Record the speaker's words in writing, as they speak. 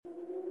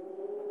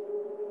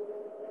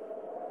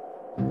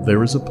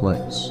There is a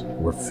place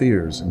where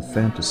fears and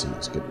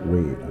fantasies get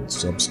weighed on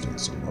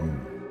substance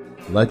alone.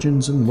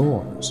 Legends and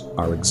lores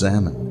are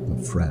examined in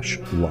a fresh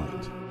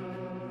light.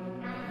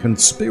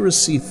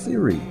 Conspiracy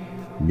theory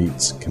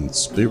meets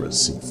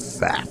conspiracy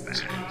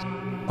fact.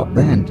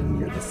 Abandon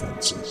your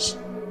defenses.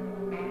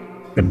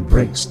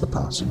 Embrace the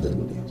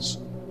possibilities.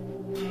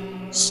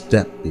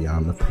 Step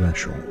beyond the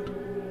threshold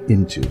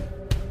into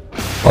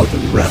other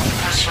realms.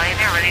 I was laying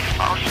there ready to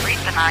fall asleep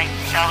and I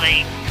felt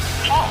a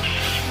pulse.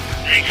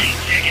 They can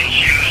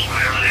choose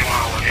whatever they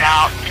want to look at.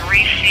 About 3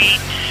 feet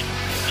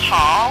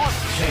tall.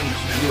 Change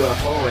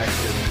UFO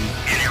activity.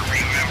 And it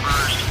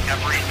remembers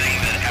everything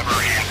that ever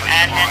happened.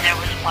 And then there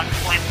was one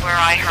point where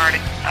I heard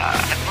a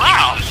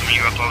growl. Some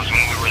UFOs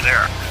when we were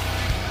there.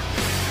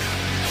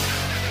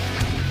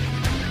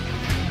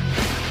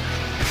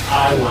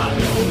 I want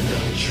to know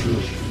the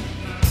truth.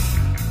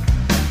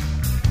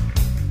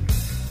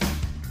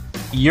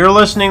 You're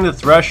listening to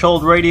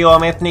Threshold Radio.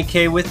 I'm Anthony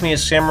K. With me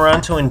is Sam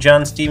Moranto and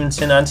John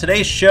Stevenson. On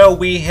today's show,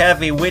 we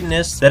have a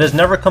witness that has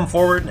never come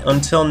forward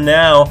until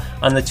now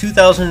on the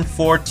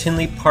 2004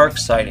 Tinley Park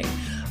sighting.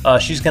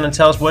 She's going to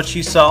tell us what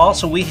she saw.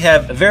 Also, we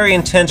have a very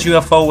intense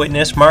UFO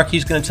witness.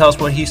 Marky's going to tell us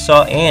what he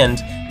saw and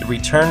the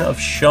return of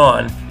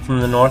Sean from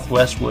the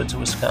Northwest Woods of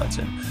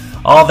Wisconsin.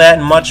 All that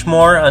and much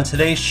more on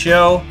today's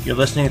show. You're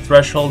listening to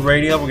Threshold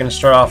Radio. We're going to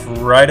start off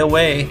right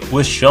away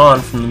with Sean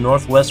from the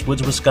Northwest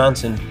Woods,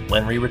 Wisconsin,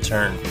 when we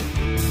return.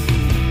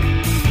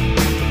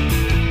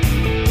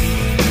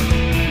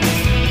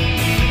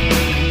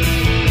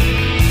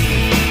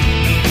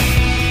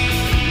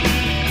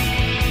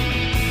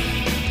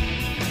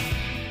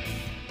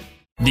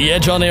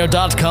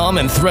 TheEdgeOnAir.com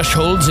and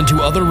Thresholds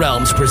into Other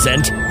Realms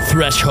present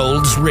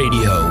Thresholds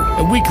Radio,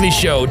 a weekly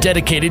show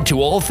dedicated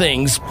to all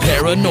things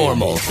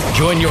paranormal.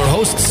 Join your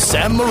hosts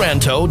Sam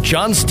Moranto,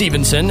 John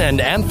Stevenson, and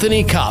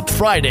Anthony Kopp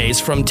Fridays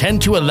from 10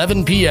 to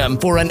 11 p.m.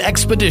 for an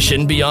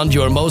expedition beyond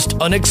your most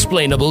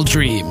unexplainable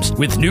dreams.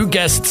 With new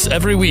guests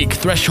every week,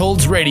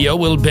 Thresholds Radio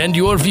will bend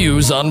your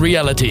views on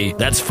reality.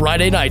 That's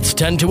Friday nights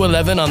 10 to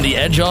 11 on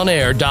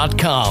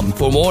TheEdgeOnAir.com.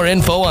 For more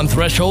info on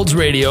Thresholds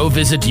Radio,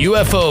 visit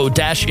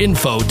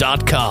UFO-info.com.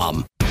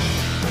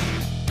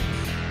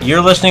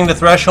 You're listening to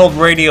Threshold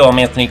Radio. I'm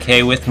Anthony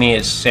K. With me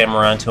is Sam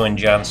Moranto and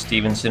John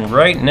Stevenson.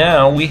 Right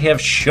now, we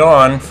have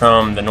Sean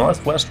from the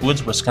Northwest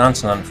Woods,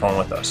 Wisconsin on the phone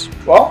with us.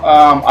 Well,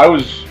 I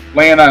was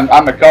laying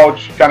on the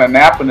couch, kind of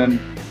napping, and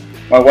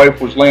my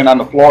wife was laying on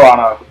the floor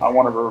on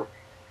one of her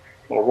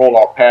little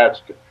roll-out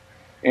pads.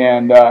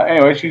 And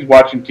anyway, she's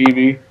watching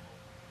TV,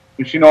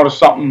 and she noticed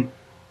something.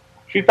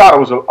 She thought it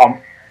was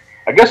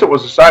I guess it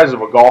was the size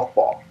of a golf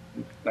ball.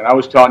 And I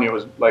was telling you it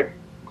was like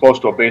close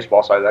to a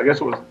baseball size. I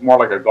guess it was more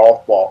like a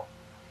golf ball.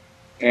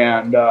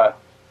 And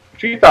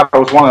she thought it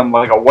was one of them,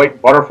 like a white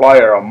butterfly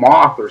or a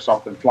moth or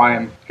something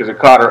flying, because it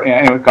caught her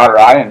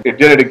eye. And it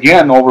did it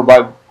again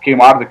came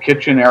out of the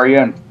kitchen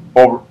area and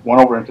went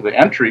over into the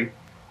entry.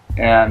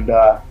 And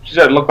she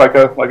said it looked like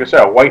a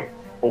white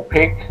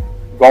opaque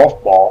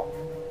golf ball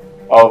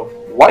of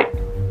light.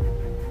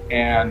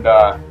 And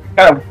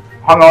kind of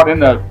hung out in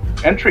the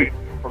entry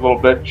for a little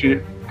bit. She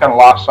kind of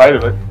lost sight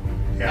of it.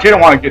 Yeah. She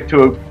didn't want to get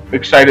too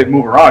excited and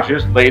move around. She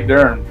just laid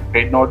there and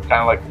she was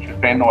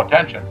paying no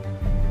attention.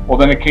 Well,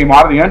 then it came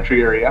out of the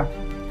entry area,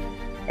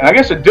 and I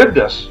guess it did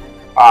this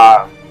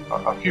a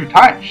few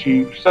times.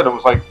 She said it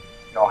was like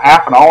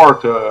half an hour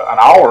to an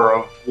hour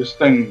of this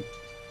thing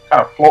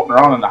kind of floating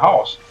around in the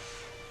house.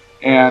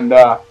 And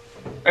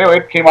anyway,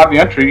 it came out of the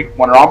entry,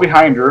 went around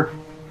behind her,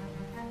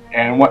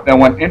 and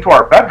went into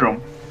our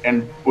bedroom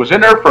and was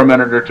in there for a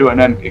minute or two, and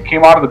then it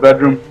came out of the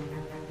bedroom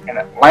and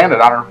it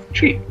landed on her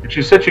cheek. And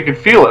she said she could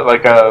feel it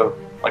like a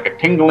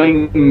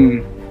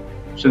tingling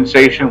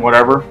sensation,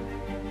 whatever.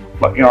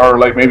 But, or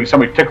like maybe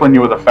somebody tickling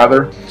you with a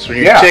feather. So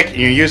you're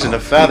using the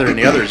feather and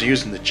the other's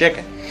using the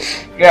chicken.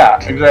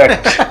 Yeah,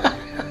 exactly.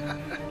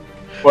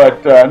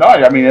 But no,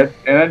 I mean, and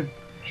then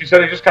she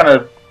said it just kind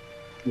of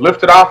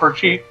lifted off her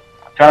cheek,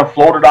 kind of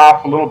floated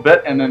off a little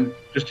bit, and then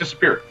just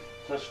disappeared.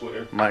 That's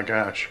weird. My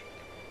gosh.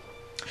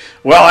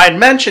 Well, I'd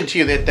mentioned to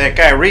you that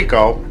guy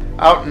Rico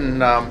out in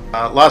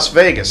Las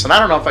Vegas, and I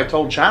don't know if I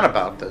told John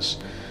about this.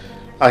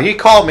 He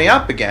called me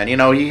up again.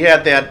 He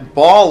had that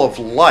ball of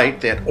light,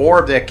 that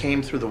orb that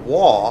came through the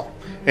wall,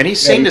 and he's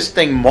seen this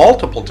thing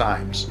multiple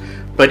times.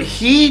 But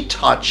he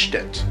touched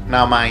it,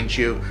 now mind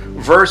you,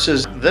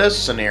 versus this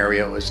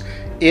scenario is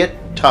it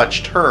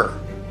touched her.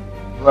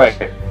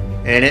 Right.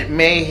 And it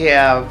may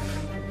have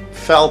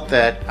felt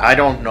that, I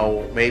don't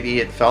know, maybe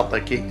it felt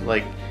like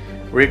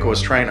Rico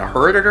was trying to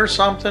hurt it or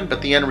something,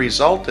 but the end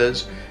result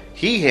is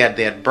he had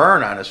that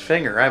burn on his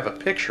finger. I have a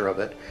picture of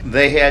it.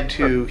 He had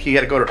to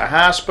go to the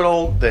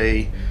hospital.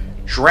 They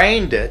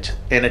drained it,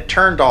 and it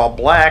turned all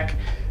black.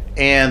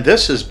 And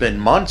this has been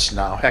months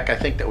now. Heck, I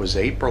think that was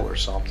April or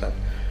something.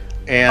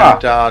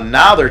 And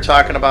now they're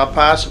talking about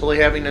possibly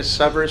having to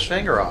sever his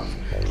finger off.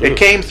 It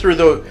came through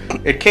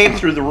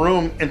the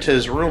room into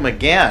his room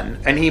again,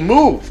 and he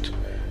moved.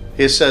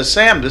 He says,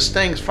 "Sam, this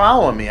thing's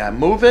following me. I'm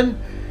moving."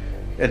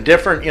 And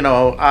different,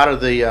 out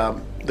of the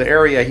the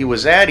area he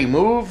was at, he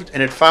moved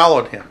and it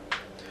followed him.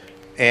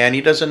 And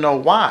he doesn't know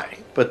why.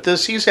 But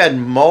he's had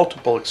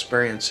multiple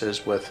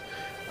experiences with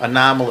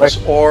anomalous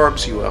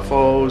orbs,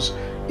 UFOs,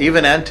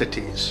 even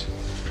entities.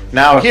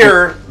 Now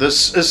here,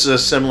 this is a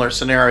similar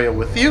scenario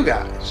with you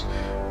guys,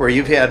 where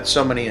you've had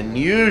so many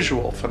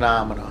unusual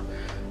phenomena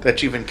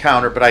that you've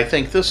encountered, but I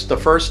think this is the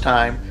first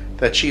time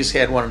that she's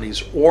had one of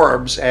these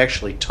orbs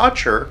actually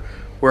touch her,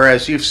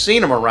 whereas you've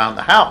seen them around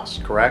the house,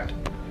 correct?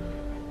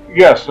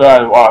 Yes,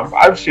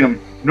 I've seen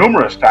them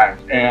numerous times,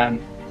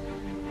 and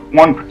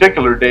one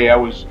particular day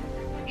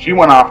she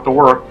went off to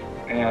work,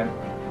 and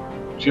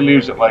she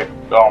leaves at like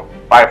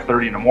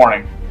 5:30 in the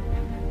morning.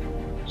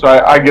 So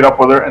I get up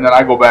with her, and then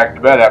I go back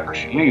to bed after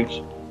she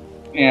leaves.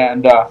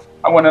 And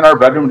I went in our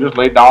bedroom and just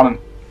laid down, and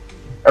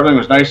everything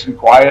was nice and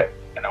quiet,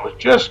 and I was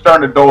just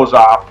starting to doze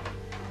off.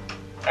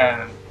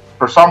 And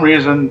for some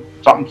reason,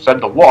 something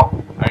said to look.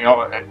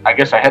 I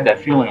guess I had that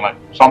feeling like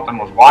something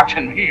was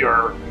watching me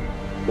or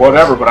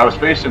whatever, but I was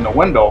facing the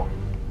window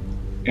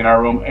in our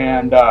room,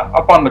 and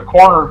up on the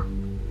corner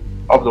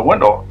of the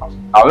window,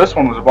 now this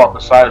one was about the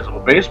size of a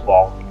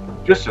baseball,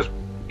 just this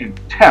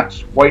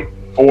intense white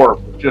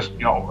orb, just,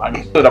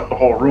 lit up the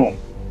whole room.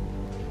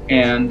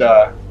 And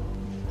I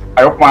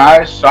opened my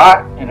eyes, saw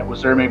it, and it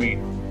was there maybe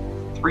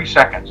 3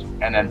 seconds,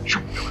 and then it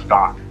was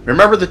gone.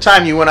 Remember the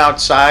time you went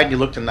outside, you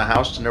looked in the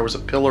house, and there was a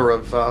pillar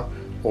of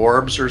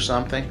orbs or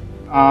something?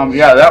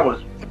 Yeah, that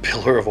was a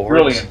pillar of orbs.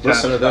 Really intense.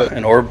 Listen to that.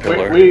 An orb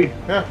pillar.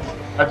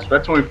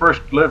 That's when we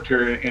first lived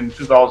here in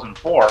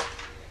 2004.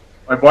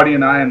 My buddy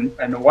and I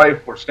and the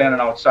wife were standing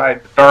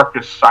outside the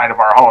darkest side of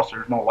our house.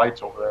 There's no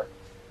lights over there.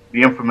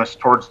 The infamous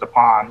towards the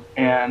pond.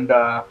 And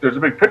there's a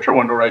big picture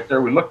window right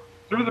there. We looked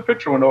through the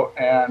picture window,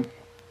 and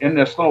in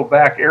this little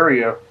back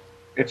area,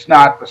 it's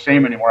not the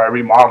same anymore. I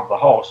remodeled the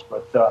house,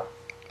 but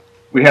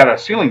we had a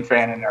ceiling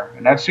fan in there,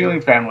 and that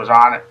ceiling fan was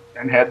on it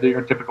and had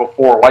your typical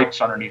 4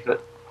 lights underneath it.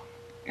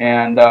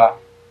 And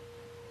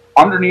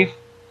underneath,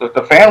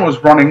 the fan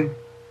was running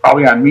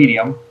probably on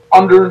medium.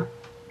 Under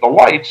the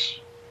lights,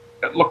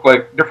 it looked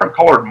like different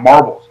colored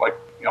marbles, like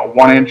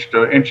 1 inch to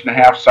 1.5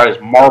 inch size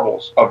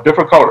marbles of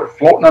different colors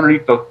floating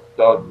underneath the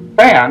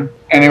fan,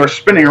 and they were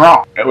spinning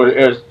around. It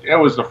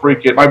was the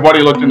freakiest. My buddy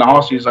looked in the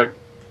house. He's like,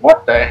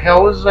 "What the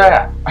hell is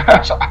that?"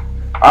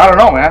 I don't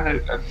know,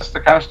 man. It's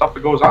the kind of stuff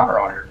that goes on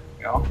around here.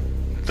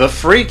 The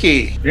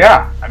freaky.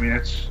 Yeah, I mean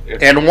it's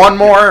and one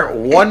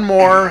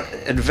more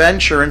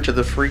adventure into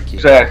the freaky.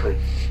 Exactly.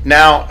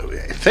 Now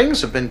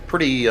things have been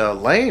pretty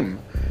lame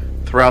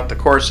throughout the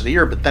course of the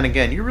year, but then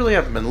again, you really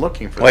haven't been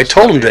looking for. Well, I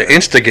told him to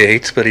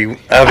instigate, but he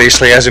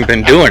obviously hasn't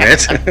been doing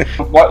it.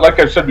 Like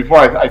I said before,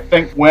 I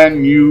think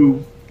when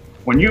you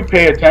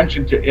pay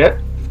attention to it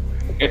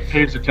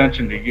pays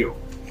attention to you.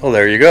 Well,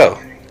 there you go.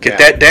 Get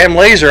that damn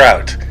laser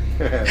out.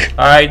 All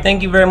right,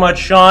 thank you very much,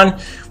 Sean.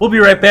 We'll be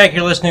right back.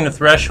 You're listening to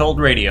Threshold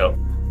Radio.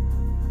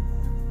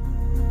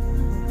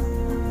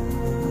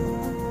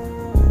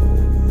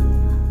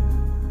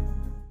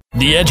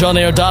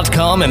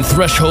 TheEdgeOnAir.com and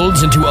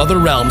Thresholds into Other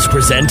Realms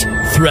present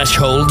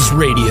Thresholds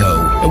Radio,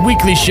 a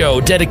weekly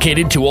show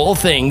dedicated to all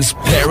things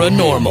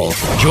paranormal.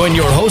 Join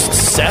your hosts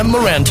Sam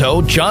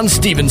Maranto, John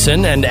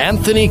Stevenson, and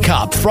Anthony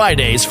Kopp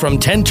Fridays from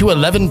 10 to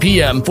 11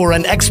 p.m. for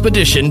an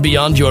expedition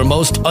beyond your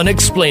most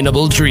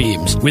unexplainable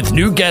dreams. With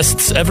new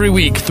guests every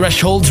week,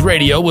 Thresholds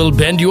Radio will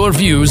bend your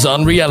views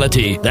on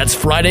reality. That's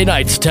Friday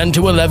nights 10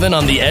 to 11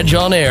 on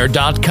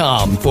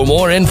TheEdgeOnAir.com. For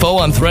more info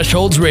on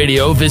Thresholds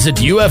Radio, visit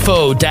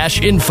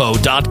UFO-info.com.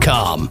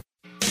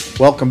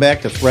 Welcome back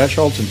to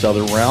Thresholds into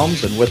Other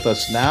Realms, and with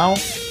us now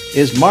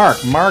is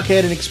Mark. Mark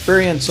had an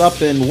experience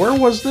up in, where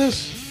was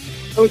this?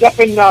 It was up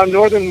in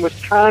northern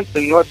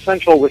Wisconsin, north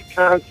central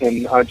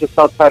Wisconsin, just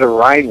outside of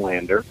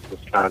Rhinelander,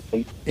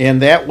 Wisconsin.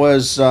 And that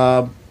was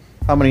how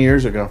many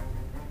years ago?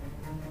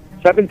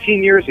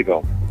 17 years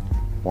ago.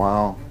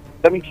 Wow.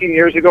 17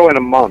 years ago in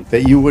a month.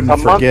 That you wouldn't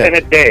forget. A month and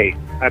a day,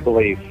 I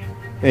believe.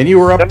 And you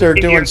were up there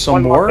doing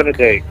some work? 1 month and a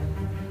day.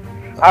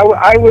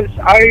 I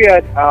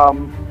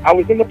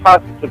was in the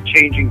process of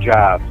changing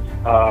jobs,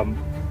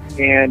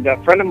 and a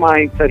friend of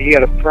mine said he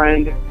had a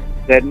friend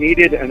that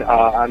needed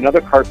another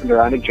carpenter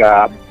on a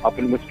job up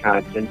in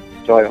Wisconsin.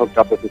 So I hooked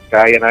up with this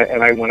guy, and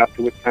I went up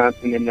to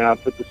Wisconsin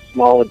and put this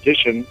small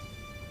addition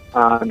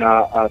on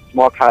a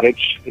small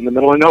cottage in the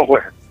middle of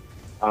nowhere.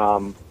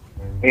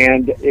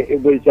 And it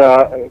was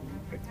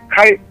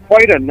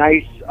quite a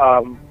nice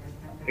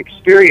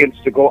experience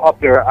to go up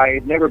there. I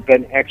had never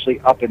been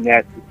actually up in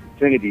that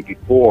vicinity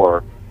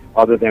before,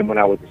 other than when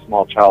I was a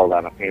small child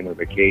on a family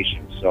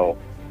vacation. So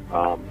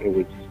it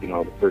was,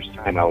 the first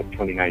time. I was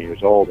 29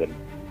 years old, and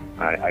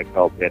I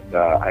felt that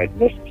I had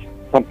missed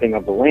something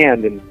of the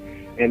land, and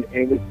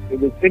it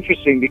was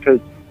interesting because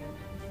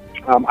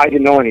I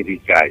didn't know any of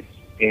these guys,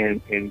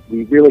 and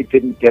we really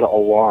didn't get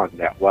along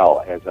that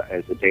well as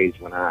the days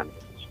went on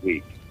this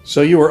week.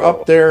 So you were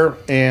up there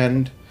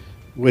and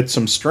with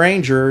some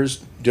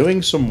strangers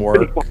doing some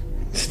work.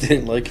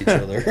 Didn't like each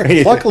other.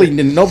 Luckily,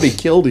 nobody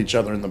killed each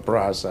other in the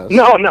process.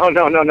 No. It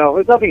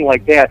was nothing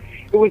like that.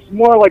 It was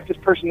more like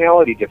just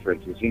personality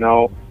differences.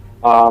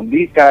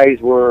 These guys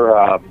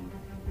were,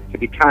 to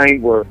be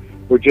kind, were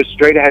just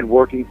straight ahead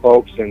working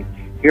folks, and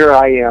here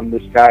I am,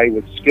 this guy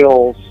with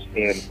skills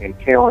and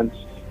talents,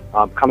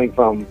 coming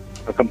from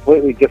a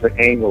completely different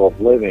angle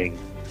of living,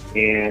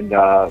 and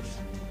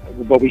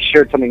but we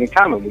shared something in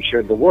common. We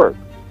shared the work,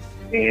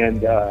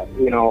 and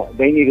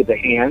they needed the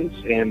hands,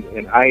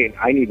 and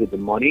I needed the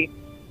money,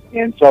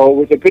 and so it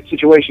was a good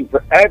situation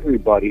for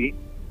everybody,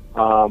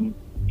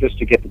 just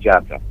to get the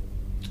job done.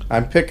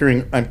 I'm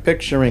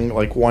picturing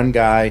like one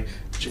guy,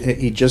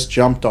 he just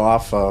jumped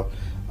off a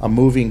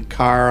moving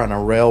car on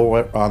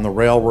the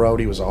railroad.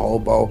 He was a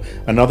hobo.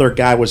 Another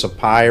guy was a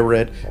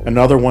pirate.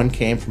 Another one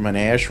came from an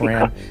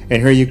ashram,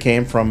 and here you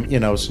came from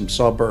some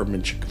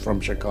suburb from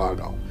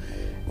Chicago.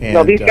 And,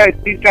 no, these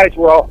guys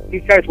were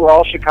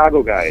all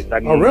Chicago guys. I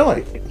mean, oh,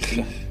 really?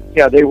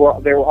 Yeah, they were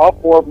all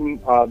four of them.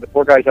 The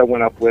four guys I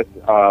went up with,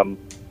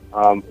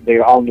 they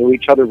all knew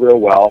each other real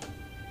well.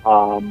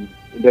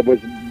 That was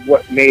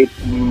what made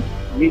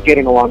me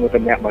getting along with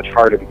them that much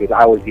harder, because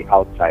I was the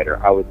outsider.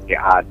 I was the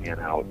odd man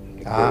out.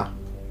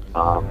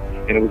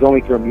 And it was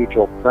only through a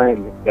mutual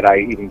friend that I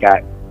even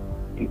got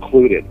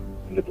included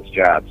into this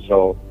job.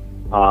 So,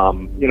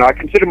 I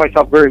considered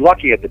myself very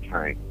lucky at the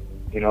time,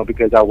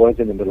 because I was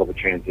in the middle of a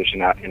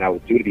transition, and I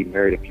was due to be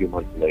married a few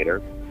months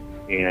later.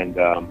 And,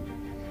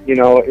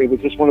 it was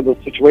just one of those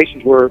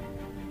situations where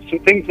some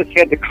things just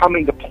had to come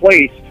into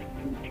place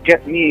to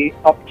get me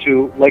up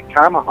to Lake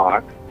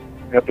Tomahawk,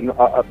 up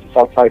to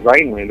Southside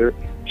Rhinelander,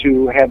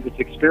 to have this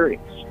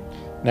experience.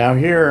 Now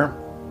here,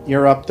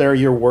 you're up there,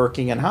 you're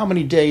working, and how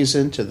many days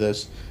into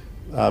this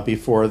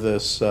before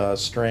this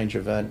strange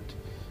event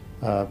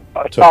a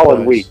took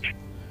solid place? Week.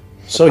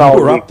 So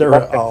you were up there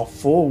a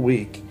full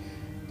week.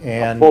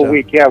 And, a full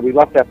week, yeah. We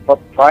left that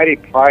Friday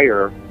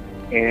prior,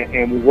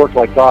 and we worked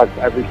like dogs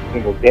every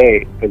single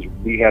day, because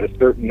we had a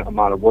certain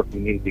amount of work we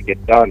needed to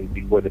get done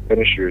before the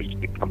finishers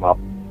could come up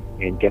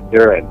and get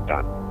their end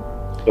done.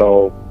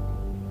 So,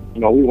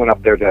 we went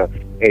up there to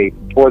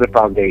pour the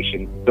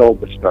foundation,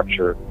 build the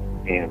structure,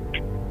 and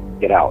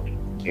get out.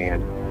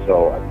 And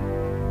so,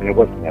 it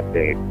wasn't that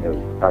big. It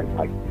was probably,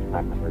 like, if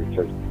my memory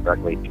serves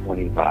correctly,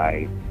 20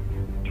 by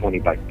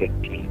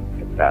 15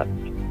 at best,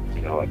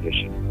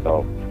 addition.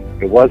 So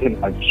it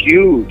wasn't a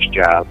huge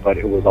job, but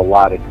it was a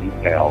lot of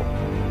detail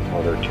in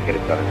order to get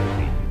it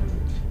done.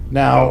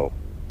 Now,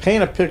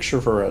 paint a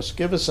picture for us.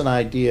 Give us an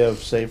idea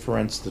of, say, for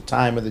instance, the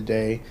time of the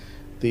day,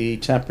 the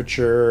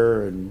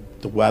temperature, and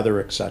the weather,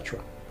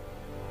 etc.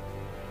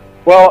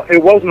 Well,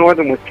 it was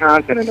northern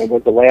Wisconsin, and it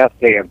was the last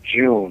day of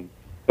June,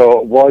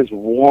 so it was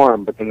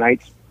warm, but the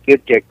nights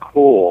did get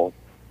cool.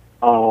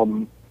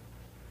 I'm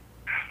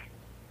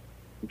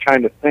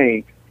trying to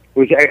think. It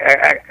was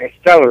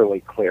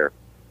stellarly clear.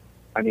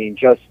 I mean,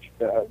 just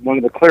one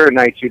of the clearer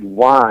nights you'd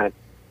want.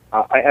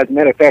 As a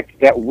matter of fact,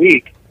 that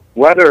week,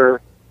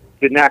 weather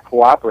did not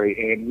cooperate,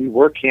 and we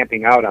were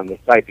camping out on the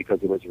site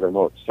because it was a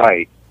remote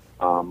site.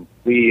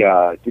 We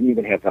didn't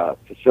even have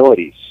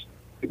facilities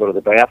to go to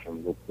the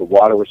bathroom. The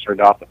water was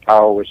turned off, the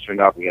power was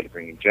turned off. We had to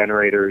bring in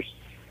generators.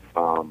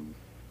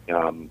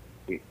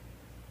 It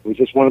was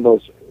just one of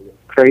those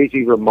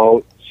crazy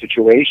remote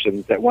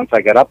situations that once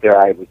I got up there,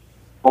 I was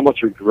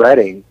almost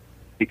regretting,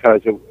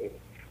 because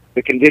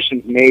the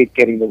conditions made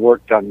getting the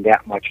work done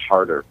that much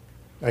harder.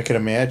 I can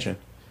imagine.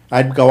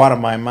 I'd go out of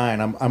my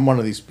mind. I'm one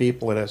of these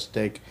people that has to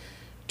take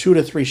 2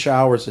 to 3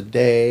 showers a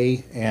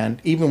day,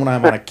 and even when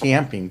I'm on a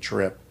camping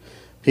trip,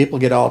 people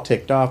get all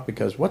ticked off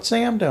because, what's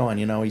Sam doing?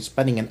 He's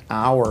spending an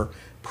hour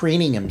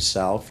preening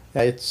himself.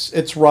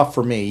 It's rough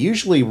for me.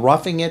 Usually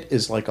roughing it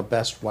is like a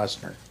Best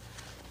Westerner.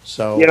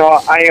 So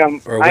I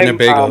am. Or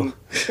Winnebago.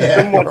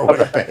 Somewhat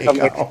of an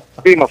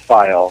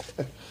extremophile.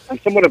 I'm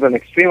somewhat of an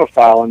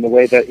extremophile in the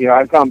way that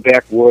I've gone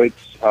backwoods,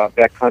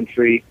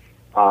 backcountry,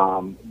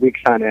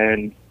 weeks on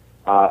end.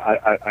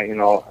 I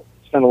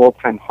spent a little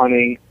time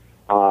hunting.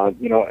 An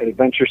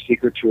adventure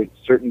seeker to a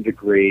certain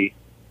degree.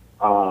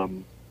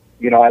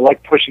 I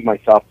like pushing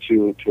myself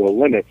to a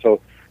limit.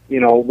 So,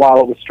 while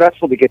it was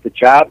stressful to get the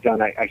job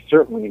done, I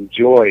certainly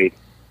enjoyed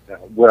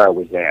where I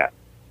was at.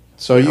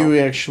 So you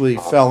actually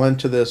fell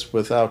into this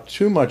without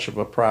too much of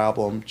a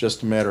problem,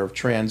 just a matter of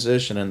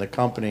transition, and the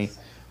company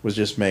was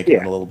just making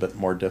it a little bit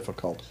more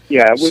difficult.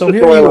 Yeah, it was so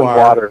the oil and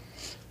water.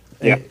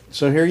 Yeah.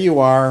 So here you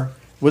are.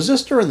 Was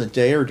this during the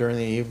day or during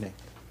the evening?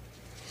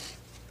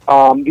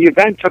 The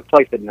event took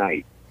place at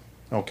night.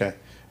 Okay.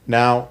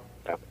 Now,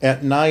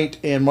 at night,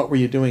 and what were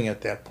you doing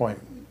at that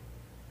point?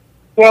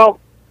 Well,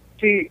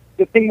 see,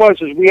 the thing was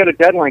we had a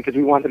deadline because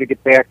we wanted to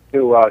get back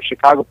to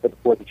Chicago for the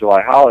 4th of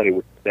July holiday,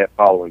 which was that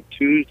following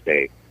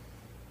Tuesday.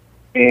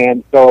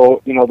 And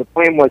so, the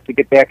plan was to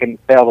get back and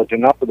salvage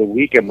enough of the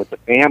weekend with the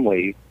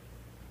family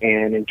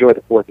and enjoy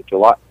the 4th of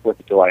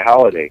July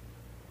holiday.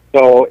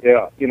 So,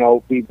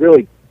 we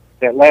really,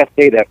 that last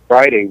day, that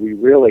Friday,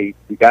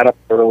 we got up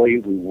early,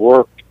 we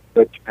worked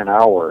good 10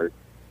 hours,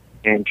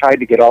 and tried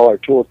to get all our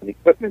tools and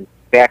equipment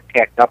back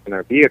packed up in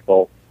our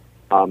vehicle,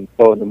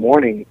 so in the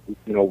morning,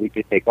 we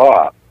could take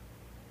off.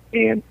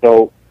 And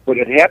so what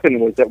had happened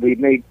was that we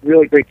made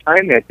really great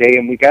time that day,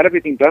 and we got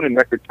everything done in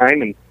record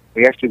time, and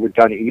we actually were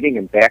done eating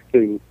and back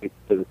to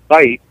the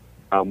site.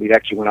 We'd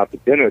actually went out to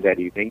dinner that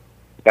evening.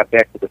 Got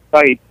back to the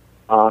site,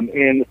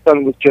 and the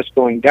sun was just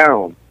going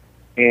down.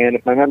 And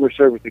if my memory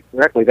serves me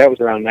correctly, that was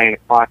around 9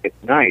 o'clock at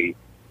night.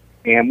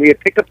 And we had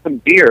picked up some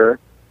beer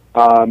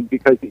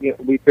because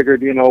we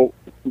figured,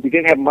 we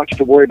didn't have much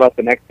to worry about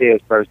the next day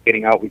as far as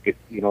getting out. We could,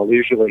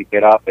 leisurely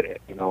get up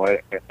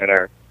at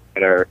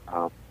our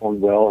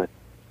own will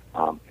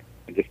and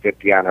just get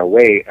on our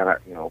way,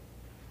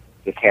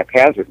 just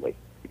haphazardly,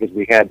 because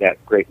we had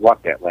that great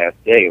luck that last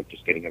day of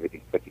just getting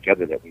everything put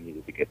together that we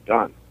needed to get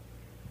done.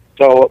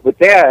 So with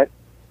that,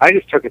 I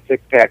just took a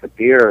 6-pack of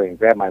beer and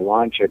grabbed my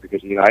lawn chair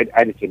because,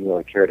 I just didn't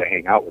really care to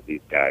hang out with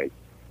these guys.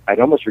 I'd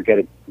almost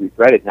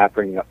regretted not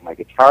bringing up my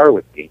guitar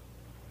with me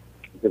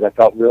because I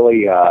felt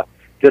really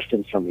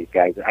distant from these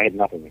guys. I had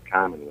nothing in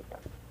common with them.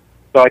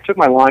 So I took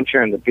my lawn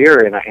chair and the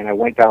beer, and I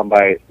went down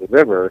by the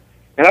river.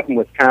 And up in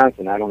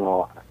Wisconsin, I don't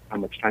know how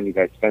much time you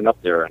guys spend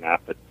up there or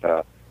not, but,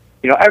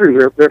 every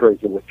river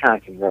is a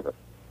Wisconsin river,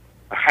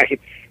 right?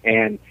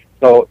 And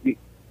so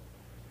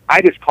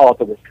I just call it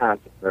the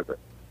Wisconsin River.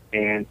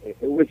 And it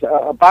was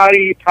a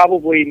body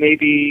probably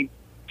maybe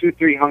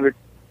 200-300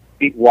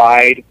 feet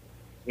wide,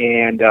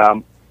 and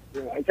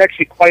it's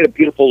actually quite a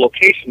beautiful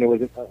location. There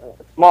was a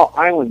small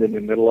island in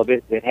the middle of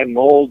it that had an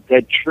old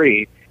dead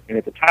tree, and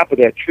at the top of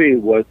that tree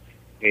was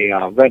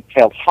a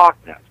red-tailed hawk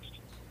nest,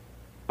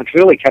 which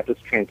really kept us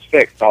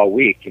transfixed all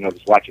week,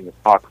 just watching this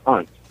hawk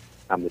hunt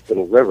on this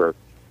little river.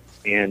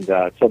 And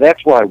so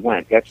that's where I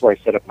went. That's where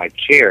I set up my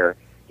chair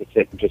to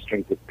sit and just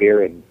drink this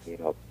beer and,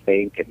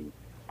 think. And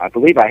I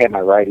believe I had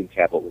my writing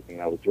tablet with me.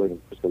 I was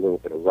doing just a little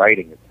bit of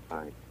writing at the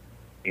time.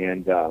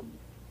 And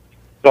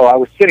so I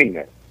was sitting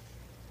there.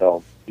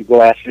 So you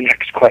go ask the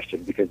next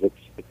question because it's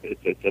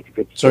a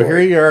good story. So here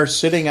you are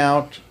sitting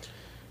out,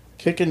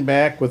 kicking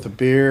back with a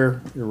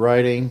beer, you're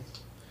writing,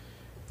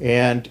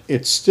 and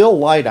it's still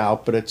light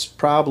out, but it's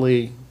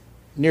probably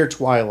near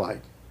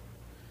twilight.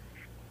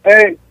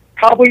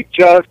 Probably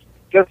just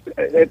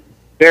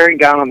bearing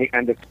down on the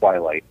end of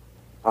twilight.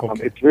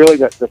 Okay. It's really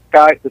the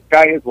sky. The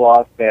sky has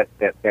lost that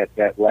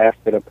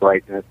last bit of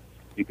brightness.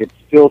 You could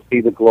still see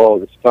the glow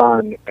of the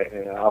sun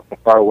off the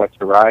far west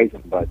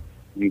horizon, but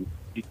you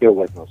feel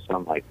like no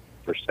sunlight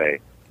per se.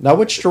 Now,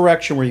 which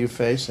direction were you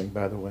facing,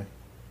 by the way?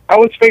 I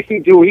was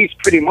facing due east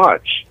pretty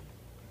much,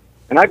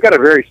 and I've got a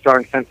very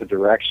strong sense of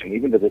direction.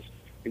 Even to this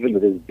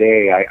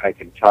day, I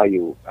can tell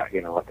you,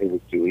 it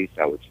was due east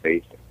I was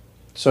facing.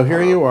 So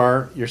here you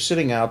are. You're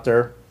sitting out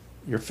there.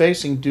 You're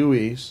facing due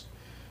east,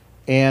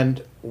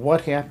 and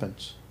what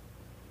happens?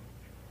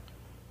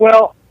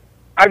 Well,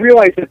 I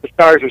realized that the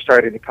stars were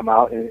starting to come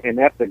out, and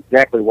that's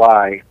exactly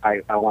why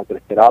I wanted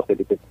to sit out there,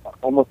 because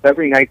almost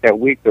every night that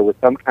week there was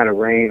some kind of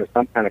rain or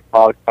some kind of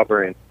cloud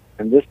cover,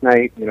 and this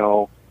night, it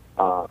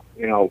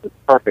was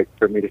perfect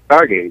for me to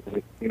stargaze.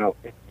 And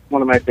it's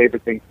one of my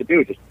favorite things to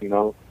do, just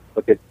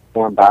look at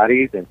warm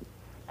bodies and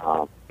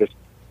just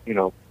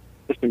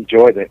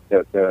enjoy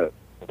the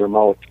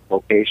remote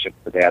location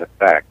for that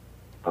effect.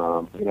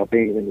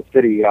 Being in the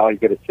city, all you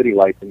get is city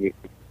lights, and you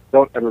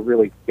don't ever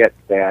really get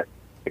that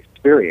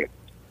experience.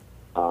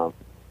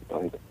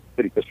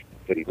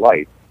 City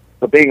lights.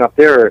 So being up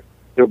there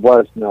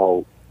was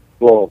no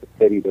glow of the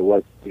city. There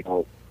was,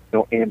 no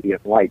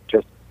ambient light,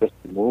 just the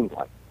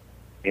moonlight.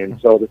 And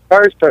so the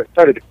stars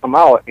started to come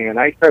out, and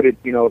I started,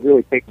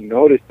 really taking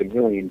notice and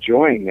really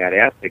enjoying that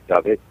aspect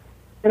of it.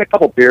 And a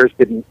couple beers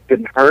didn't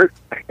hurt,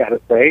 I gotta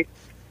say.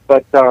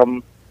 But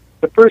the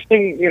first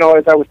thing,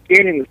 as I was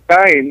scanning the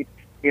sky and,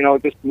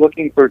 just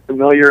looking for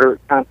familiar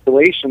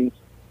constellations,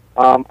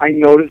 I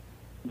noticed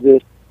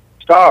this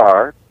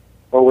star,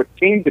 or what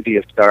seemed to be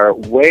a star,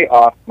 way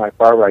off my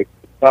far right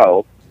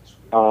south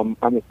on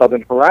the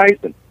southern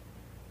horizon.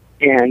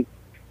 And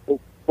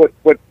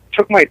what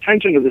took my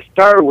attention to the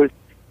star was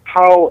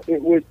how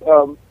it was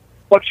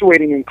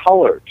fluctuating in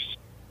colors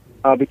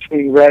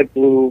between red,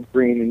 blue,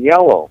 green, and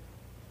yellow,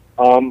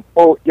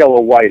 or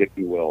yellow-white, if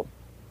you will.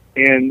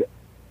 And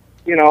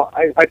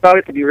I thought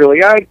it to be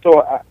really odd,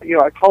 so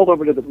I called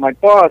over to my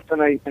boss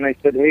and I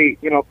said, hey,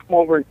 come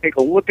over and take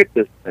a look at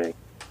this thing.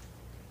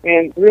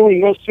 And really,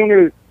 no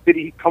sooner did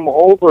he come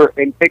over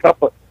and take a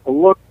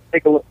look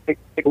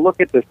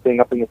at this thing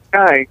up in the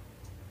sky,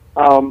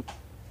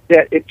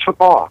 that it took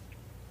off.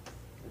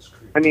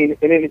 I mean,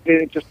 and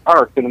it just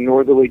arced in a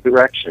northerly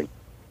direction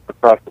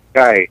across the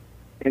sky,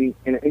 and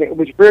it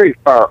was very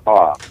far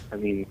off. I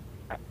mean,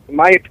 in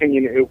my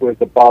opinion, it was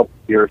above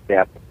the Earth's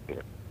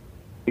atmosphere,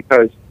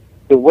 because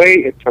the way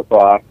it took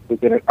off was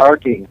in an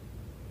arcing,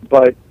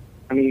 but,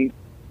 I mean,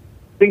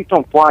 things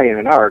don't fly in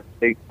an arc,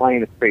 they fly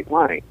in a straight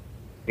line.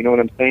 You know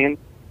what I'm saying?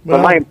 Well,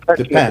 so my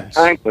impression depends.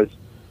 at the time was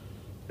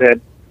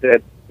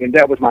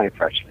that was my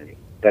impression,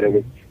 that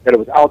it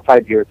was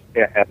outside the Earth's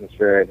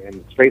atmosphere, and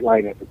the straight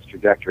line of its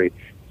trajectory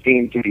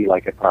seemed to be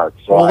like an arc.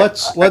 So well,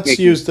 let's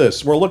use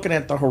this. We're looking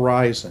at the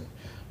horizon.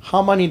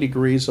 How many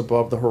degrees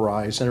above the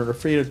horizon? Or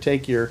for you to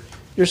take you're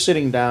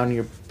sitting down,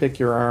 you pick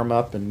your arm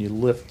up, and you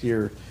lift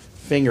your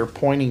finger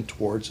pointing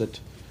towards it.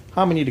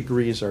 How many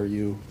degrees are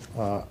you?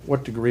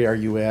 What degree are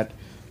you at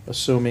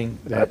assuming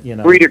that,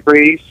 3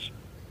 degrees.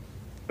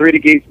 3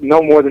 degrees,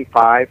 no more than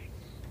 5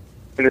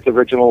 in its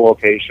original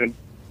location,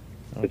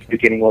 its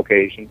beginning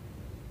location.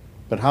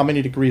 But how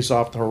many degrees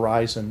off the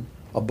horizon,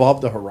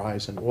 above the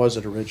horizon, was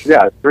it originally?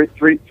 Yeah,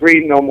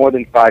 three, no more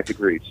than 5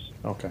 degrees.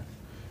 Okay.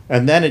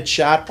 And then it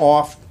shot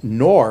off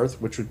north,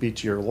 which would be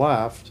to your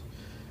left,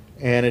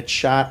 and it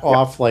shot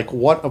off like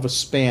what of a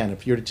span?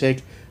 If you were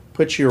to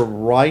put your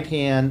right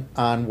hand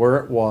on where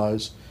it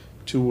was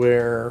to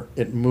where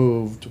it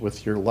moved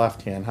with your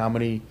left hand, how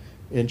many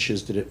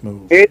inches did it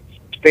move? It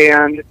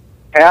spanned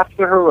half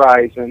the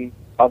horizon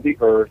of the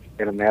Earth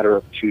in a matter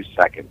of 2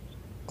 seconds.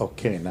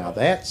 Okay, now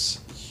that's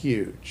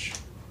huge.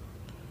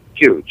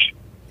 Huge.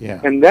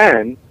 Yeah. And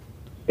then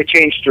it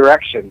changed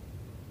direction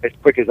as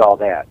quick as all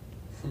that.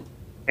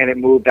 And it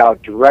moved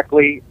out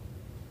directly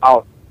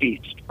out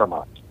east from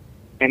us.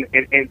 And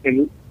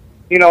you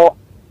know,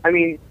 I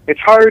mean, it's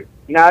hard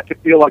not to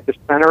feel like the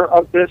center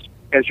of this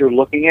as you're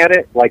looking at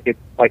it, like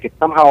it's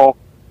somehow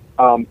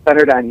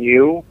centered on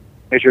you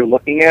as you're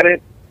looking at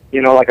it.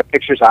 You know, like a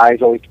picture's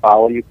eyes always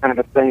follow you kind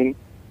of a thing.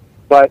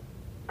 But,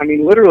 I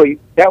mean, literally,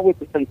 that was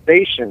the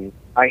sensation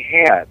I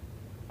had.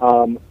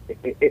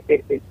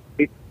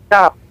 It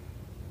stopped.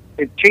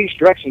 It changed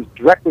directions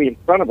directly in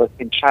front of us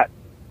and shot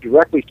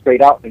directly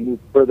straight out and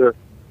moved further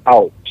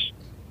out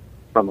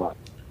from us.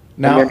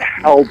 Now, and then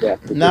held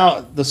that position.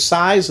 Now, the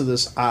size of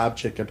this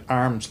object at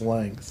arm's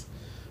length,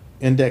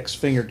 index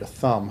finger to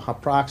thumb,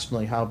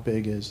 approximately how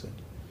big is it?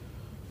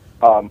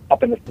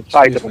 Up in the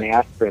size of an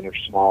aspirin or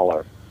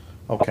smaller.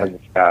 Okay. Up in the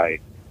sky.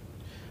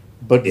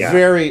 But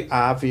very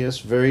obvious,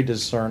 very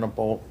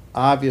discernible,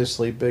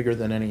 obviously bigger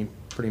than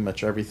pretty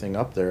much everything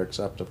up there,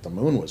 except if the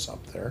moon was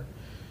up there.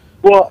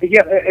 Well,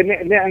 yeah,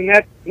 and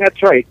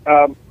that's right.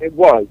 It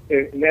was,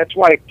 and that's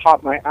why it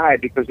caught my eye,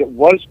 because it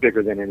was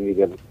bigger than any of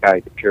the other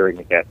skies appearing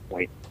at that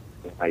point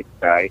in the night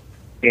sky,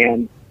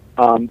 and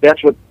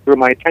that's what drew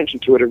my attention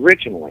to it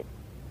originally.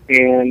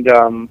 And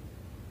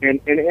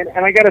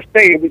I got to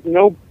say, it was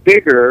no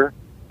bigger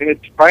in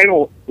its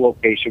final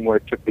location where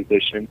it took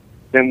position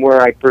than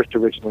where I first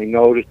originally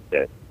noticed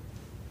it.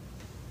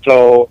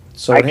 So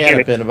it had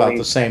to been about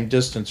the same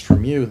distance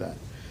from you then.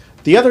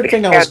 The other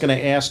thing I was going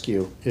to ask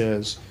you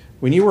is,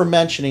 when you were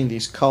mentioning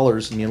these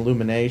colors and the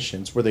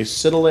illuminations, were they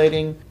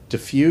scintillating,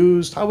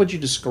 diffused? How would you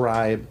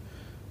describe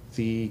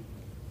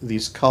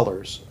these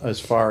colors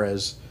as far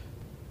as...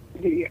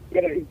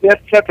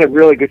 That's a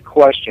really good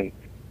question.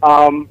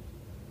 I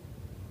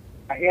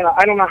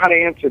don't know how to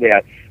answer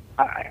that.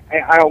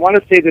 I want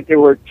to say that they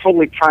were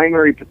totally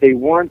primary, but they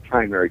weren't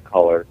primary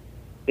color,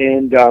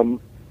 and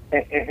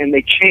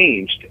they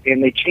changed,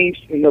 in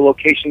the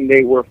location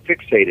they were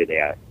fixated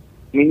at.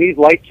 I mean, these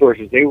light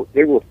sources, they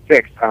were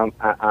fixed on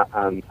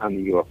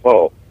the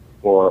UFO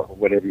or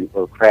whatever,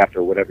 or craft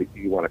or whatever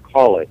you want to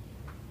call it,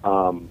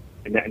 and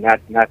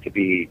not to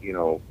be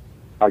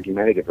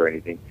argumentative or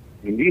anything.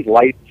 I mean, these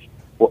lights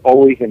were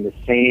always in the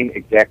same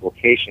exact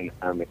location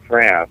on the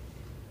craft,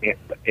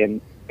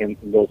 and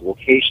those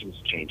locations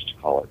changed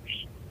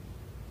colors.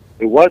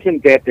 It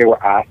wasn't that they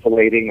were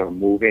oscillating or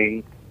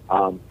moving.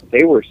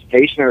 They were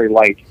stationary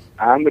lights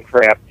on the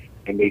craft,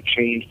 and they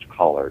changed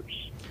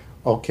colors.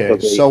 Okay,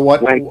 so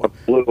what?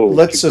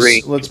 Let's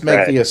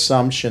make the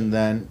assumption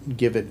then,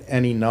 give it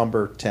any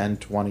number, 10,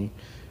 20,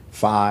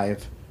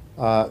 5,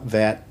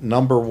 that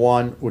number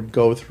 1 would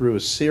go through a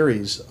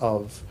series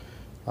of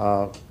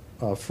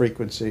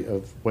frequency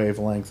of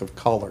wavelength of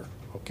color.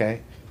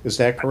 Okay, is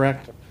that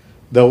correct?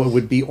 Though it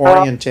would be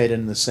orientated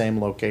in the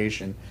same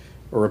location,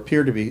 or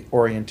appear to be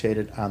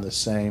orientated on the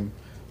same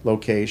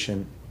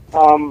location.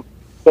 The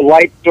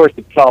light source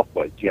itself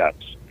was, yes,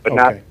 but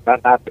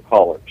not the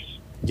colors.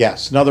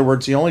 Yes. In other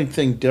words, the only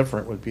thing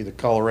different would be the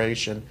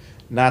coloration,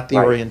 not the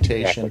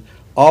orientation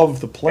of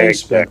the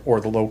placement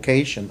or the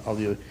location of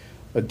the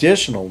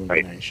additional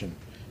illumination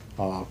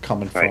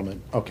coming from it.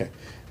 Okay.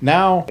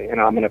 Now,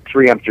 and I'm going to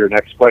preempt your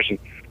next question.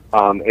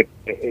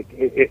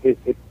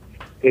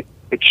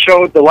 It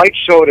showed, the light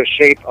showed a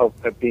shape of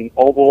being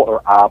oval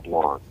or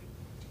oblong,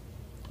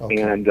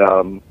 and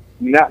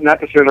not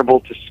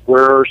discernible to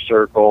square or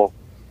circle,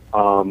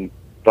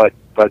 but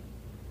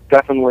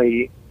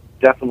definitely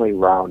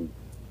round.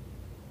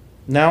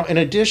 Now, in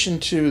addition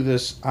to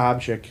this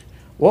object,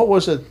 what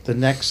was it, the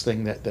next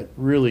thing that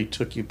really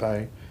took you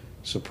by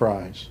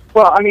surprise?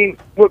 Well, I mean,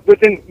 it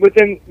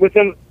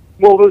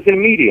was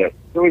immediate.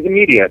 It was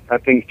immediate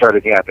that things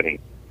started happening.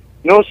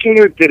 No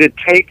sooner did it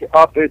take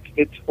up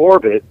its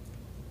orbit,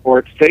 or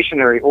its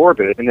stationary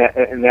orbit in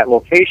that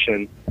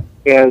location,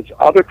 as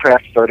other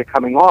craft started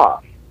coming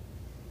off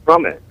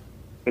from it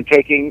and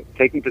taking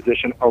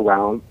position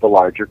around the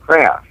larger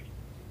craft.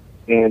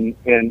 And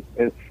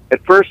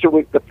at first,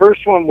 the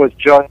first one was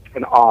just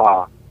an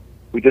awe.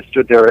 We just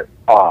stood there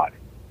awed.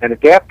 And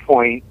at that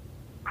point,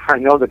 I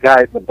know the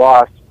guy, the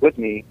boss with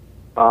me,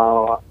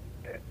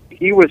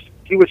 he was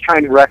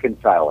trying to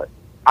reconcile it.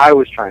 I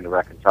was trying to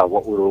reconcile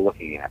what we were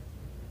looking at.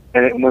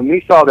 And when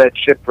we saw that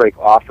ship break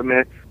off from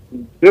it,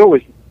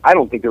 I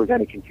don't think there was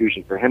any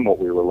confusion for him what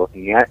we were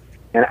looking at,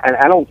 and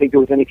I don't think there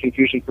was any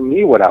confusion for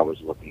me what I was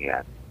looking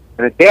at.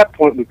 And at that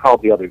point, we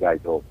called the other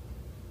guys over.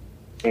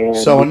 And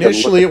so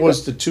initially it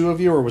was the two of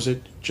you, or was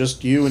it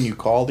just you and you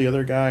called the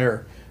other guy,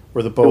 or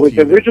were the both it was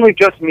of you? originally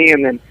just me,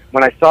 and then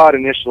when I saw it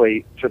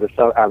initially on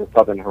the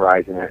southern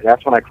horizon,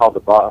 that's when I called the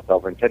boss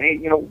over and said, hey,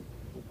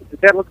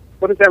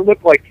 what does that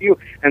look like to you?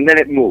 And then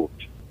it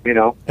moved,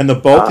 And the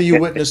both of you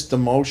witnessed the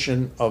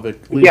motion of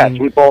it leaving?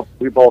 Yes,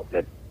 we both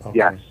did.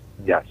 Okay.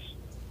 Yes,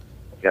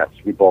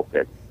 we both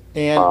did.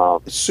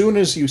 And as soon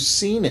as you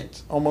seen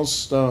it,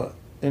 almost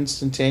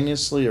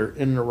instantaneously or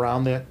in and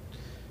around that,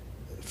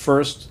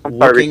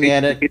 looking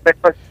at it,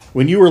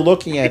 when you were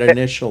looking at it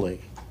initially,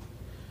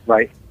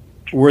 right?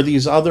 Were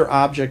these other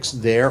objects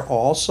there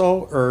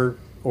also,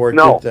 or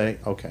no. did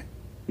they? Okay.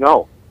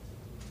 No.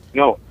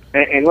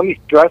 And let me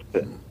stress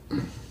this: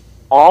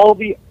 all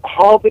the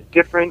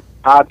different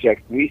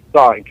objects we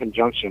saw in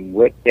conjunction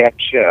with that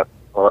ship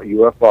or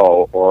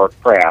UFO or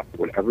craft,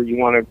 whatever you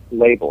want to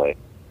label it,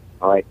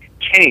 all right,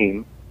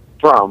 came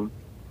from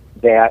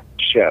that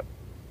ship.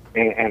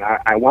 And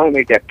I want to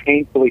make that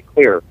painfully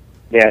clear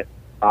that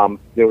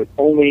there was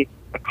only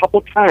a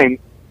couple times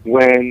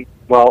when,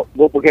 well,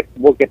 we'll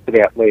get to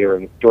that later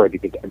in the story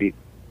because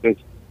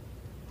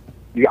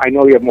I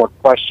know you have more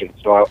questions.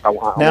 So I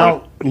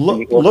now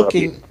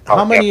looking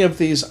how many of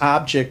these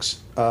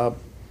objects,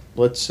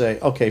 let's say,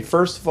 okay,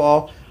 first of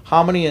all,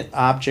 how many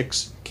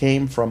objects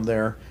came from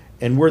there,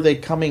 and were they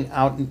coming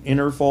out in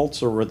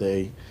intervals, or were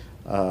they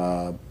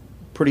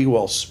pretty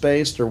well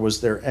spaced, or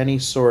was there any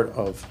sort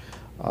of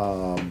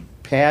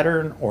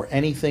pattern or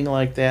anything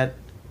like that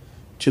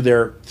to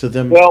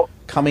them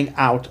coming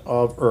out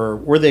of, or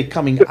were they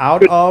coming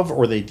out of, or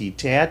were they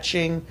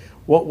detaching?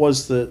 What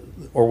was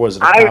or was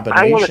it a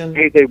combination?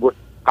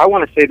 I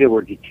want to say they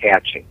were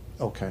detaching.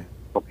 Okay.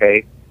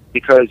 Okay,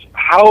 because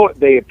how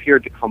they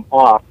appeared to come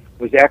off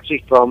was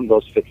actually from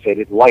those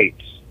fixated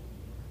lights.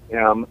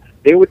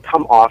 They would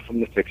come off from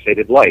the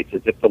fixated lights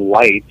as if the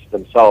lights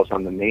themselves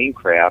on the main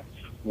craft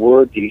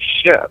were these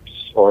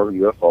ships or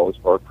UFOs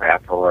or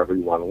craft, however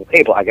you want to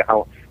label.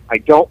 I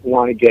don't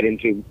want to get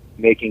into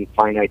making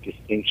finite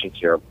distinctions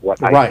here of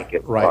what I think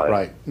it was.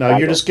 Right. Now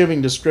you're just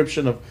giving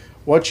description of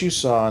what you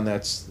saw, and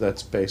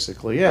that's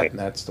basically it, and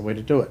that's the way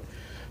to do it.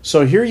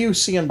 So here you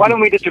see them. Why don't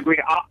we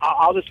disagree?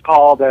 I'll just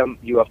call them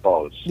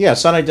UFOs.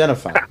 Yes,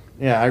 unidentified.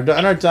 Yeah,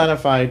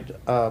 unidentified.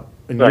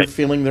 And you're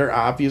feeling they're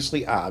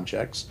obviously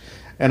objects.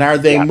 And are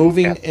they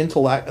moving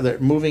They're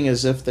moving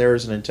as if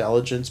there's an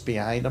intelligence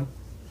behind them?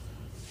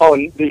 Oh,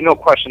 there's no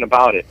question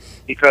about it,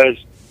 because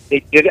they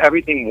did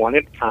everything one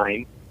at a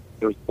time.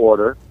 There was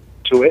order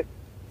to it.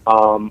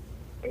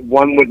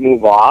 One would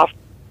move off,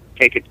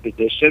 take its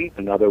position.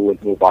 Another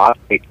would move off,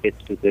 take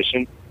its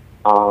position.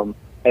 And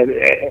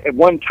at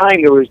one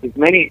time, there was as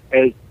many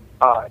as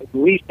at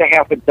least a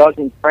half a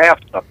dozen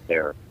crafts up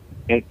there,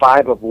 and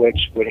 5 of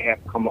which would have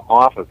come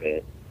off of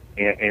it,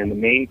 and the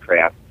main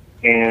craft.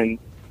 And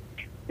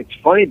it's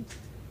funny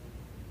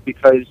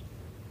because,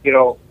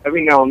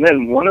 every now and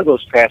then, one of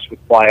those crafts would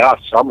fly off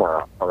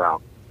somewhere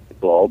around the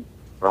globe,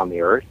 around the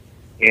Earth,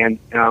 and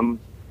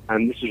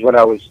this is what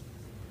I was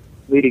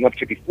leading up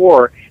to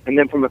before, and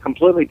then from a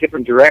completely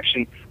different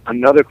direction,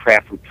 another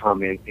craft would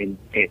come in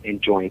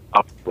and join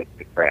up with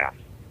the craft.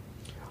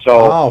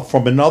 So,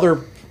 from another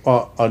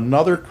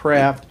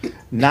craft,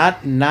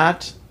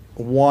 not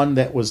one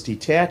that was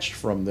detached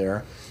from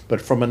there,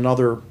 but from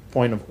another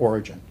point of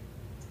origin.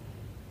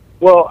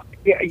 Well,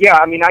 yeah.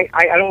 I mean,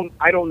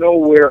 I don't know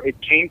where it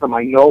came from.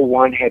 I know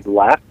one had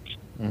left,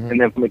 and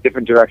then from a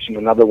different direction,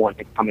 another one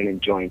had come in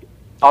and joined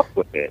up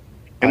with it.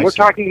 And we're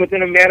talking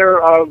within a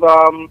matter of,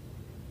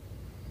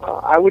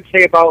 I would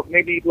say about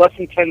maybe less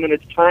than 10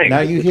 minutes time. Now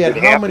you had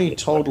how many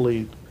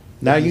totally?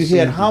 Now you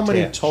had how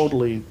many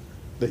totally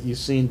that you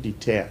seen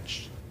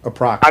detached?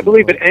 Approximately. I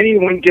believe at any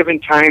one given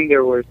time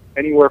there was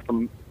anywhere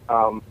from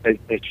as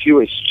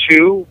few as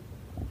 2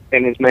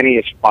 and as many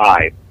as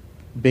 5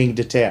 being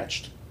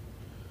detached.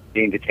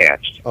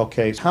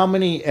 Okay. How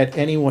many at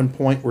any one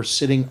point were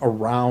sitting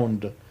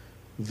around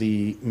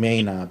the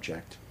main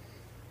object?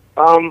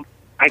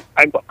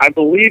 I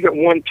believe at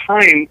one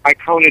time I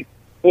counted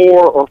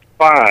 4 or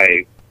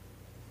 5,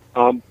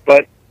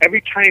 but every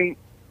time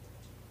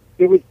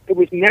it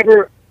was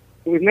never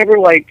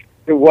like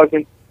there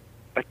wasn't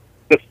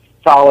the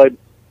solid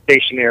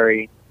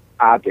stationary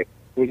object.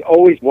 It was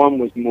always one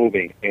was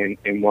moving and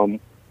one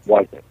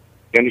wasn't.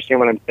 You understand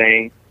what I'm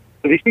saying?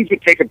 So these things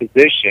would take a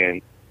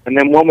position, and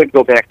then one would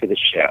go back to the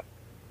ship.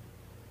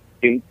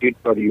 You'd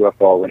go to the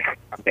UFO and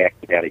come back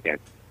to that again.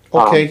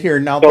 Okay, here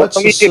now let's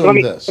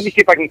assume this. Let me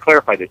see if I can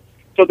clarify this.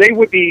 So they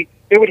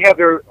would have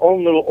their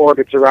own little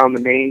orbits around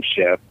the main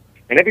ship,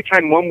 and every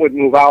time one would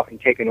move out and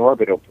take an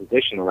orbital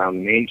position around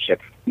the main ship,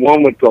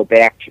 one would go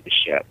back to the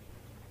ship.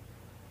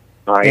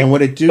 All right? And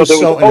would it do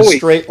so in a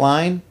straight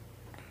line,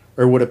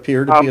 or would it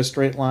appear to be a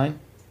straight line?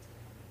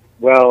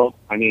 Well,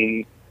 I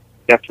mean,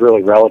 that's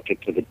really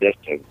relative to the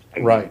distance.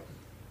 Right.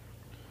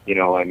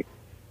 I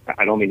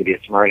don't mean to be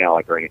a smart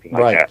aleck or anything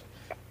like that.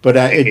 But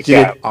did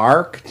it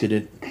arc? Did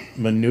it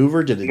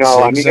maneuver? Did it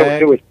zigzag? I mean,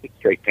 it was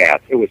straight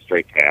path. It was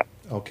straight path.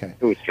 Okay.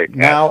 It was straight past.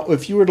 Now,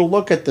 if you were to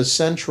look at the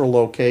central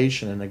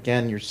location, and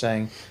again, you're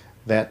saying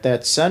that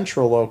that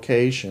central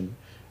location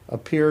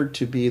appeared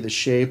to be the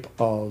shape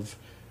of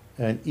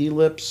an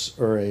ellipse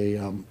or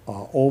a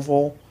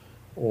oval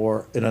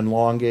or an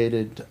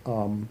elongated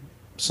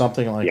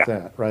something like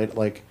that, right?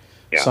 Like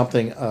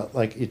something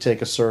like you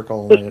take a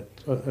circle and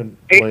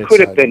it could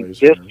have been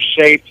disc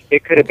shaped.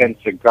 It could have been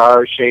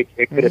cigar shaped.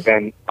 It could have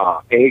been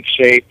egg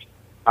shaped.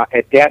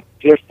 At that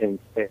distance,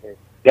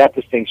 that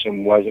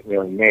distinction wasn't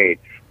really made.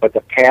 But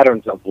the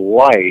patterns of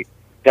light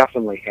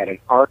definitely had an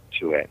arc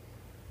to it.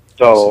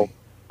 So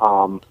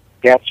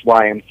that's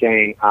why I'm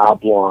saying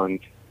oblong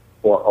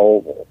or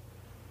oval,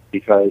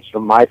 because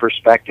from my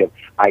perspective,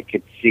 I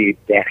could see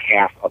that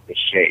half of the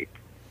shape.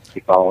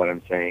 You follow what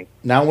I'm saying?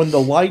 Now, when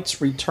the lights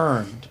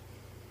returned,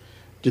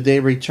 did they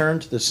return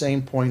to the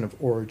same point of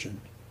origin?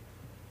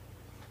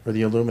 Or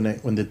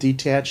when the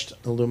detached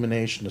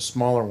illumination, the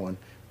smaller one,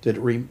 did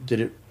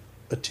it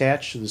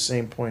attach to the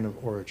same point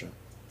of origin?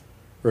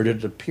 Or did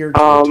it appear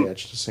to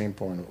attach to the same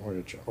point of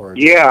origin?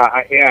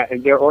 Yeah,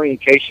 and their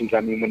orientations, I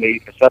mean, when they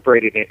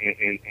separated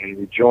and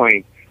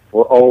rejoined,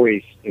 were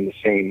always in the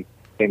same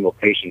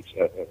locations,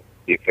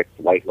 the fixed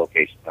light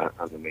location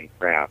on the main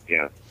craft,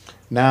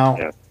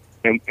 Now...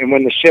 And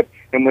when the ship,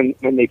 and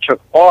when they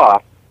took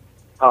off,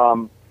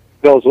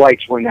 those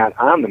lights were not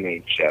on the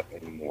main ship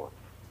anymore.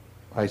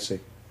 I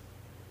see.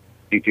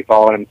 Do you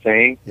follow what I'm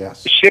saying?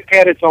 Yes. The ship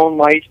had its own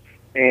lights,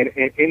 and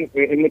in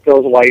with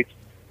those lights,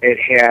 it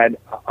had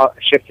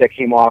ships that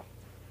came off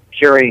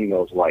carrying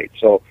those lights.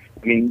 So,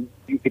 I mean,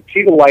 you could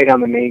see the light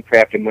on the main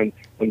craft, and when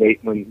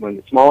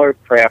the smaller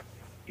craft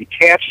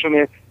detached from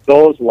it,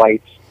 those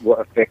lights were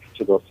affixed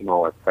to those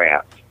smaller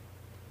craft.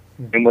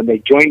 Mm-hmm. And when they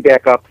joined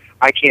back up,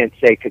 I can't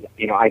say because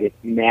I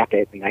didn't map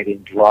it and I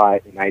didn't draw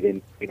it and I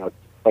didn't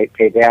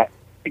pay that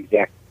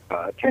exact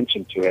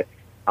attention to it.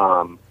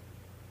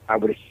 I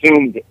would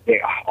assume that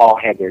they all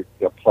had their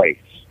place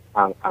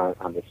on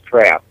this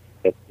craft,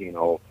 that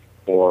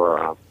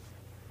for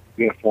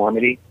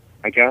uniformity,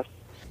 I guess.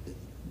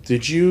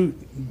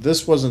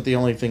 This wasn't the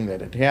only thing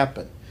that had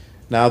happened.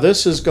 Now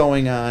this is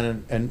going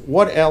on, and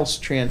what else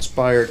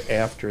transpired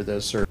after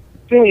this? Or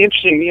really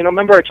interesting.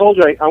 Remember I told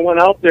you I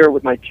went out there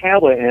with my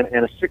tablet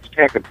and a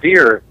 6-pack of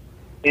beer,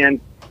 and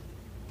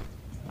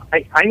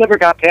I never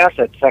got past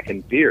that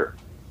second beer.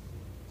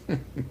 All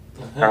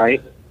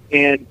right?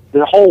 And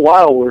the whole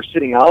while we were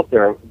sitting out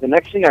there, the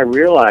next thing I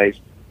realized,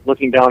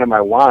 looking down at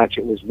my watch,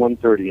 it was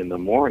 1:30 in the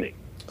morning.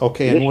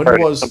 Okay, and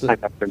when was sometime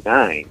after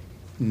 9?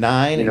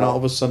 9, and all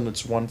of a sudden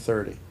it's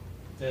 1:30.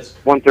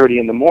 1:30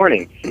 in the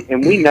morning.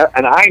 And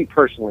and I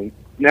personally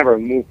never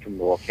moved from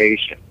the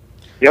location.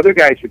 The other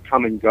guys would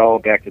come and go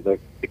back to the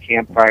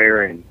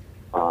campfire and,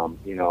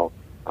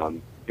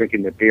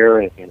 drinking the beer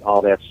and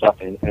all that stuff.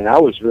 And I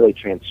was really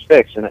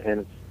transfixed.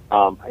 And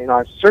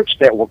I searched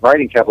that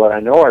writing tablet. I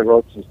know I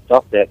wrote some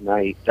stuff that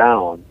night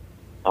down,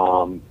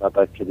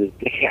 but to this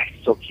day I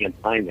still can't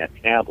find that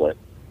tablet.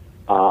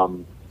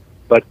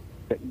 But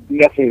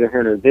that's neither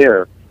here nor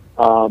there.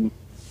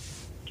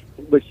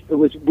 It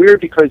was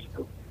weird because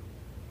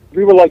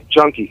we were like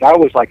junkies. I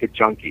was like a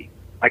junkie.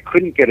 I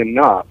couldn't get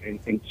enough, and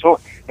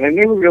I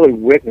never really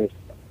witnessed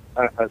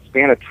a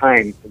span of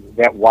time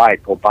that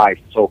wide go by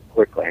so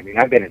quickly. I mean,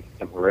 I've been in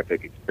some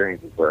horrific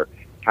experiences where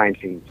time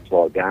seems to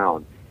slow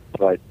down,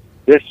 but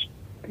this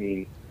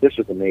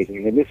was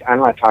amazing. And I'm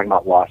not talking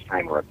about lost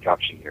time or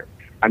abduction here.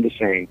 I'm just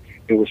saying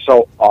it was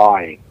so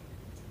awing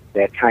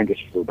that time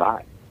just flew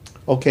by.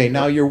 Okay,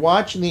 now you're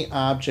watching the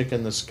object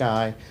in the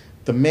sky,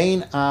 the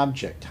main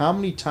object. How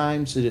many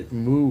times did it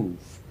move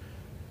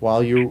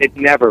while you? It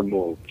never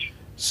moved.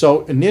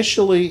 So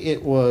initially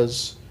it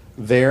was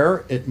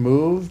there, it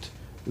moved,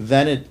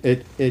 then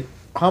it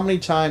how many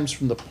times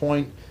from the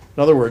point,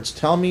 in other words,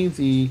 tell me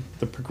the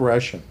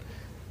progression.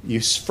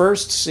 You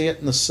first see it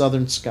in the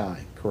southern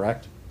sky,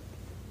 correct?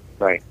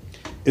 Right.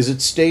 Is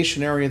it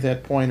stationary at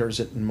that point, or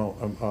is it in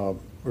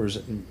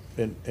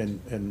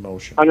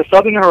motion? On the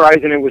southern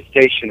horizon, it was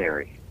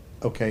stationary.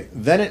 Okay,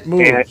 then it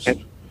moves.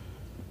 And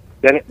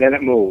then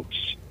it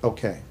moves.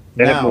 Okay,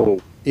 then now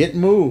it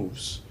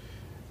moves.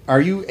 Are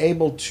you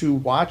able to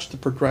watch the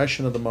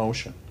progression of the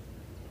motion?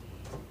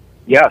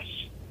 Yes.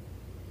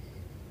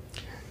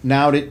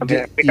 Now,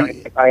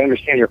 I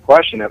understand your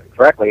question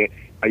correctly.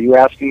 Are you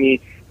asking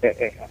me,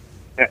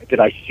 did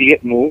I see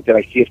it move? Did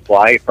I see it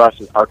fly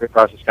arc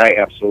across the sky?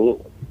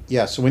 Absolutely.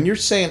 Yeah, so when you're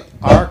saying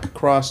arc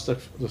across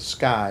the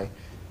sky,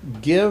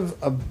 give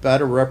a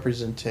better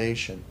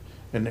representation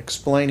and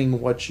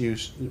explaining what you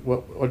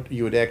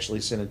would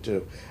actually send it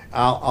to.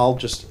 I'll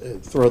just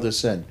throw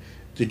this in.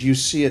 Did you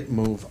see it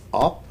move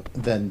up,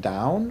 then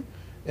down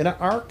in an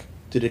arc?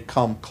 Did it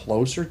come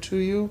closer to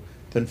you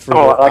than further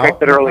out? Oh, like I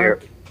said earlier,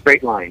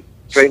 straight line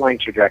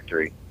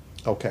trajectory.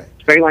 Okay.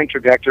 Straight line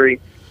trajectory,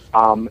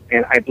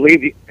 and I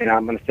believe, and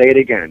I'm going to say it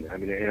again. I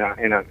mean,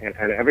 and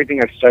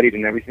everything I've studied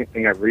and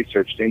everything I've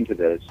researched into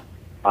this,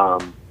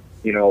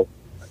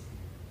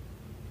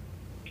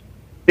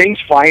 things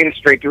fly in a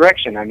straight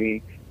direction. I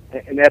mean,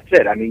 and that's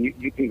it. I mean,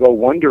 you can go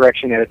one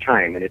direction at a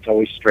time, and it's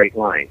always straight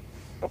line.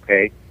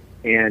 okay?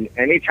 And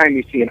anytime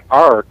you see an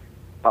arc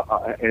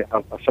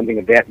of something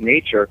of that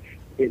nature,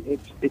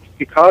 it's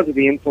because of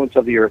the influence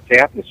of the Earth's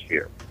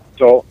atmosphere.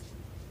 So,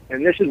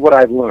 and this is what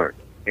I've learned.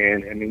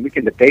 And I mean, we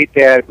can debate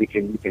that. You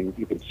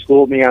can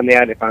school me on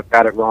that if I've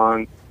got it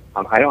wrong.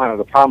 I don't have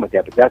a problem with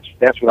that, but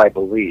that's what I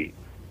believe,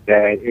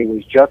 that it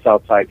was just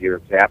outside the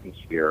Earth's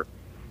atmosphere,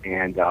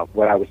 and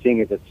what I was seeing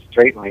is a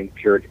straight line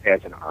appeared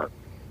as an arc,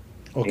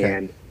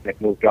 and it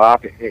moved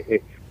off.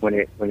 When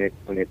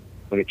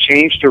it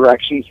changed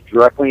directions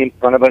directly in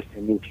front of us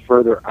and moved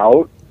further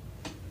out.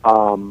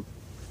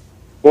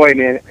 Boy,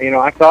 man,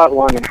 I thought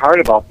long and hard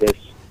about this.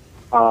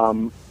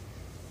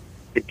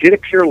 It did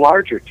appear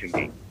larger to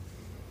me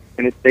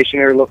in its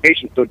stationary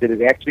location. So did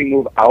it actually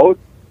move out,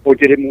 or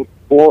did it move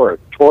forward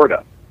toward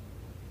us?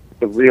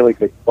 It's a really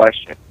good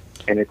question,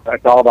 and it's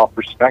all about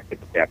perspective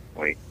at that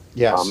point.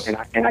 Yes, and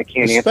I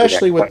can't answer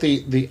especially that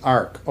with the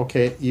arc.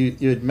 Okay,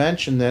 you had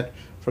mentioned that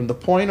from the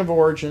point of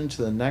origin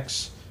to the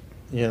next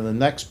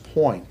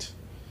point.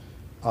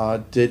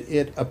 Did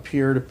it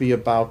appear to be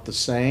about the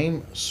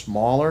same,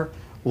 smaller?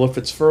 Well, if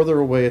it's further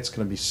away, it's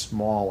going to be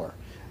smaller.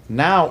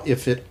 Now,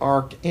 if it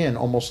arced in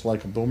almost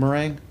like a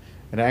boomerang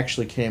and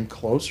actually came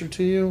closer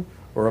to you,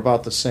 or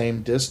about the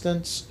same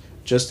distance,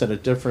 just in a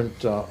different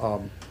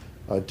direction,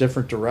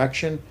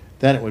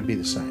 then it would be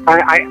the same.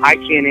 I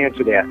can't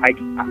answer that.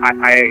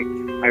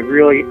 I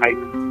really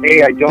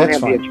don't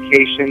have the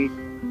education.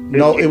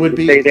 No, it would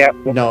be. Say that.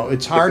 No,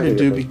 it's hard to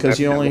do because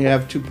you only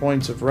have 2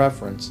 points of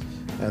reference,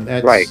 and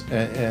that's right.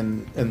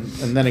 And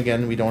then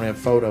again, we don't have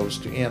photos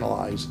to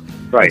analyze.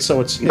 Right. And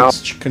so it's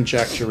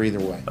conjecture either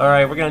way. All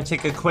right, we're going to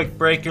take a quick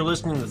break. You're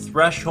listening to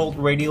Threshold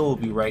Radio. We'll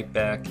be right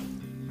back.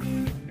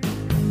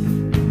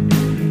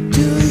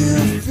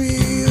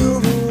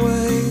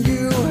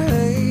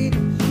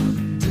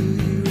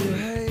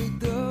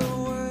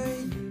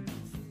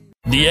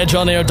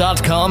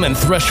 TheEdgeOnAir.com and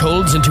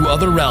Thresholds into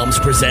Other Realms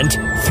present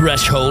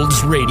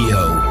Thresholds Radio,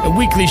 a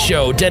weekly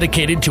show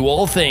dedicated to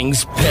all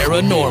things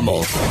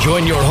paranormal.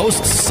 Join your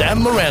hosts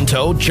Sam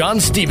Maranto, John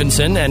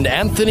Stevenson, and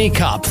Anthony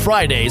Kopp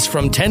Fridays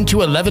from 10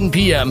 to 11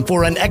 p.m.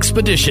 for an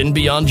expedition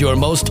beyond your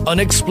most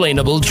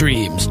unexplainable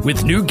dreams.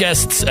 With new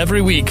guests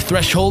every week,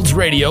 Thresholds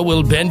Radio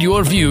will bend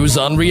your views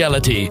on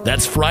reality.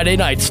 That's Friday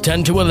nights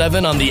 10 to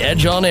 11 on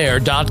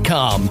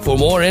TheEdgeOnAir.com. For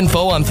more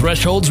info on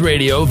Thresholds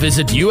Radio,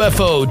 visit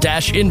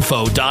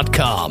UFO-info.com.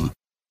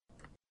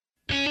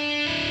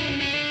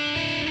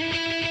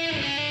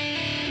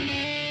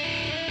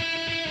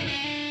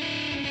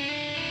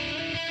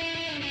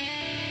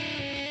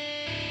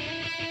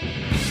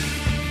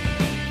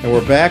 And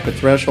we're back with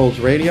Thresholds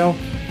Radio,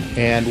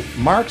 and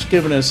Mark's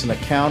given us an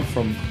account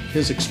from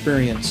his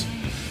experience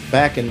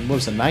back in, what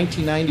was it,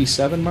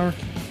 1997, Mark?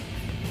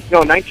 No,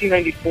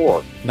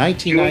 1994.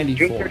 1994.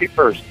 June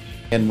 31st.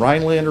 In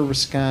Rhinelander,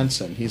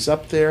 Wisconsin. He's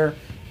up there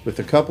with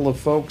a couple of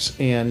folks,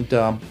 and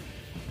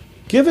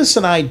give us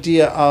an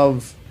idea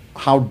of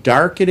how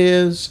dark it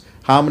is,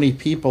 how many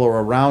people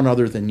are around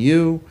other than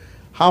you,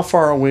 how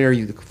far away are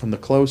you from the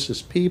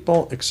closest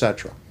people,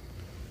 etc.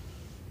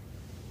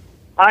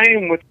 I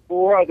am with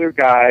 4 other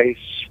guys.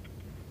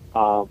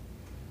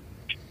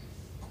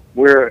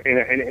 We're in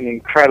an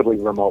incredibly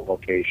remote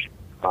location.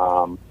 There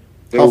how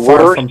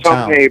far were from some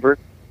town? neighbors.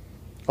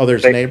 Oh,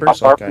 there's neighbors?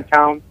 Far Okay. from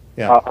town,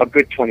 Yeah. a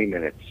good 20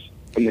 minutes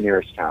from the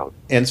nearest town.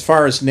 And as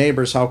far as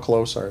neighbors, how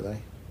close are they?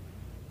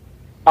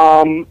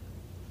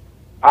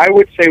 I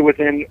would say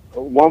within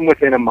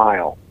a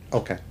mile.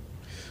 Okay.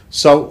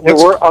 So there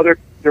were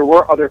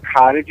other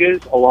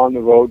cottages along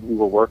the road we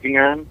were working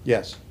on.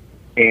 Yes.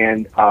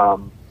 And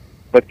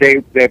but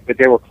they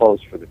were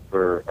closed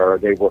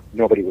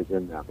nobody was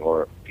in them,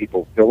 or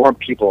there weren't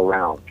people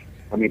around.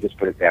 Let me just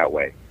put it that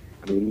way.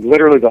 I mean,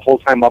 literally the whole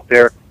time up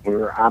there, when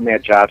we were on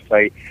that job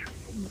site,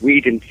 we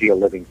didn't see a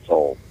living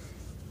soul.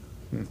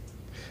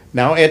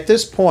 Now, at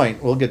this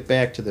point, we'll get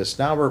back to this.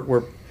 Now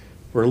we're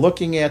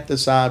looking at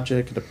this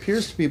object. It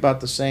appears to be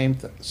about the same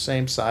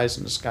size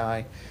in the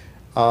sky,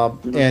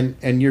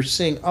 and you're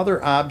seeing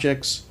other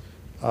objects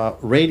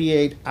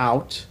radiate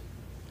out.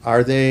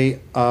 Are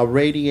they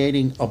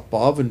radiating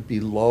above and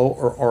below,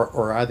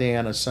 or are they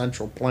on a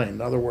central plane?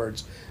 In other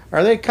words,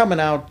 are they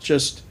coming out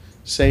just,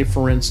 say,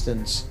 for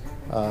instance,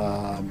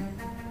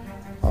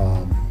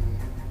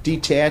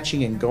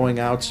 detaching and going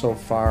out so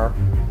far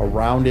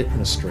around it in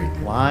a straight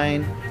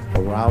line,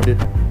 around it,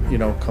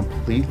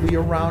 completely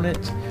around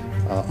it,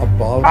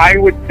 above? I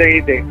would say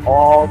they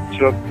all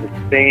took the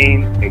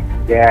same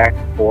exact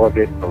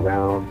orbit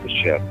around the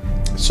ship.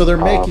 So they're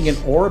making an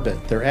orbit.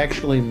 They're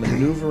actually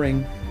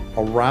maneuvering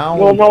around.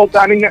 Well, no,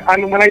 I mean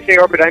when I say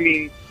orbit, I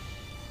mean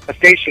a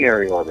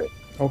stationary orbit.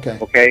 Okay.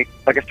 Okay,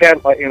 like a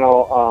satellite.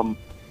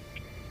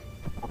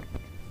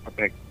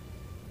 Okay.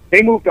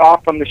 They moved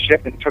off from the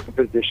ship and took a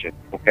position.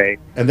 Okay.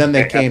 And then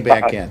they came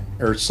back in,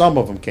 or some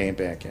of them came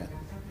back in.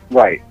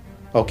 Right.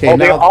 Okay. Oh,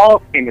 now they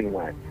all came and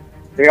went.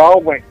 They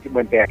all went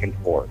back and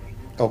forth.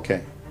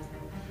 Okay.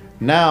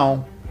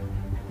 Now,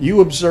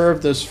 you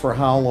observed this for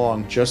how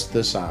long? Just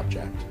this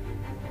object?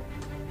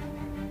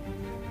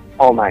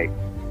 All night.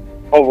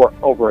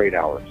 Over 8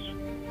 hours.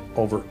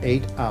 over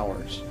 8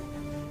 hours.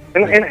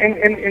 And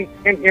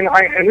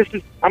this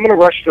is, I'm going to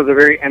rush to the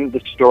very end of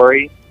the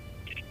story.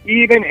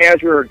 Even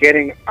as we were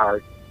getting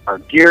our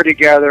gear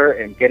together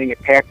and getting it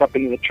packed up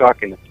into the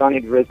truck and the sun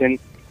had risen,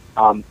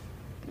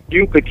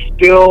 you could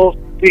still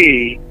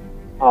see,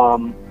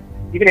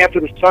 even after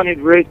the sun had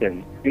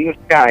risen in the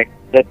sky,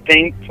 that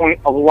same point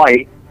of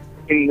light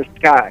in the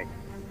sky.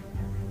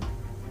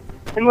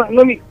 And let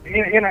me,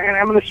 and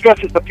I'm going to stress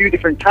this a few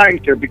different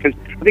times here because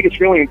I think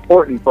it's really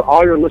important for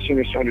all your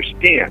listeners to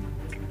understand.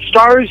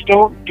 Stars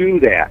don't do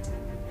that.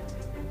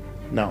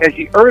 No. As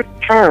the Earth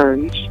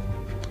turns,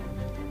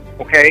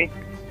 okay,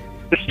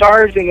 the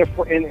stars in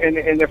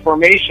their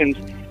formations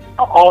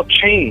all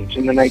change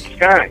in the night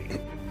sky.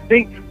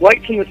 Think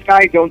lights in the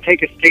sky don't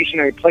take a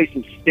stationary place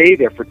and stay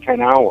there for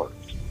 10 hours.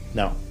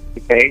 No.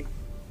 Okay?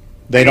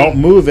 They don't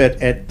move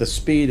it at the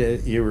speed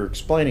you were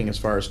explaining as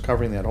far as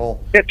covering that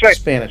whole That's right.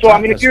 span of So, time.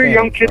 I mean, if you're a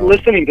young kid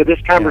listening to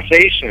this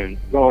conversation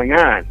going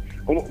on,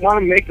 I want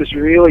to make this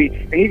really,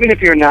 and even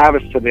if you're a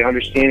novice to the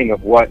understanding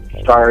of what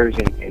stars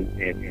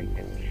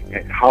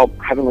and how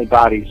heavenly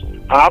bodies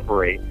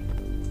operate,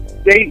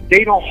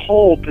 they don't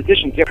hold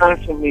positions. They're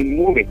constantly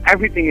moving.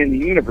 Everything in the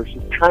universe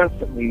is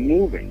constantly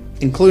moving.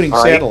 Including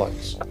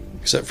satellites.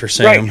 Except for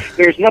Sam. Right.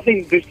 There's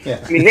nothing, I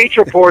mean,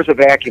 nature pours a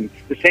vacuum.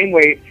 The same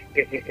way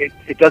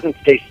it doesn't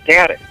stay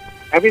static.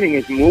 Everything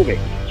is moving.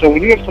 So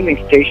when you have something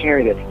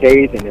stationary that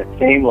stays in the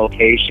same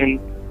location,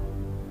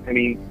 I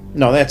mean...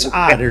 No, that's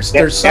odd.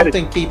 There's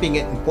something keeping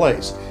it in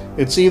place.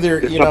 It's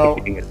either,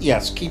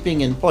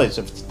 keeping in place.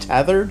 If it's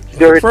tethered,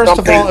 first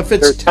of all, if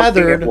it's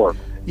tethered,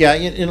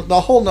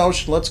 the whole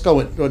notion, let's go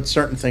with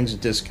certain things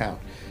at discount.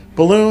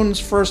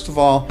 Balloons, first of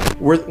all,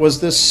 was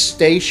this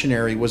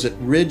stationary? Was it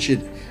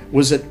rigid?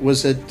 Was it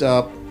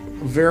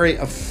very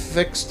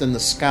affixed in the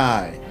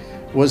sky?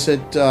 Was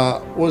it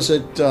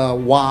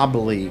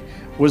wobbly?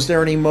 Was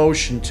there any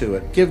motion to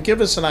it? Give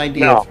us an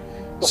idea. No.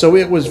 So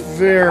it was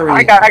very.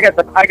 I got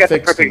the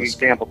perfect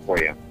example for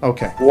you.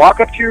 Okay.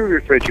 Walk up to your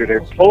refrigerator,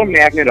 pull a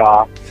magnet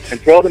off,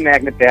 and throw the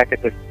magnet back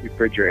at the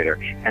refrigerator,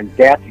 and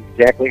that's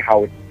exactly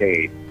how it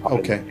stayed up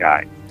in the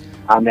sky.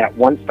 On that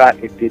one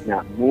spot, it did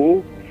not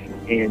move,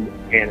 and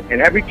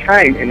every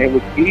time, and it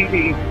was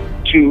easy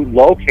to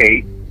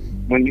locate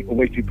when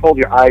you pulled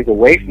your eyes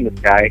away from the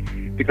sky,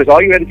 because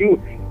all you had to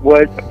do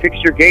was fix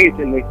your gaze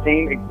in the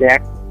same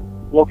exact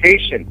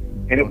location,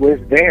 and it was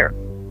there.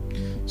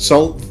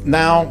 So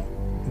now,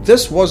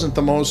 this wasn't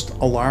the most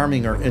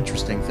alarming or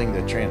interesting thing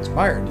that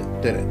transpired,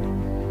 did it?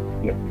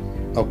 No.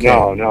 Okay.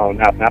 No,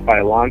 not by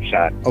a long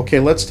shot. Okay,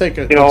 let's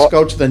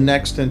go to the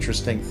next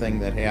interesting thing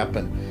that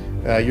happened.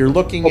 You're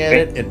looking at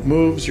it; it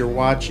moves. You're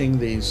watching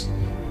these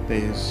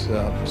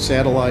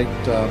satellite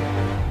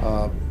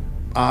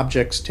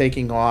objects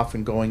taking off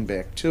and going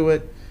back to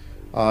it.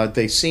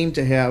 They seem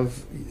to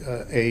have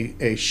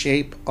a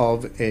shape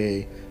of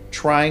a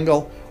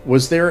triangle.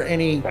 Was there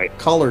any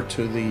color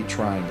to the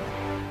triangle?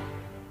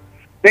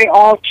 They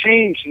all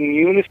changed in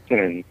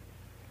unison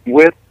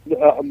with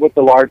the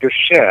larger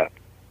ship.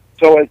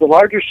 So as the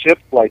larger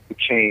ships like to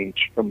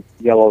change from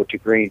yellow to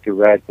green to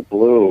red to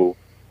blue,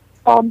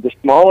 the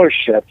smaller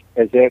ships,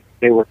 as if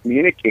they were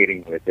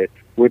communicating with it,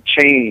 would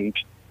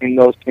change in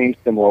those same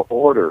similar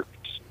orders.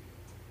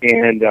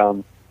 And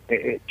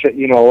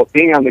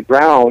being on the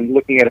ground,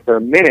 looking at it for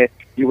a minute,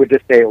 you would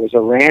just say it was a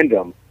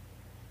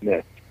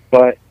randomness.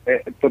 But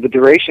for the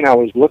duration I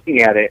was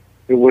looking at it,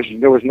 there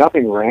was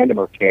nothing random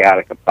or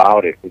chaotic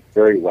about it. It was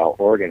very well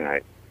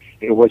organized.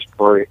 It was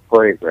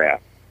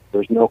choreographed.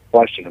 There's no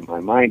question in my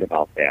mind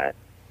about that.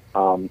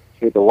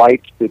 Through the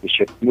lights, through the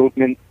ship's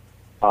movement,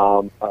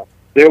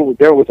 there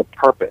was a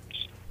purpose.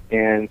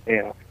 And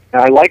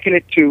I liken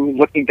it to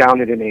looking down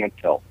at an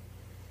anthill.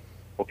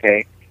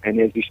 Okay? And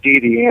as you see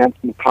the ants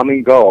come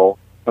and go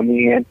from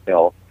the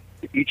anthill,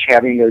 each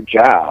having their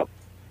job,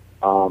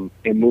 and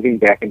moving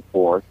back and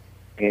forth,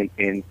 and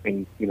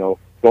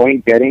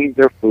getting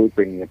their food,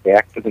 bringing it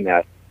back to the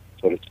nest,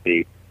 so to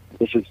speak.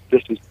 This is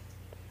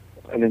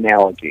an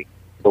analogy.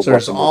 So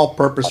it's all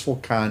purposeful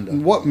conduct.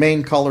 What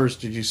main colors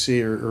did you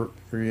see, or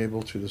were you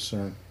able to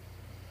discern?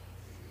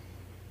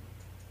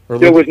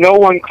 There was no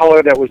one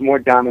color that was more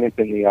dominant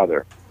than the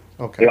other.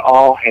 Okay. They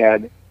all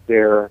had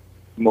their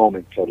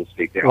moment, so to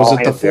speak. Was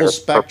it the full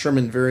spectrum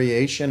and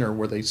variation, or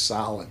were they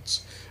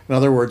solids? In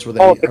other words, were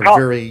they a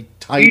very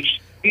type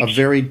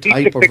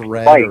of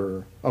red?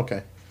 Or,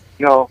 okay.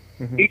 No,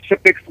 each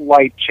fixed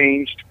light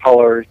changed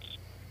colors.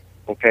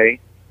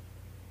 Okay.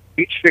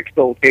 Each fixed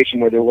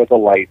location where there was a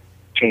light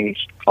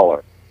changed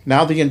color.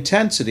 Now the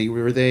intensity,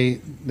 were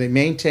they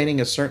maintaining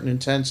a certain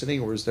intensity,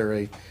 or was there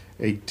a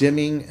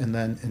dimming and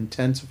then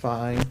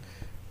intensifying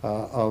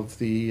of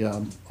the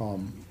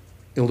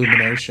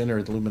illumination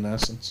or the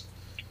luminescence?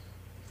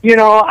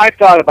 I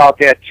thought about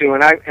that too,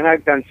 and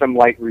I've done some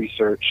light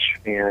research,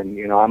 and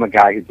I'm a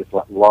guy who just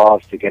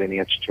loves to get an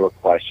answer to a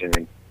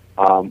question.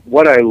 And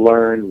what I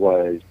learned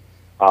was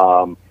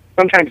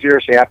sometimes the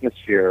Earth's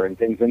atmosphere and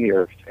things in the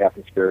Earth's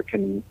atmosphere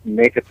can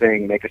make a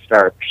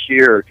star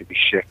appear to be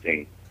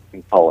shifting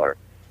in color,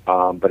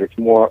 but it's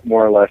more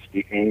or less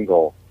the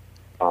angle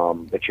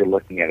that you're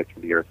looking at it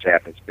through the Earth's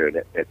atmosphere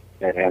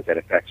that has that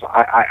effect. So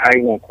I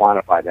won't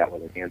quantify that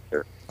with an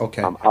answer.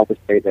 Okay. I'll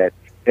just say that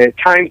at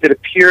times it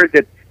appeared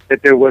that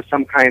there was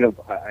some kind of,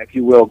 if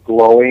you will,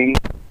 glowing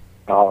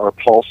or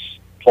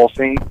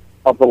pulsing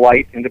of the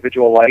light,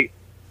 individual light.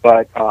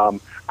 But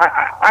I'm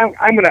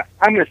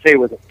gonna say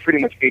with pretty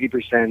much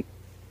 80%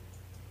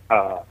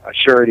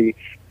 surety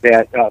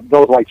that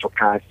those lights were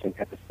constant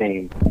at the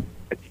same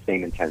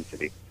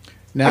intensity.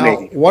 Now,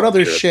 what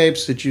other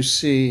shapes did you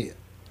see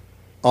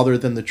other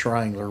than the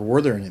triangular?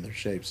 Were there any other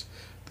shapes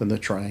than the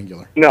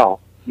triangular? No.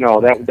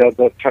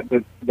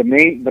 That the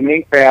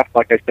main craft,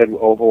 like I said,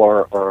 oval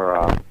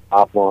or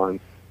oblong,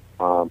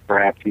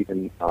 perhaps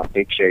even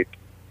egg shaped,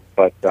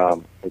 but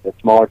the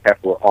smaller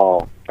craft were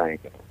all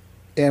triangular.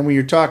 And when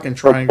you're talking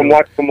triangle,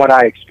 from what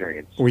I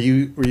experienced, were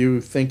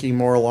you thinking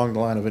more along the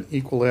line of an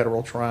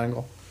equilateral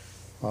triangle,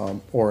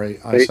 or a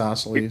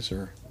isosceles,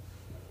 or?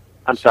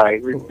 I'm sorry.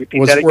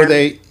 Repeat that again. Were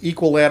they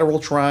equilateral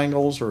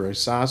triangles or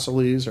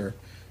isosceles, or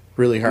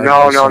really hard?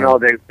 No.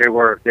 They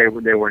were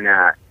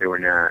not. They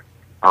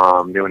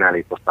were not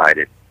equal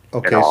sided.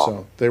 Okay, at all.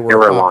 So they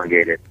were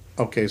elongated.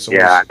 Okay, so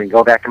yeah, I mean,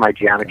 go back to my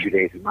geometry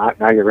days.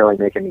 Now you're really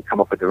making me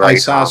come up with the right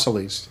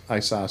isosceles.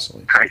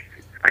 Isosceles.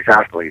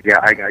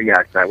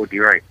 Yeah, that would be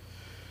right.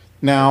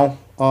 Now,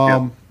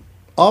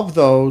 of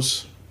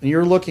those,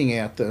 you're looking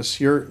at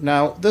this.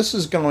 Now this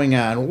is going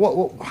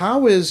on.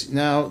 How is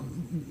now?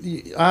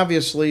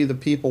 Obviously, the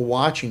people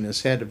watching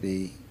this had to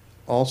be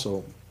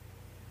also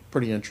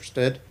pretty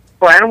interested.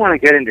 Well, I don't want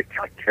to get into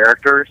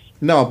characters.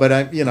 No,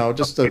 but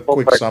just a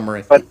quick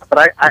summary. But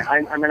I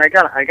mean, I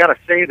gotta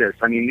say this.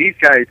 I mean, these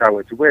guys I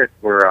was with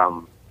were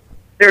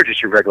they were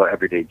just your regular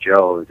everyday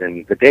Joes,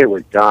 and the day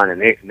was done,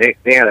 and they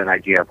had an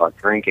idea about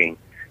drinking,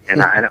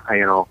 and I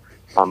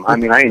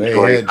mean, I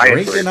enjoyed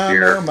drinking on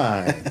beer. their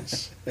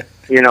minds.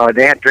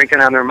 They had drinking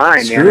on their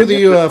mind. Screw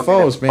the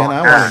UFOs, man.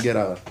 I want to get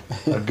a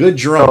good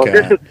drunk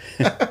so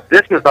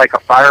this was like a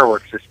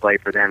fireworks display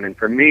for them, and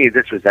for me,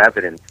 this was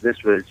evidence.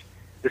 This was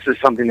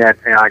something that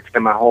I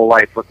spent my whole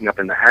life looking up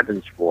in the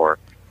heavens for,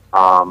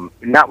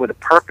 not with a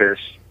purpose,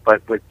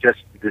 but with just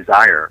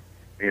desire,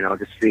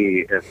 to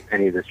see if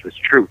any of this was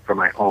true for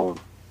my own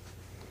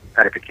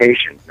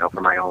edification,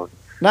 for my own.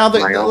 Now,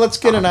 let's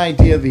get an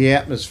idea of the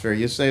atmosphere.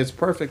 You say it's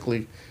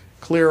perfectly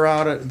clear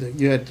out.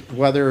 You had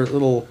weather, a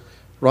little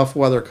rough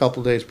weather a couple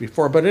of days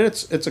before, but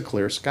it's a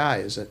clear sky,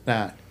 is it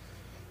not?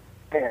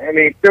 I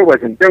mean, there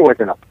wasn't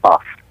a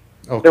puff.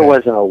 Okay. There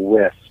wasn't a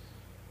wisp.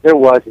 There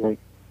wasn't.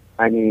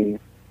 I mean,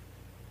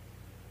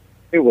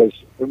 it was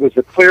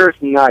the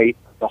clearest night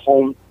the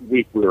whole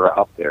week we were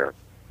up there.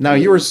 Now,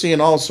 you were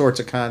seeing all sorts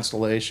of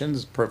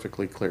constellations,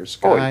 perfectly clear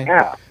sky. Oh,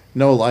 yeah.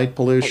 No light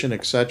pollution,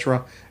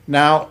 etc.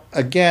 Now,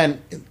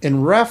 again,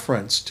 in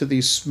reference to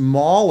these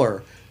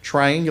smaller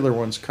triangular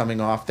ones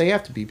coming off, they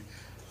have to be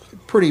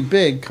pretty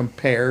big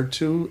compared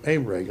to a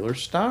regular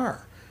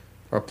star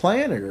or a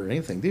planet or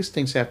anything. These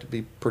things have to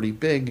be pretty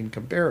big in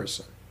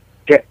comparison.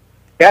 Yeah,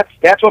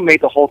 that's what made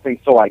the whole thing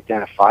so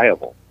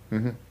identifiable.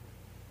 Mm-hmm.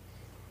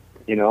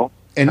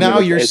 And now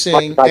you're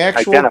seeing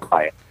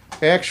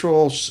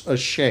actual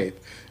shape.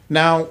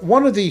 Now,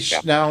 one of these.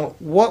 Yeah. Now,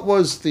 what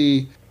was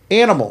the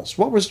animals?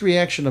 What was the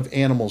reaction of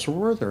animals?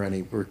 Were there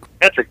any?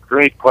 That's a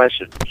great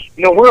question.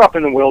 We're up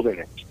in the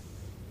wilderness,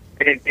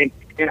 and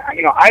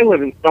I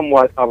live in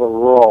somewhat of a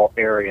rural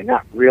area.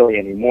 Not really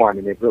anymore. I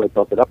mean, they've really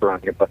built it up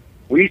around here, but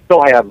we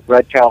still have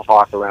red-tailed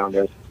hawk around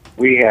us.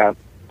 We have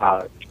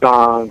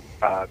skunk,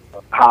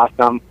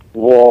 possum,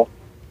 wolf.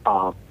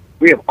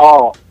 We have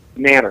all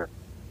manner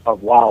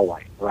of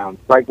wildlife around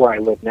right where I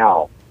live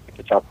now,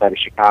 just outside of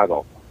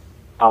Chicago.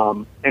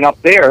 And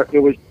up there, it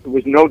was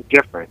no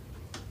different.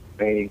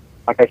 I mean,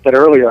 like I said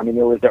earlier,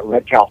 there was that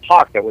red-tailed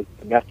hawk that was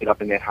nested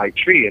up in that high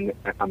tree and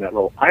on that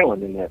little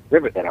island in that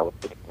river that I was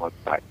sitting on one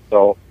side.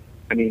 So,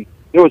 there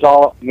was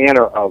all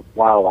manner of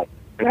wildlife.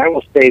 And I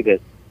will say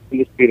this,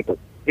 indisputably,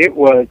 it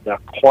was the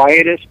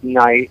quietest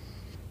night.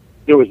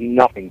 There was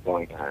nothing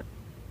going on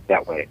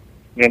that way.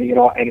 And,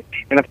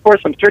 and of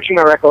course, I'm searching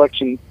my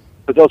recollection,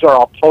 but those are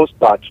all post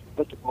thoughts.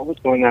 What was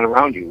going on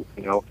around you?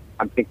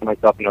 I'm thinking to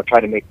myself,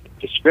 try to make a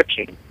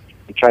description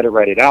and try to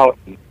write it out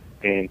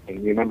and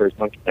remember as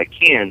much as I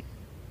can.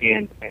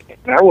 And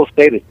I will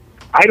say this,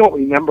 I don't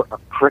remember a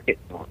cricket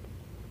noise.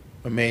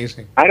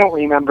 Amazing. I don't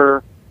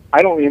remember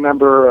any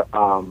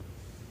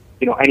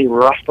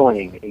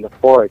rustling in the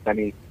forest.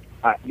 You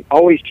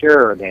always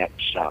hear that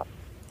stuff.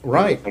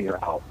 Right. When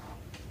you're out.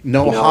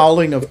 No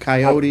howling of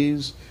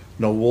coyotes,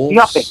 no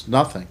wolves,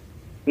 nothing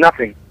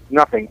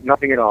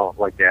at all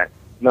like that.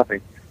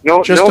 Nothing.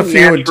 No, just no a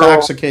few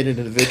intoxicated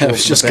individuals. I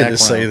was just going to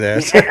say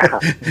that. Yeah,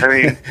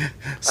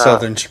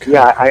 Southern Chicago.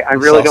 Yeah, I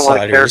really don't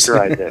want to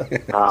characterize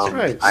it. That's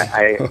right.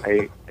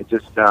 I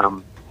just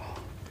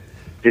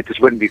it just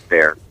wouldn't be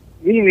fair.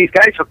 These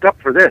guys hooked up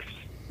for this.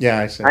 Yeah,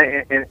 I see.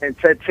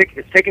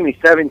 It's taken me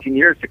 17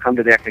 years to come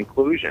to that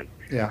conclusion.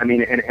 Yeah.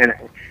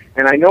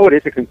 And I know it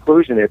is a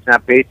conclusion. It's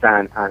not based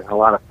on a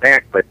lot of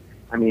fact, but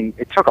I mean,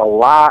 it took a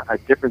lot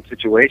of different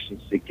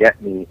situations to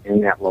get me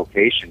in that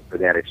location for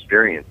that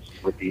experience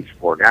with these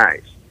 4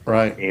 guys.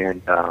 Right.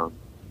 And,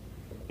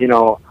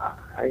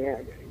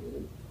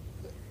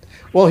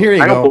 Well, here you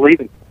go. I don't believe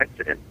in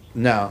coincidence.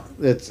 No,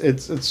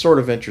 it's sort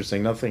of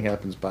interesting. Nothing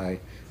happens by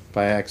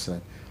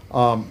accident.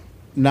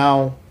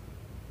 Now,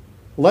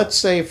 let's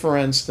say, for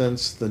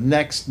instance, the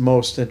next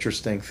most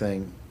interesting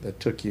thing that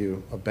took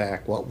you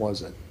aback. What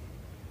was it?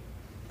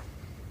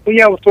 Well,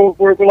 yeah. So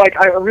we're like,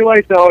 I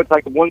realized though it's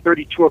like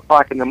 1:30, 2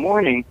 o'clock in the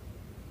morning,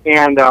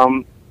 and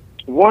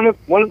one of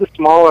the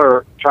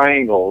smaller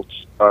triangles,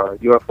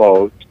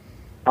 UFOs,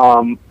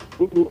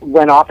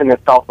 went off in the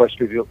southwest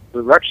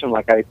direction,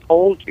 like I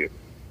told you.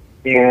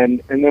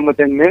 And then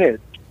within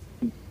minutes,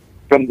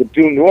 from the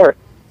due north,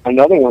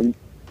 another one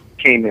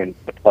came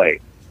into play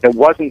that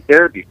wasn't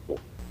there before.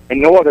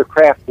 And no other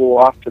craft flew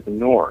off to the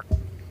north.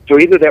 So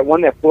either that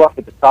one that flew off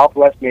to the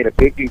southwest made a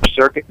big, huge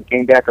circuit and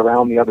came back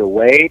around the other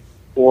way,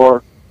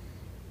 or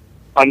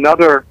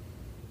another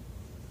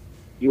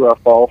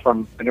UFO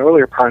from an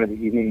earlier part of the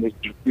evening was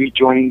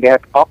rejoining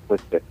back up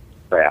with the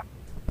craft,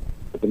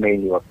 with the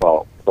main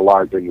UFO, the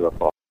larger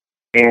UFO.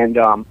 And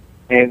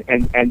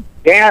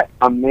that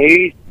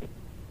amazed.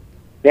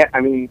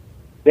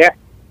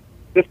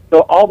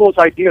 All those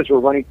ideas were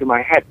running through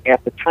my head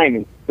at the time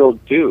and still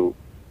do,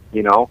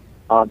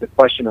 the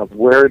question of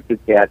where did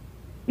that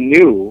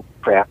new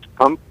craft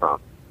come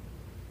from?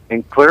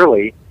 And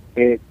clearly,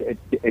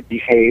 it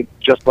behaved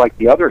just like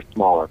the other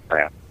smaller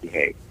craft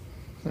behaved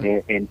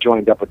and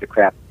joined up with the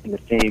craft in the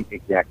same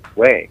exact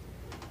way.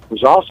 It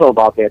was also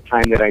about that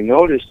time that I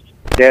noticed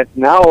that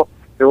now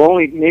there were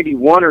only maybe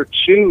 1 or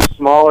 2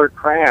 smaller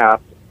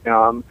craft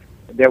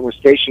that were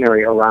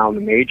stationary around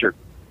the major,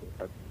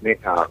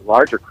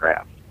 larger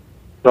craft.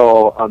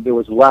 So there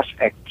was less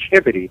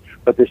activity,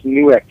 but this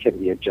new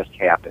activity had just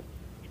happened.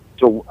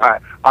 So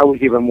I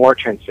was even more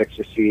transfixed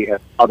to see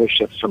if other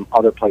ships from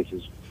other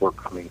places were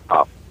coming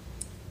up.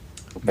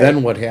 Okay?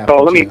 Then what happened?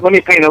 So let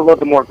me paint a little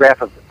bit more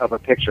graph of a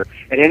picture.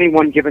 At any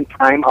one given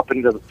time, up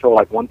until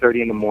like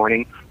 1:30 in the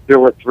morning, there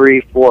were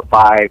 3, 4,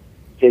 5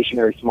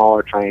 stationary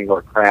smaller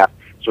triangular craft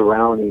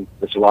surrounding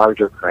this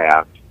larger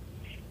craft.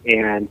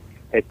 And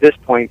at this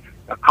point,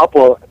 a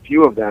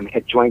few of them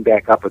had joined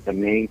back up with the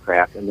main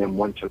craft, and then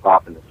one took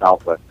off in the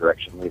southwest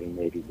direction, leaving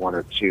maybe 1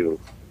 or 2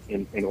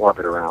 in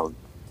orbit around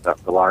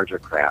the larger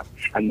craft.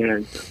 And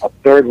then a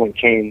third one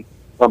came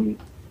from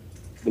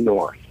the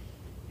north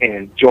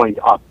and joined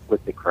up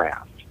with the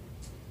craft.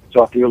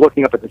 So if you're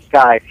looking up at the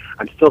sky,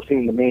 I'm still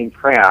seeing the main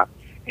craft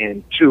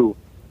and 2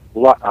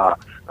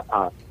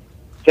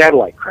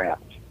 satellite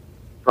craft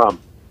from,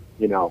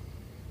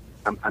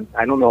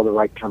 I don't know the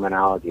right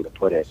terminology to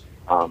put it,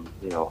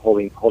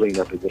 holding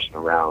their position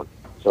around.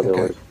 So there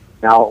was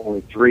now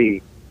only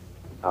 3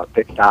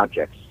 fixed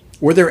objects.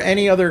 Were there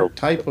any other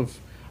type of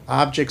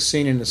objects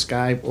seen in the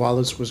sky while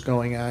this was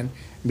going on?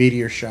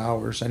 Meteor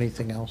showers,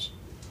 anything else?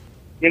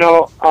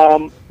 No,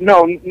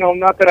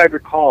 not that I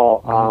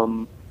recall.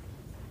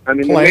 I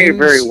mean, Planes? there may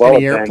very well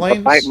Any have been.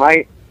 airplanes?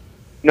 But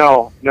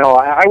no.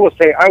 I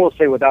will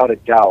say without a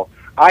doubt,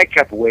 I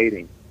kept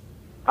waiting.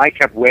 I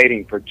kept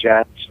waiting for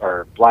jets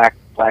or black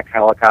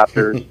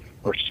helicopters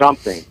or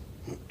something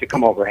to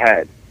come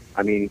overhead.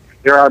 I mean,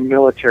 there are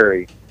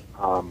military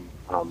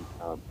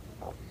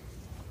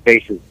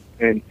bases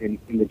in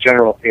the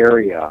general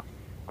area,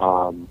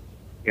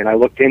 and I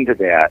looked into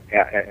that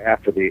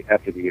after the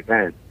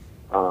event,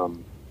 I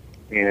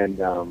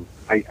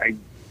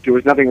there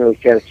was nothing really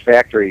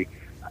satisfactory.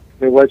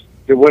 There was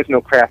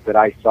no craft that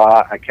I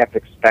saw. I kept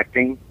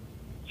expecting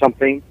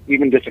something,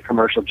 even just a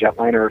commercial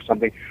jetliner or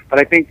something.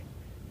 But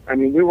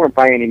we weren't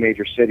by any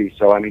major city,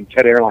 so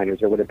jet airliners,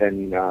 there would have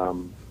been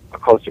a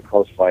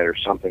coast-to-coast flight or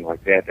something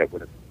like that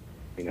would have.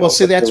 Well,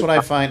 see, that's what I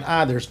find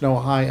odd. There's no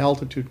high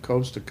altitude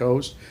coast to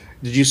coast.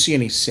 Did you see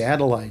any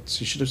satellites?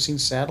 You should have seen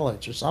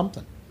satellites or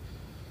something.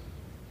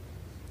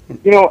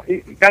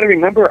 You got to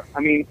remember.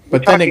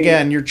 But then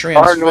again, you're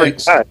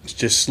transfixed. It's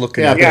just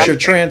looking. Yeah, at but you're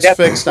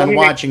transfixed on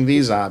watching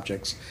these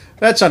objects.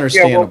 That's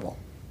understandable.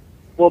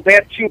 Well,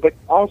 that too, but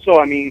also,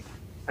 I think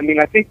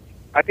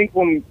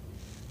when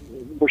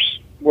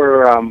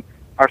we're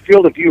our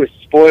field of view is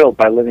spoiled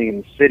by living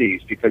in the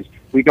cities because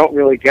we don't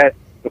really get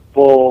the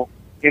full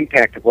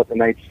impact of what the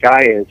night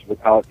sky is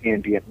without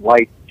ambient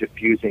light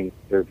diffusing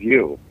their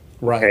view.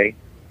 Right.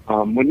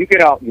 Okay. When you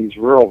get out in these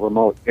rural,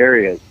 remote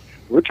areas,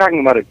 we're talking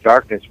about a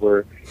darkness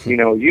where you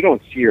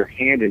don't see your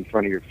hand in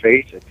front of your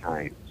face at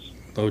times.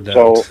 No doubt.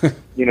 So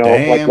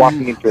like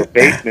walking into a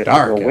basement with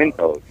no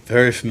windows.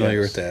 Very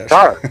familiar with that.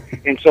 Dark.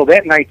 And so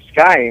that night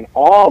sky and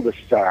all the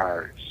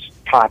stars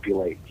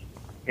populate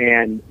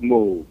and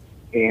move.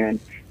 And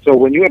so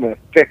when you have a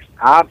fixed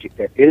object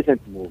that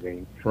isn't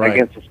moving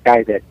against a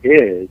sky that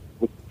is,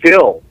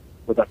 filled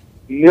with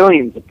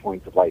millions of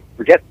points of light,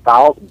 forget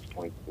thousands of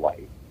points of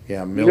light.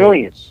 Yeah,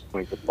 millions of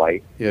points of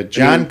light. Yeah,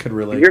 John could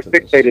relate you're to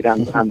this. fixated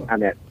on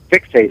that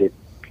fixated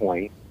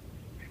point,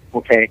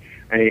 okay,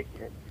 I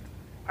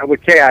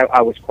would say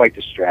I was quite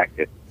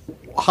distracted.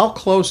 How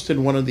close did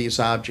one of these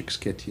objects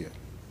get to you?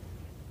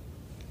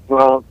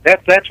 Well,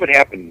 that's what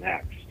happened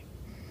next.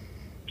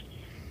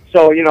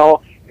 So, it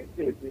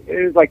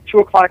was like 2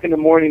 o'clock in the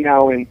morning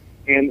now, and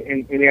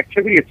the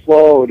activity had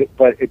slowed,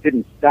 but it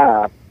didn't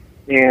stop.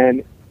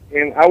 And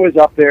I was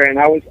up there, and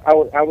I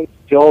was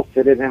still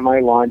sitting in my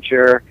lawn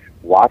chair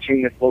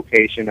watching this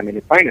location. I mean,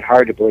 I find it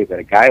hard to believe that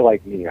a guy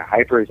like me, as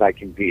hyper as I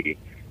can be,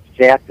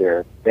 sat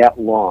there that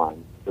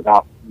long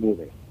without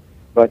moving.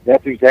 But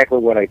that's exactly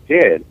what I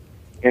did.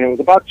 And it was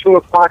about 2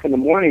 o'clock in the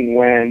morning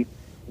when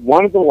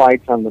one of the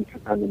lights on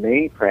the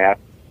main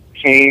craft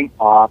came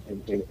off,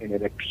 and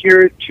it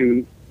appeared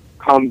to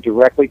come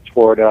directly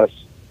toward us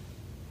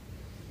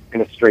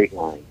in a straight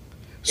line.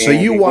 So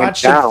And you it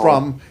watched went them down.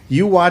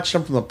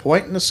 from the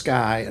point in the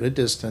sky at a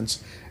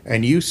distance,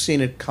 and you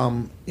seen it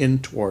come in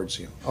towards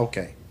you.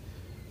 Okay.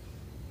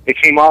 It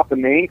came off the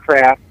main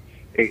craft.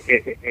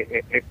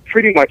 It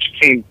pretty much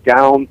came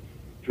down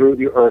through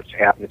the Earth's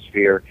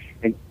atmosphere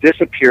and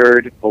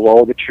disappeared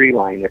below the tree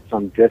line at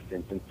some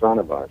distance in front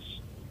of us.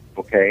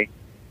 Okay?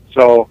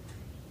 So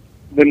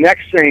the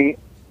next thing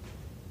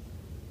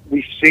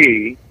we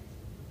see,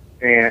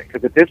 and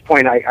because at this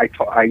point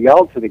I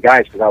yelled to the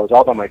guys because I was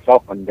all by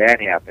myself when that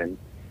happened.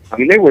 I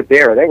mean, they were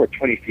there. They were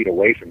 20 feet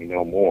away from me,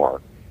 no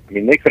more. I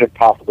mean, they could have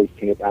possibly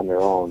seen it on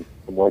their own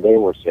from where they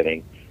were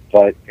sitting,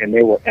 and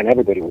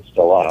everybody was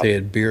still up. They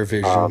had beer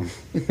vision.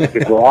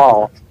 Because we're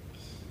all,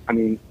 I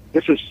mean,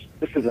 this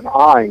is an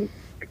awing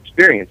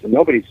experience, and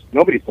nobody's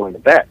going to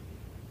bed.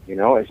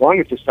 As long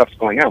as this stuff's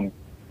going on,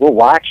 we're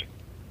watching.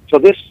 So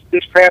this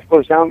craft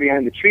goes down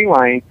behind the tree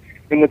line,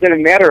 and within a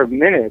matter of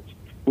minutes,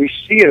 we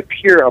see it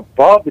appear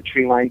above the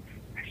tree line,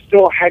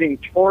 still heading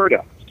toward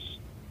us.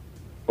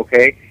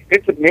 Okay,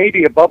 it's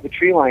maybe above the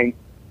tree line,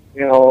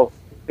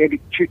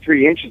 maybe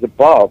 2-3 inches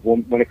above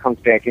when it comes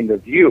back into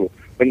view.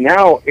 But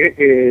now it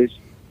is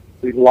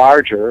a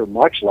larger,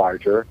 much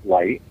larger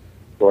light,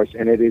 of course,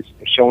 and it is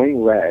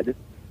showing red.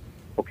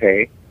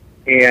 Okay,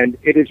 and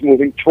it is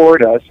moving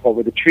toward us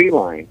over the tree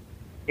line.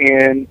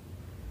 And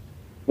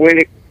when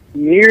it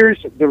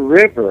nears the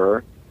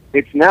river,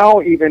 it's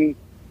now even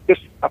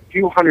just a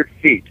few hundred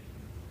feet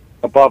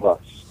above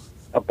us.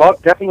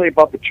 Definitely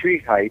above the tree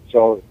height.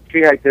 So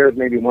tree height there is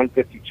maybe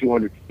 150,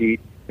 200 feet,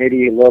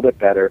 maybe a little bit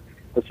better.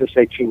 Let's just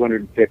say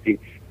 250.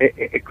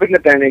 It couldn't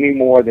have been any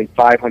more than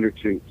 500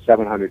 to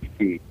 700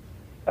 feet,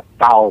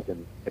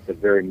 1,000 at the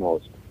very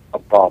most,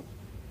 above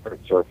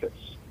Earth's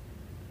surface.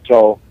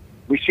 So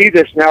we see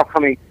this now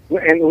coming,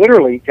 and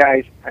literally,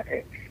 guys,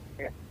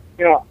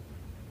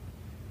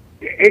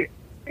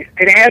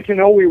 it had to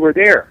know we were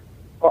there.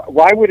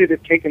 Why would it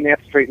have taken that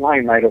straight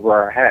line right over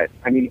our head?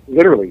 I mean,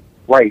 literally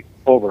right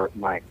over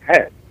my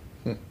head.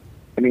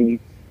 I mean,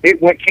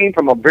 it came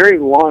from a very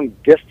long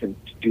distance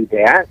to do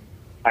that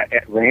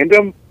at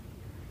random.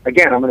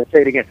 Again, I'm going to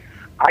say it again.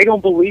 I don't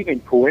believe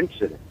in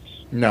coincidence.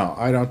 No,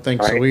 I don't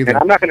think right? so either. And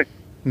I'm not going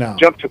to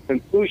jump to a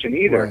conclusion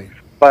either. Right.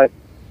 But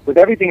with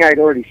everything I'd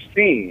already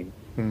seen,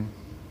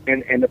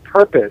 and the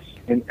purpose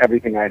in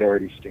everything I'd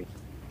already seen,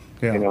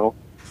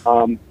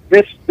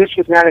 this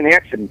was not an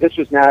accident. This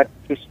was not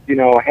just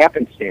a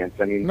happenstance.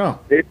 I mean,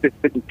 it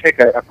didn't pick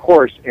a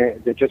course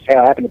that just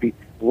happened to be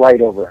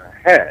right over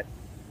our head.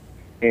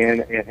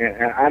 And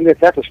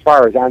that's as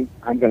far as I'm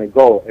going to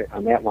go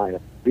on that line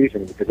of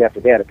reasoning, because after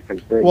that it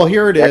becomes very. Well,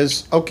 here it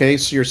is. Okay,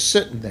 so you're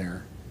sitting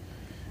there,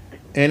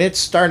 and it's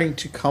starting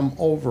to come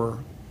over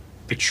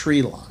the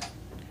tree line.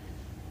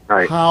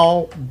 Right.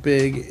 How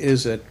big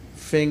is it?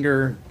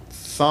 Finger,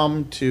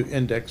 thumb to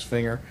index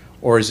finger,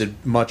 or is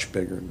it much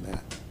bigger than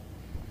that?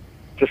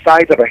 The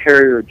size of a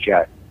Harrier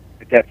jet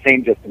at that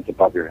same distance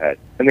above your head.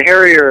 And the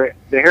Harrier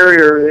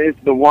is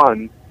the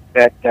one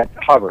that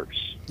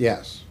hovers.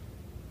 Yes.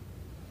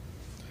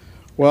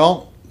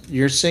 Well,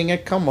 you're seeing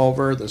it come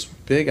over this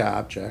big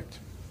object,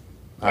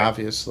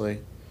 obviously,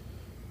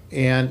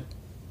 and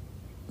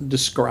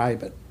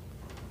describe it.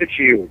 It's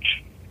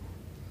huge.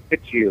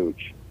 It's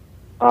huge.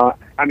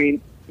 I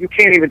mean, you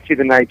can't even see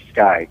the night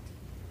sky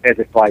as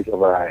it flies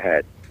over our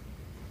head.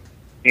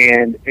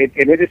 And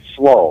it is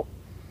slow.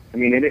 I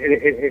mean, and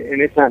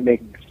it's not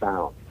making a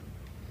sound.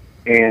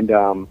 And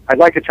I'd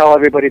like to tell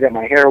everybody that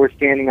my hair was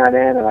standing on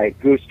end and I had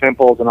goose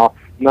pimples and all.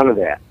 None of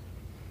that.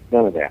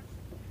 None of that.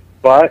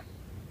 But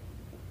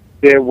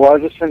there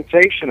was a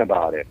sensation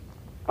about it.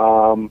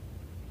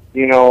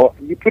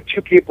 You put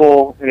two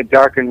people in a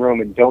darkened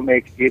room and don't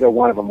make either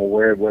one of them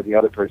aware of where the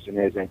other person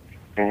is,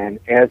 and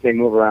as they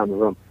move around the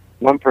room,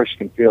 one person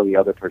can feel the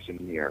other person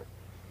near.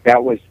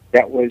 That was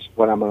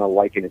what I'm going to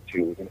liken it to.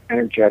 It was an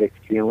energetic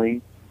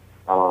feeling.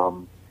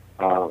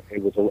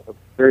 It was a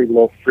very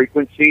low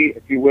frequency,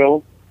 if you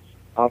will,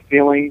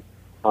 feeling.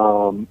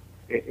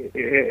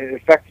 It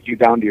affected you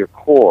down to your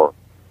core.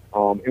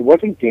 It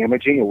wasn't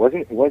damaging. It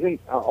wasn't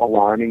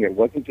alarming. It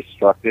wasn't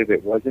destructive.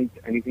 It wasn't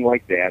anything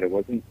like that. It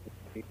wasn't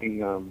anything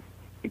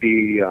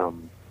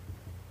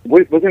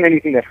wasn't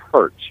anything that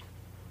hurt.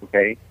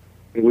 Okay,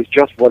 it was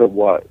just what it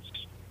was.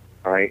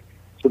 All right.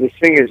 So this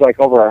thing is like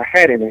over our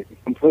head, and it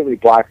completely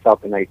blocks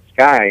out the night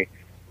sky.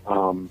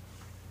 And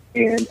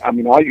I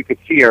mean, all you could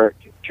see are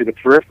to the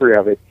periphery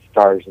of it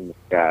stars in the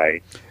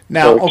sky.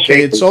 Now, So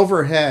okay, it's shapely.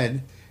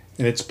 overhead,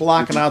 and it's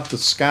blocking out the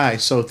sky,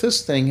 so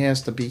this thing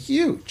has to be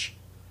huge.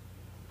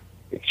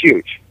 It's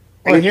huge.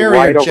 Well, And it's Harrier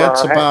right over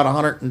jet's our head. about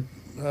 100.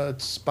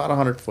 It's about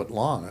 100 foot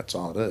long. That's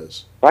all it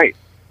is. Right.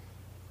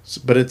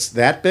 But it's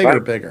that big or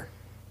Right. bigger?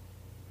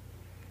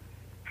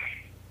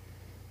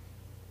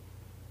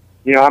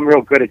 You know, I'm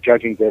real good at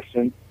judging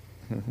distance.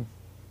 Mhm.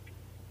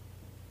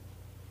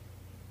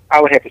 I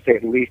would have to say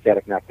at least that,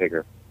 if not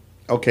bigger.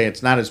 Okay,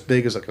 it's not as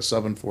big as like a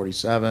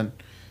 747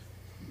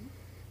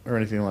 or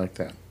anything like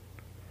that.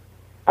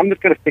 I'm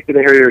just going to stick to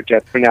the Harrier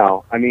jet for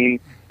now. I mean,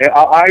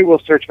 I will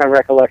search my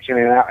recollection,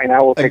 and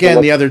I will take a Again,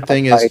 look the other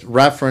thing is outside.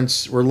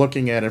 reference. We're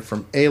looking at it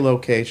from a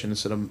location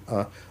instead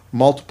of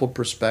multiple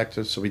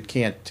perspectives, so we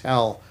can't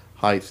tell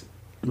height.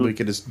 We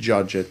could just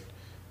judge it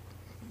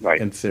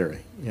in theory.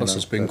 Plus,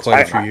 it's been That's-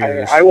 quite a few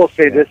years. I will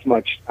say this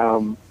much.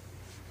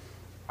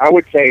 I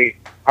would say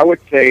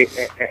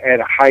at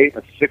a height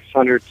of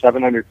 600,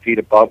 700 feet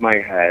above my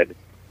head,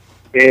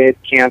 it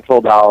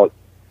canceled out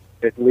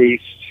at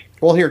least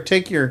Well, here,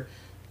 take your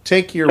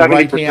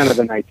 70% right hand. of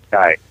the night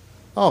sky.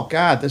 Oh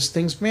God, this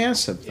thing's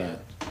massive. Then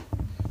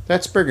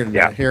that's bigger than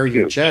Yeah, a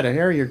Harrier huge. jet. A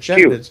Harrier jet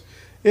Huge. is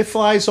it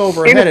flies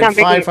overhead it's not at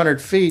making-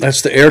 500 feet.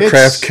 That's the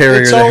aircraft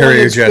carrier the only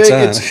Harrier as jet's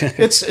big- on.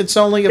 It's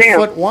only a Sam.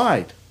 foot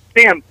wide.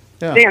 Sam,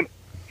 Yeah. Sam,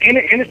 and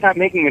it's not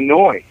making a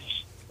noise.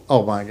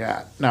 Oh my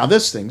God! Now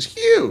this thing's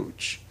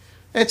huge.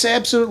 It's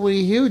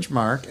absolutely huge,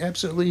 Mark.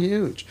 Absolutely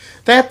huge.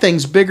 That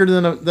thing's bigger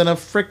than a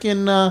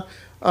freaking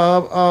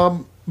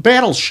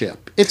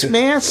battleship. It's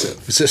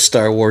massive. It's a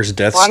Star Wars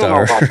Death Well, I don't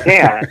know Star. about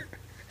that.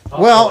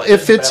 Well,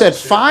 if it's at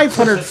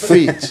 500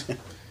 feet,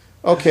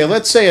 okay,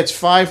 let's say it's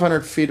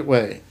 500 feet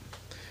away.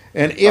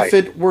 And if Right.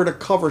 it were to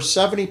cover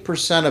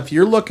 70%, if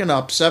you're looking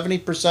up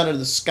 70% of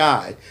the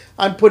sky,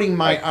 I'm putting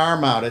my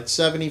arm out at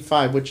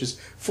 75, which is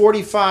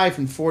 45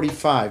 and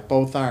 45,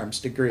 both arms,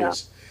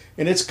 degrees.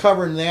 And it's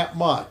covering that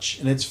much.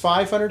 And it's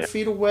 500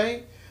 feet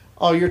away.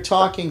 Oh, you're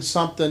talking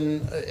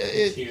something.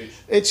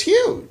 It's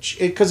huge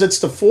because it's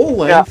the full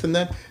length, and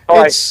then All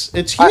right. it's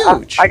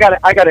huge. I got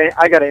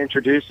to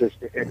introduce this.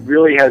 It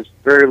really has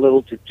very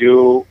little to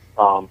do.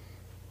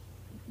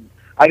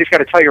 I just got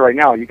to tell you right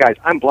now, you guys,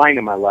 I'm blind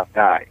in my left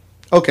eye.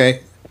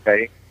 Okay.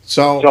 Okay.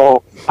 So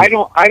So I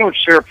don't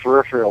share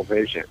peripheral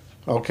vision.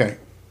 okay.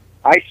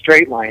 I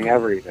straight line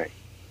everything.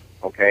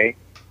 Okay.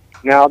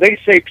 Now they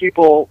say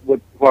people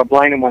who are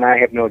blind in one eye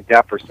have no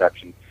depth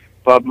perception,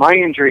 but my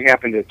injury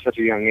happened at such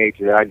a young age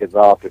that I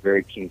developed a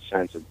very keen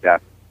sense of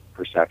depth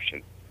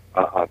perception,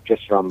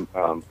 just from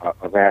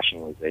a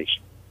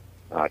rationalization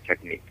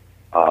technique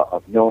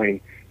of knowing,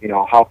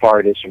 how far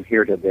it is from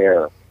here to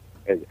there,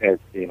 as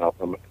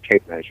from a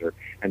tape measure,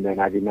 and then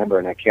I remember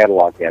and I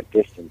catalog that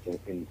distance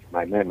in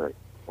my memory.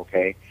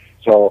 Okay,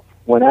 so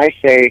when I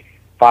say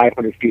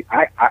 500 feet,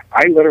 I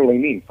literally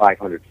mean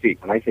 500 feet.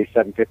 When I say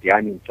 750,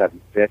 I mean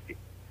 750.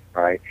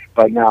 All right,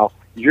 but now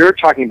you're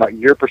talking about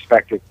your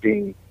perspective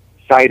being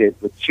sighted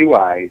with two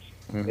eyes,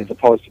 as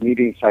opposed to me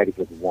being sighted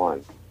with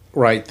one.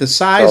 Right. The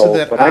size So, of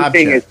that what I'm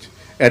saying object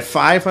at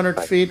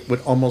 500 feet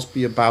would almost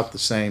be about the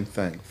same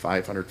thing,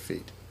 500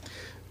 feet.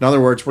 In other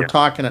words, we're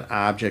talking an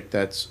object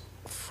that's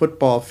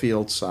football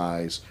field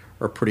size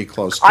or pretty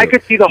close to I it.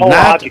 could see the whole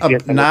not object.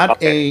 yes, a, I not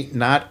would- okay.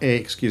 not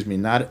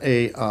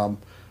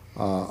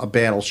a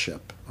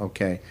battleship,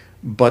 okay,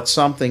 but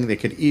something that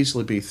could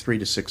easily be 3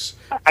 to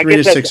 600 I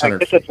guess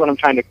that's what I'm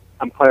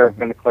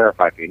going to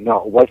clarify for you. No,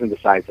 it wasn't the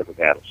size of a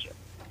battleship.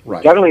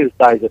 Right. Definitely the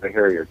size of a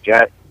Harrier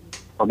jet,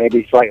 or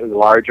maybe slightly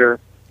larger.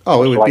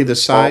 Oh, it would be slightly the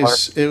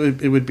size.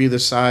 It would be the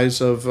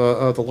size of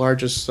the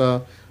largest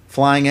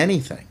flying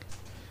anything,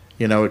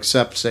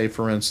 except say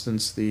for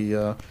instance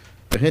the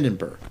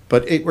Hindenburg.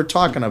 But we're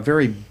talking a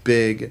very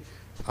big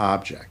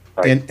object,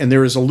 Right. and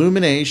there is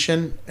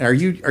illumination. Are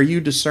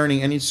you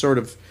discerning any sort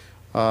of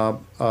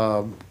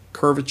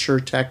curvature,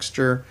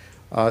 texture,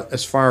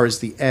 as far as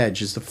the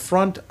edge? Is the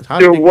front? How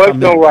There did it was come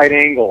no in? right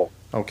angle,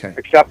 Okay.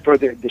 except for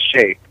the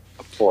shape,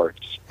 of course.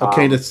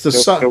 Okay, that's the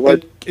there- sun. there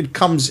was- It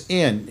comes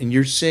in, and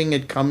you're seeing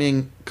it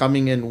coming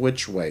in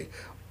which way?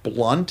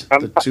 Blunt,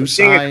 the I'm two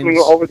seeing it sides. coming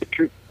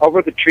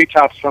over the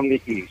treetops from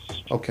the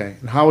east. Okay,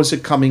 and how is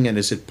it coming in?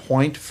 Is it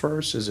point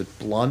first? Is it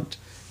blunt?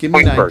 Give me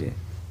Point an first. idea.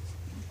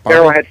 Bobby?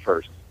 Arrowhead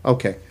first.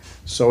 Okay,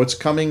 so it's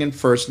coming in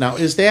first. Now,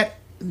 is that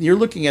you're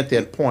looking at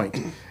that point?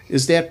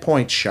 Is that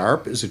point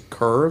sharp? Is it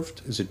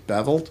curved? Is it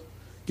beveled?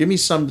 Give me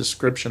some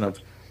description of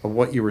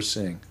what you were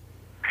seeing.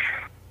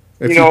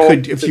 If you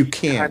could, if you I'm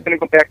can. going to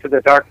go back to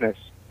the darkness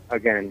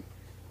again,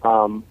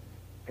 and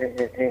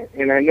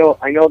I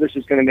know this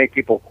is going to make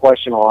people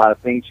question a lot of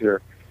things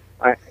here.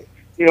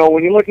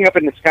 When you're looking up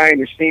in the sky and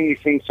you're seeing these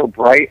things so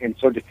bright and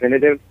so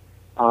definitive,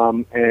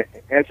 and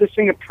as this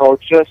thing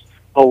approached us,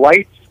 the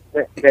lights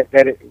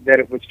that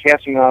it was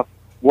casting off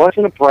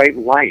wasn't a bright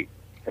light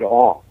at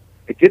all.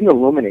 It didn't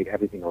illuminate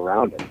everything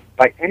around it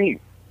by any means.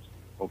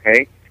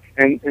 Okay,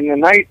 and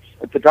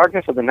the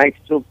darkness of the night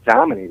still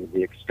dominated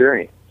the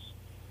experience.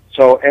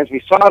 So as we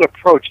saw it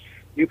approach,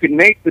 you could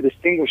make the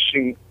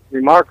distinguishing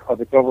remark of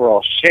its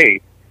overall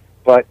shape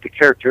but the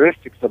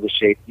characteristics of the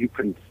shape you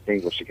couldn't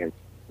distinguish against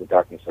the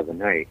darkness of the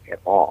night at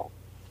all.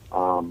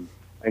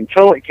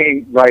 Until it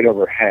came right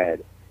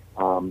overhead,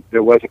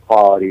 there was a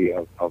quality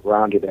of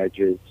rounded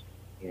edges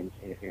and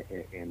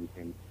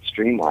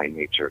streamlined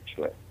nature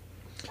to it.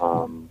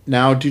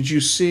 Now, did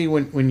you see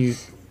when you,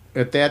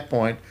 at that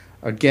point,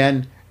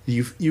 again,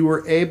 you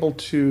were able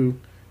to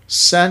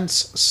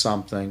sense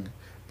something,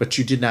 but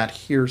you did not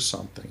hear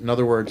something? In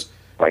other words,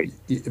 right.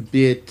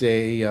 Be it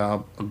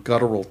a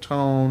guttural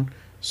tone,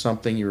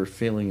 something you were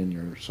feeling in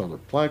your solar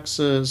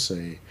plexus,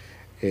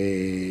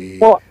 a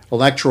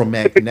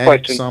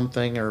electromagnetic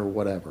something or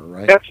whatever,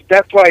 right?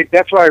 That's why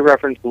I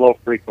referenced low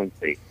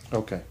frequency.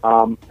 Okay.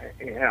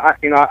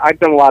 I've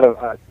done a lot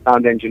of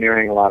sound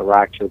engineering, a lot of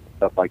rock shows and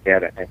stuff like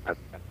that.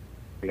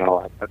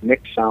 I've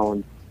mixed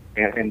sound,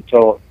 and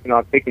so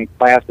I've taken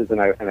classes and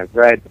I've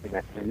read and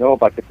I know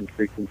about different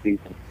frequencies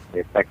and the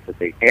effects that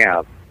they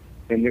have.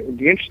 And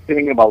the interesting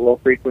thing about low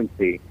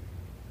frequency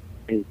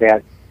is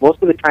that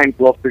most of the time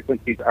low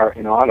frequencies are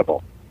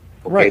inaudible.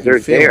 Okay, right, they're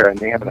there and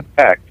they have an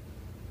effect,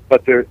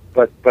 but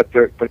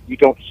you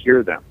don't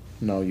hear them.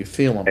 No, you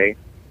feel them. Okay?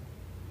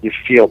 You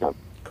feel them.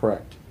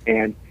 Correct.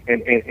 And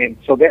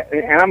so that,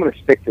 and I'm going to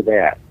stick to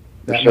that.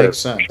 That makes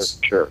sense.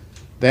 Sure.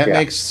 That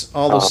makes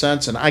all the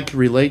sense, and I can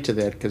relate to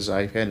that because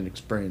I've had an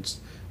experience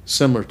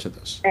similar to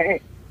this. And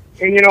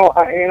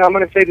I'm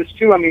going to say this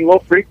too. I mean, low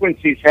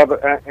frequencies have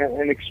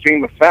an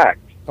extreme effect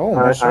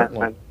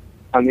certainly.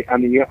 on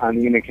the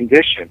human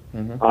condition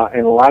in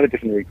a lot of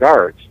different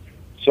regards.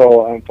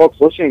 So, folks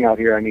listening out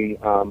here, I mean,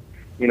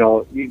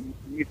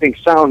 you think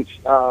sounds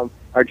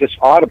are just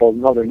audible?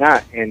 No, they're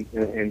not. And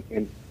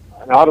an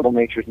audible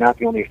nature is not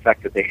the only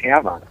effect that they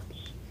have on us.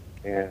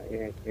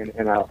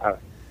 And I'll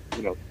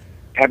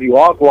have you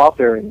all go out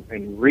there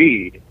and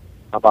read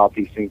about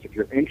these things if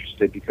you're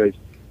interested, because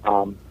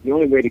the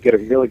only way to get a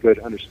really good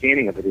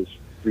understanding of it is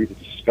for you to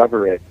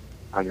discover it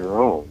on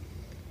your own,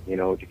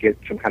 to get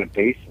some kind of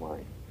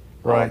baseline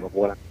of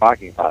what I'm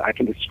talking about. I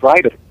can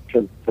describe it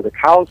to the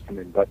cows come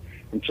in, but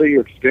until you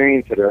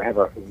experience it or have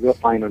a real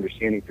fine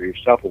understanding for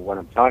yourself of what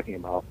I'm talking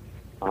about,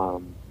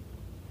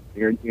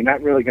 you're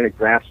not really going to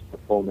grasp the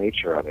full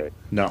nature of it.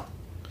 No.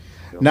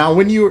 Now,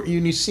 when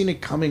you seen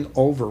it coming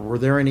over, were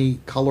there any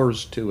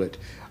colors to it?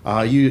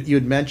 You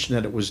had mentioned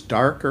that it was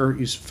darker.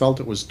 You felt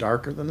it was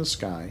darker than the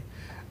sky,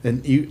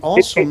 and you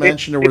also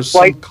mentioned there was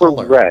some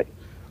color. Red.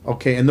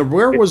 Okay, and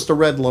where was the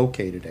red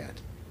located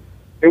at?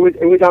 It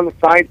was on the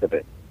sides of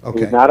it. Okay.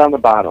 It was not on the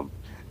bottom.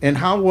 And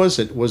how was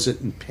it? Was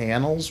it in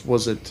panels?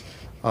 Was it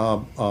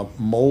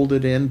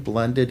molded in,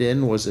 blended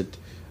in? Was it?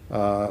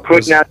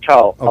 Could not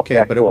tell.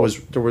 Okay, but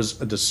there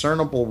was a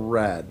discernible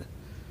red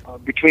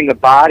between the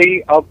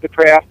body of the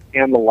craft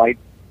and the light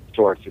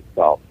source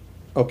itself.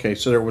 Okay,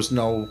 so there was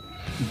no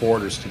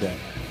borders to that.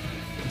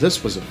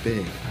 This was a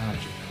big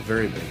object, a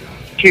very big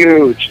object.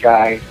 Huge,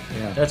 guy.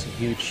 Yeah. That's a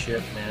huge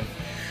ship, man.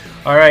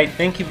 All right,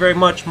 thank you very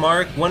much,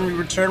 Mark. When we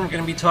return, we're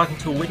going to be talking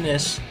to a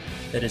witness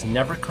that has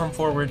never come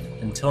forward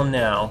until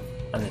now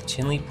on the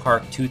Tinley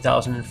Park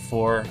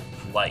 2004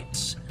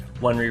 lights.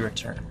 When we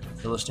return,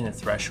 you're listening to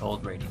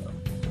Threshold Radio.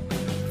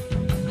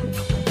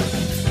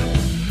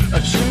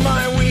 To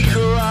my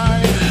weaker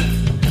eye,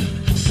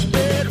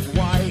 spit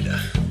white,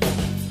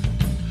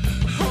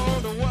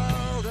 hold the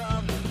world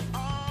up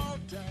all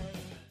day.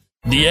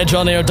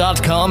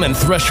 TheEdgeOnAir.com and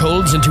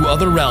Thresholds into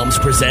Other Realms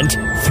present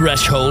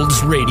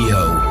Thresholds Radio,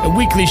 a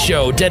weekly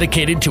show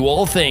dedicated to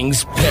all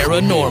things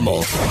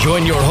paranormal.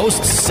 Join your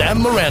hosts Sam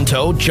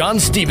Maranto, John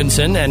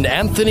Stevenson, and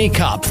Anthony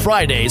Kopp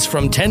Fridays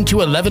from 10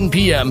 to 11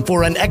 p.m.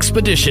 for an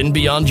expedition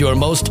beyond your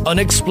most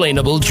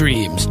unexplainable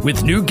dreams.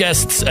 With new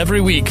guests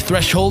every week,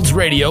 Thresholds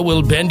Radio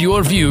will bend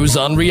your views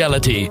on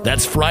reality.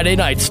 That's Friday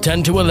nights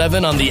 10 to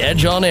 11 on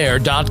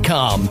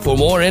TheEdgeOnAir.com. For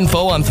more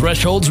info on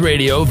Thresholds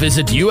Radio,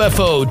 visit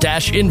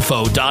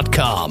UFO-info.com.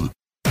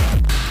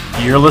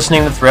 You're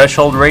listening to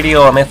Threshold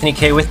Radio. I'm Anthony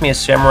K. With me is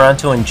Sam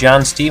Maranto and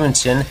John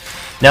Stevenson.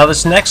 Now,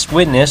 this next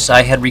witness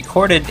I had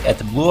recorded at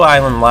the Blue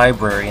Island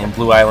Library in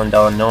Blue Island,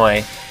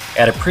 Illinois,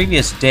 at a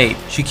previous date.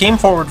 She came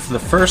forward for the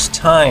first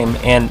time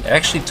and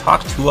actually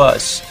talked to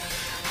us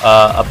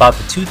about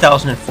the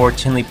 2004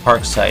 Tinley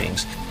Park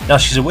sightings. Now,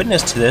 she's a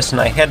witness to this,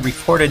 and I had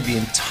recorded the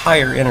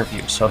entire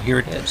interview, so here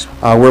it is.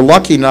 We're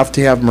lucky enough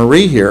to have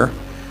Marie here,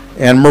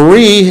 and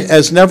Marie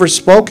has never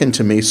spoken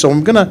to me, so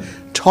I'm going to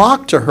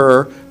talk to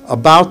her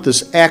about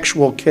this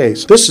actual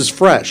case. This is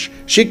fresh.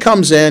 She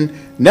comes in,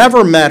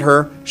 never met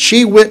her.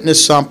 She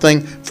witnessed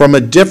something from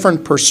a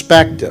different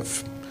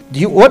perspective.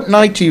 What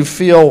night do you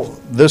feel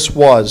this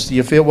was? Do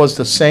you feel it was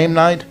the same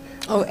night?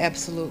 Oh,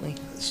 absolutely.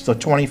 It's the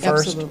 21st?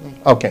 Absolutely.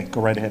 Okay,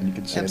 go right ahead and you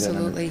can say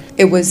absolutely. that.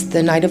 It was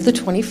the night of the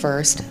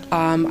 21st.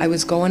 I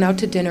was going out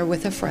to dinner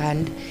with a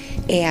friend,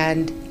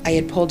 and I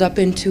had pulled up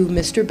into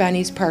Mr.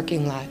 Benny's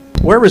parking lot.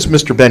 Where is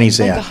Mr. Benny's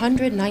like at?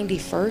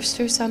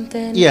 191st or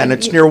something. Yeah, and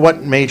it's near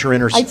what major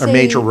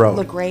major road?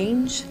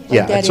 LaGrange.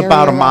 Yeah, it's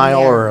about a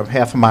mile or a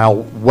half a mile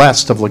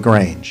west of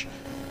LaGrange.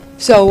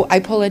 So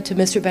I pull into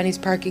Mr. Benny's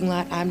parking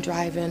lot. I'm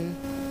driving.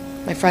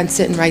 My friend's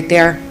sitting right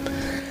there.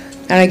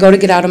 And I go to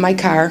get out of my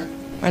car.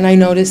 And I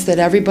noticed that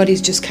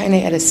everybody's just kind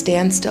of at a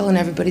standstill and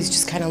everybody's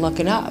just kind of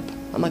looking up.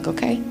 I'm like,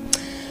 okay.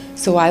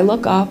 So I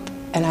look up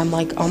and I'm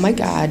like, oh my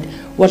God,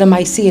 what am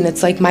I seeing?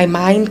 It's like my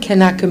mind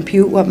cannot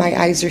compute what my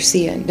eyes are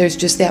seeing. There's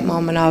just that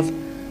moment of,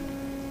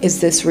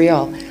 is this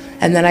real?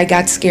 And then I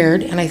got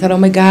scared and I thought, oh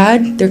my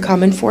God, they're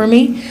coming for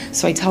me.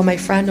 So I tell my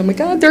friend, oh my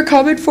God, they're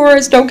coming for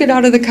us. Don't get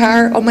out of the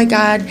car. Oh my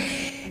God.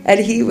 And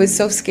he was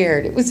so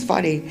scared. It was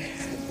funny.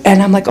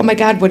 And I'm like, oh my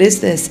God, what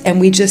is this? And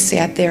we just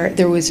sat there.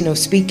 There was no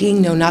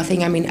speaking, no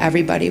nothing. I mean,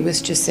 everybody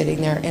was just sitting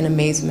there in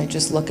amazement,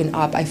 just looking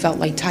up. I felt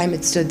like time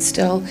had stood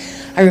still.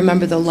 I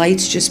remember the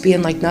lights just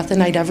being like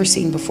nothing I'd ever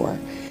seen before.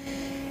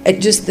 It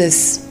just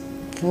this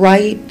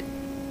bright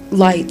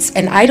lights.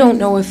 And I don't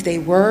know if they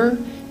were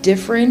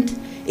different,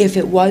 if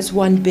it was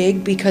one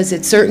big, because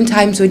at certain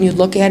times when you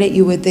look at it,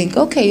 you would think,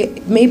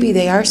 okay, maybe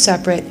they are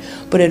separate,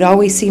 but it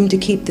always seemed to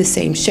keep the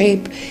same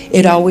shape.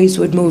 It always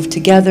would move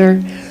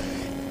together.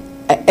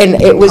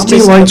 And it was How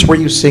many lights were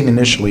you seeing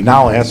initially?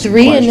 Now I'll ask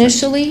 3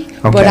 initially,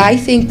 Okay. but I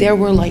think there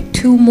were like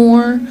 2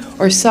 more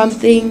or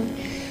something.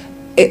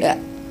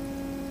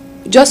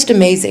 Just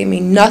amazing. I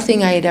mean,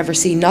 nothing I had ever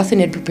seen, nothing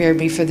had prepared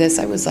me for this.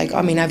 I was like,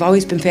 I mean, I've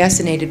always been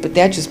fascinated, but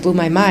that just blew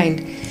my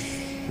mind.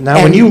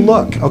 Now, when you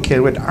look,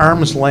 okay, with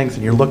arm's length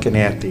and you're looking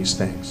at these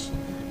things,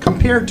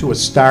 compared to a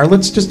star,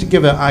 let's just to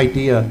give an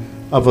idea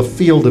of a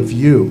field of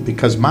view,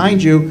 because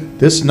mind you,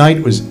 this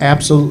night was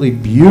absolutely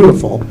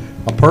beautiful,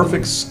 a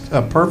perfect,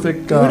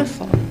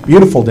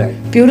 beautiful day.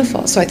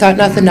 Beautiful. So I thought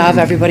nothing of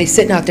everybody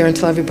sitting out there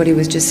until everybody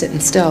was just sitting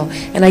still.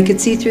 And I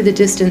could see through the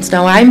distance.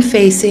 Now I'm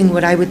facing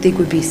what I would think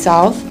would be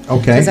south.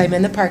 Okay. Because I'm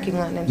in the parking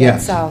lot and I'm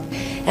Yes. south.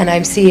 And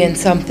I'm seeing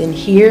something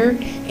here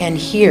and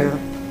here.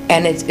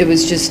 And it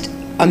was just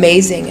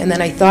amazing. And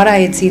then I thought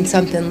I had seen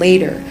something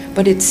later.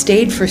 But it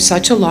stayed for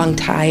such a long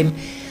time.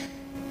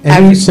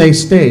 And when you say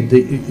stayed,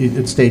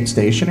 it stayed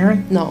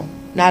stationary? No,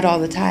 not all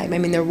the time. I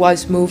mean, there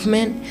was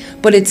movement,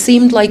 but it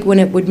seemed like when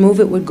it would move,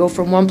 it would go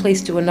from one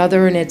place to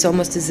another, and it's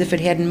almost as if it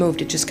hadn't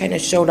moved. It just kind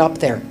of showed up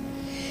there.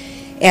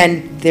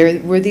 And there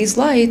were these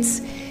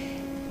lights,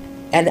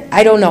 and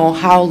I don't know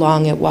how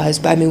long it was,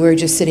 but I mean, we were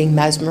just sitting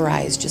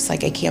mesmerized, just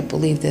like, I can't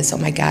believe this. Oh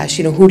my gosh,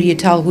 you know, who do you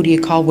tell? Who do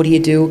you call? What do you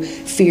do?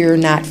 Fear,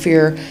 not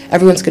fear.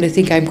 Everyone's going to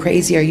think I'm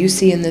crazy. Are you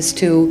seeing this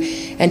too?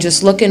 And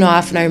just looking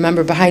off, and I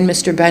remember behind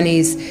Mr.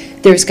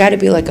 Benny's, there's got to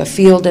be like a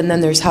field, and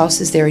then there's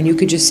houses there, and you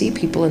could just see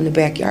people in the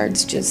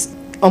backyards just,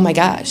 oh my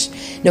gosh.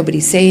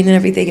 Nobody's saying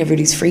everything.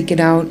 Everybody's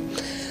freaking out.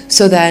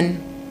 So then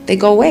they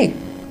go away,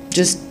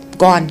 just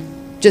gone.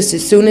 Just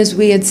as soon as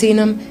we had seen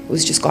them, it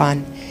was just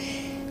gone.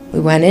 We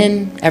went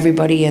in,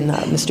 everybody in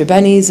Mr.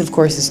 Benny's, of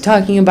course, is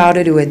talking about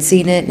it, who had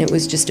seen it, and it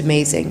was just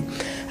amazing.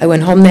 I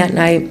went home that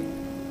night,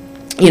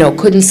 you know,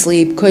 couldn't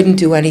sleep, couldn't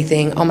do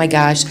anything. Oh my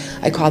gosh,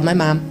 I called my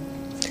mom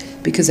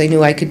because I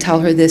knew I could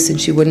tell her this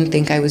and she wouldn't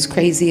think I was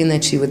crazy and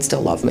that she would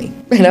still love me.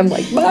 And I'm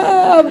like,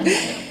 Mom,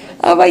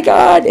 oh my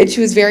God. And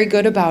she was very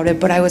good about it,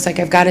 but I was like,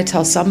 I've got to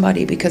tell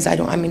somebody because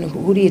I mean,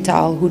 who do you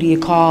tell? Who do you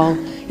call?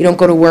 You don't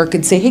go to work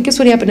and say, hey, guess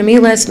what happened to me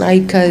last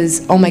night?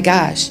 Because, oh my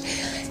gosh.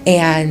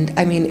 And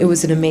I mean, it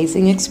was an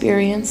amazing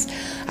experience.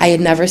 I had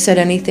never said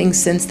anything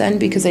since then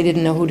because I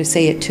didn't know who to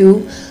say it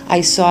to.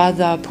 I saw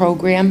the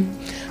program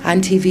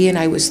on TV and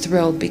I was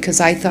thrilled because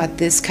I thought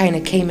this kind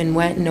of came and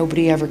went and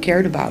nobody ever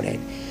cared about it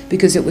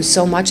because it was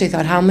so much. I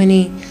thought,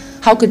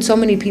 how could so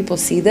many people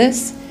see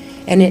this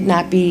and it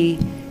not be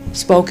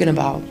spoken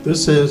about?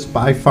 This is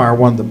by far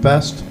one of the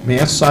best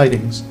mass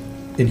sightings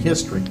in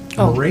history.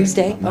 Oh,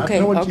 stay? Okay,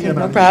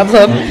 no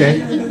problem.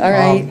 Okay. All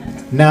right.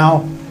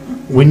 Now,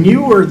 when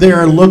you were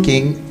there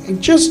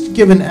looking, just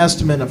give an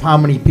estimate of how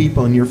many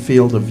people in your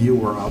field of view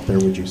were out there,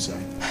 would you say?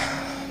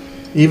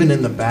 Even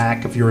in the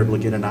back, if you were able to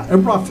get a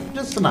rough,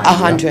 just an idea.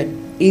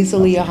 100,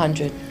 easily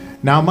 100.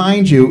 Now,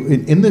 mind you,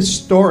 in this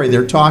story,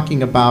 they're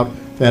talking about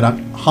that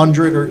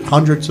 100 or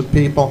hundreds of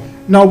people.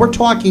 No, we're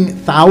talking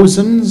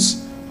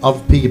thousands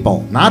of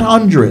people, not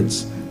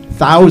hundreds,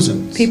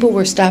 thousands. People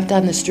were stopped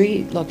on the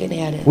street looking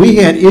at it. We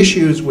had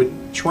issues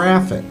with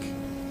traffic.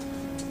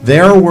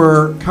 There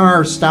were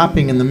cars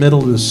stopping in the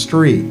middle of the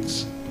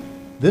streets.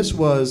 This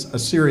was a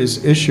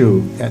serious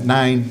issue at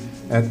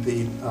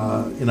the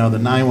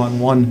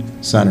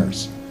 911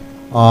 centers.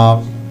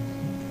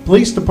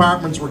 Police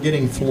departments were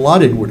getting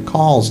flooded with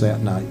calls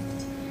that night.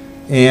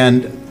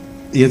 And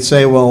you'd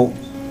say, well,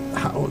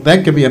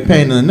 that could be a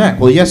pain in the neck.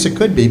 Well, yes, it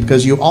could be,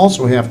 because you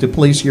also have to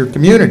police your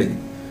community.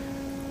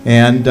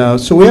 And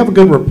so we have a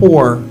good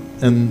rapport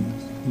in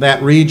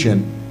that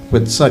region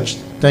with such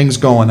things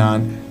going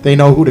on. They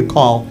know who to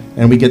call,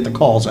 and we get the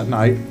calls at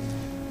night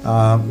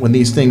when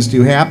these things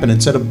do happen.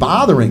 Instead of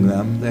bothering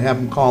them, they have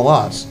them call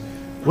us.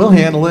 We'll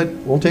handle it.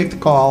 We'll take the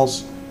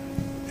calls.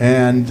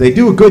 And they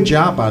do a good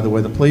job, by the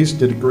way. The police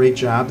did a great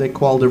job. They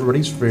quelled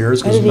everybody's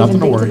fears because there's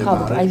nothing to worry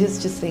about it. I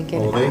just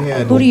thinking,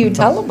 who do you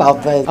tell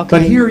about this? Okay.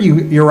 But here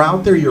you're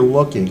out there, you're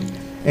looking,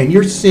 and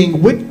you're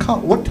seeing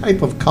what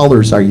type of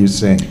colors are you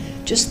seeing?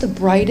 Just the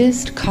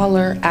brightest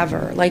color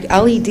ever. Like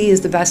LED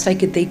is the best I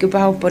could think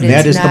about, but And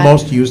it's that is not. the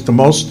most used.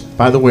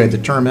 By the way, the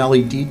term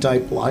LED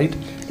type light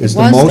is It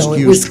the was, most though. It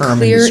used was term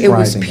clear, in it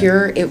was describing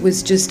pure, it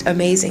was just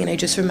amazing, and I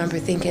just remember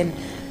thinking,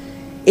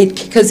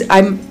 because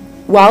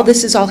while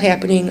this is all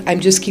happening, I'm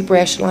just keep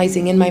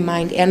rationalizing in my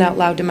mind and out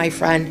loud to my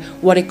friend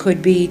what it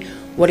could be,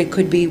 what it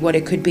could be, what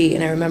it could be,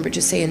 and I remember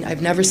just saying,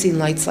 I've never seen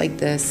lights like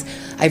this,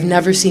 I've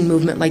never seen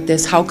movement like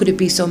this, how could it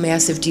be so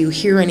massive, do you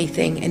hear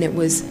anything? And it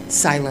was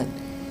silent,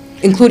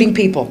 including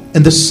people.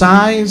 And the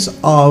size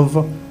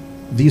of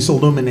these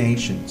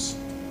illuminations,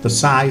 the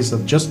size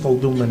of just the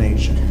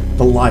illumination,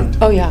 the light.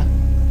 Oh, yeah.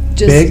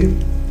 Big?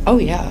 Oh,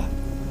 yeah.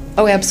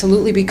 Oh,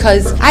 absolutely,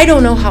 because I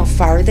don't know how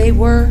far they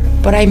were,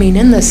 but I mean,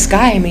 in the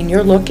sky, I mean,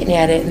 you're looking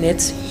at it and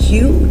it's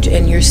huge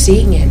and you're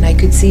seeing it, and I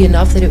could see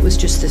enough that it was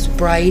just this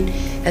bright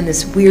and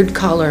this weird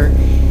color,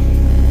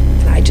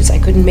 and I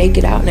couldn't make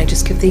it out, and I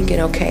just kept thinking,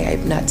 okay,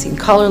 I've not seen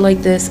color like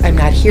this, I'm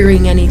not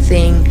hearing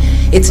anything,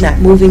 it's not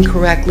moving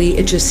correctly,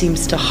 it just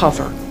seems to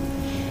hover,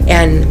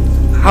 and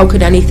how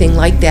could anything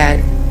like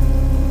that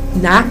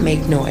not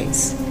make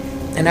noise?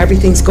 And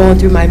everything's going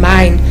through my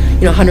mind,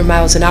 100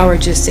 miles an hour,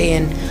 just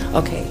saying,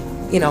 okay,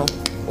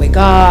 wake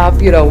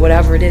up,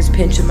 whatever it is,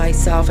 pinching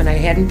myself. And I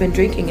hadn't been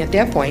drinking at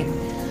that point.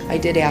 I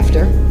did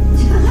after.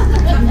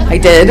 I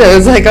did. I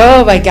was like,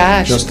 oh my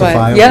gosh.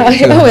 Justifiable. But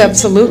yeah, oh,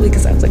 absolutely,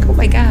 because I was like, oh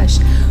my gosh.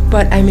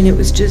 But I mean, it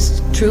was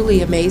just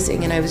truly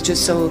amazing. And I was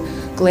just so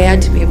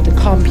glad to be able to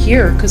come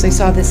here, because I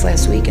saw this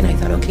last week and I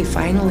thought, okay,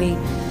 finally,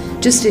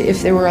 just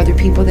if there were other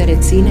people that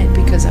had seen it,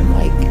 because I'm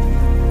like,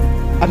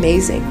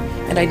 amazing.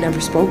 And I'd never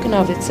spoken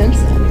of it since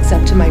then,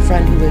 except to my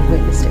friend who had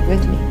witnessed it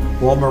with me.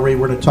 Well, Marie,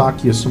 we're going to talk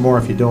to you some more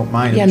if you don't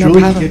mind. Yeah, If no Julie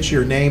problem. gets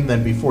your name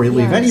then before you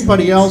leave. Yes.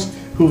 Anybody else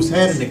who's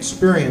had an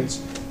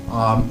experience?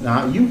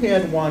 Now, you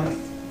had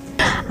one.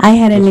 I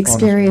had an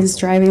experience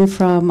driving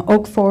from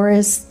Oak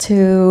Forest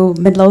to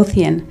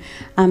Midlothian.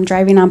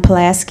 Driving on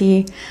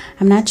Pulaski.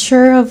 I'm not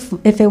sure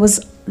if it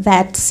was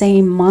that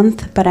same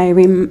month, but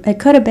it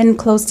could have been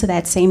close to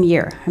that same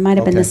year. It might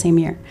have been the same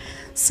year.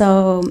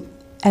 So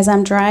as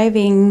I'm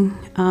driving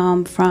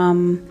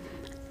from,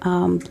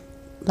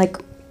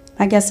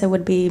 I guess it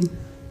would be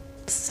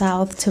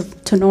south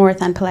to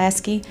north on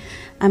Pulaski,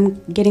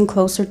 I'm getting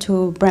closer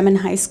to Bremen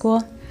High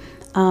School.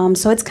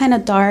 So it's kind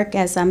of dark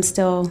as I'm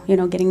still,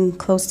 getting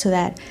close to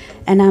that.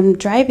 And I'm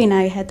driving,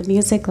 I had the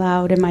music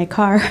loud in my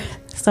car.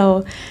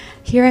 So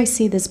here I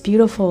see this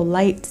beautiful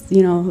light,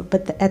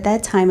 but at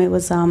that time it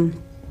was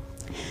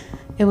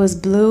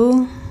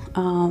blue,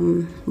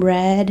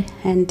 red,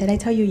 and did I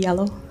tell you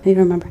yellow? I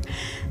don't remember.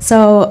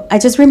 So I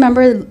just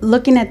remember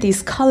looking at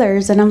these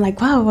colors, and I'm like,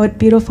 wow, what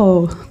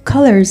beautiful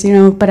colors,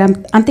 but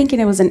I'm thinking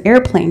it was an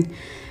airplane.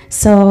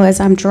 So as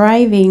I'm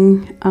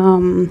driving,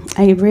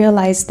 I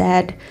realized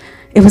that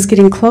it was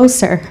getting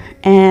closer,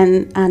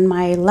 and on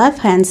my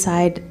left-hand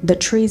side, the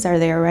trees are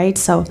there, right?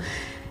 So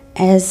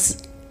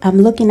as I'm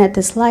looking at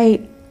this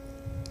light,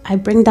 I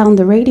bring down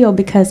the radio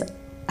because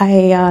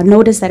I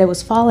noticed that it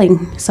was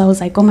falling. So I was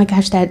like, oh my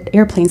gosh, that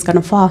airplane's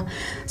gonna fall.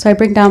 So I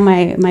bring down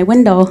my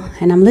window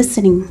and I'm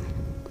listening,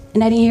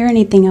 and I didn't hear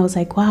anything. I was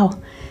like, wow,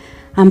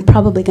 I'm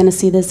probably gonna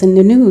see this in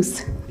the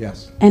news.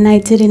 Yes. And I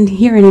didn't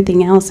hear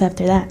anything else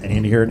after that. I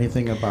didn't hear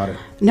anything about it.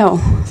 No,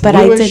 but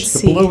I did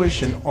see. The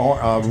bluish and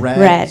red.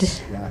 Red.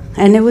 Yeah.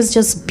 And it was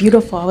just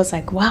beautiful. I was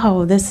like,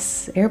 wow,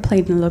 this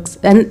airplane looks,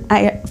 and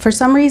for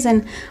some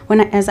reason,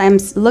 as I'm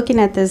looking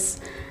at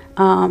this,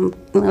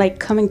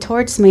 coming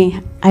towards me,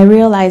 I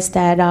realized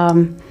that,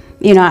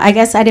 I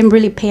guess I didn't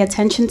really pay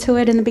attention to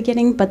it in the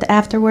beginning, but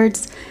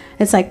afterwards,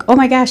 it's like, oh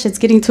my gosh, it's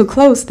getting too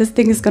close. This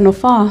thing is gonna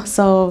fall.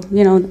 So,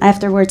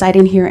 afterwards, I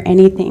didn't hear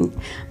anything,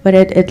 but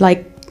it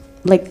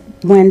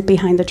went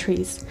behind the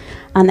trees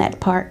on that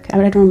park. I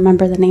don't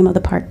remember the name of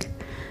the park.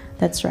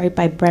 That's right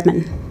by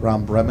Bremen.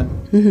 Around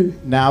Bremen?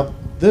 Mm-hmm. Now,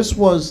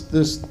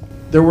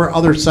 there were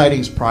other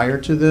sightings prior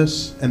to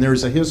this, and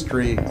there's a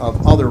history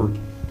of other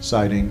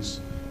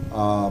sightings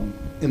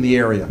in the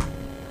area.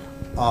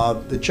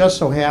 It just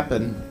so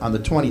happened on the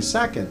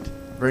 22nd,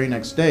 very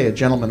next day, a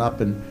gentleman up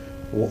in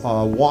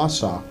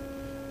Wausau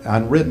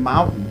on Rib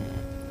Mountain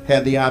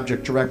had the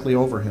object directly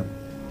over him.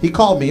 He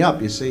called me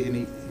up, you see,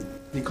 and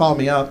he called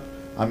me up.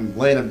 I'm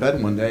laying in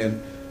bed one day,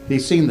 and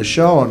he's seen the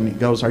show, and he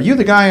goes, are you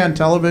the guy on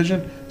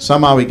television?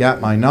 Somehow he got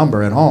my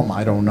number at home,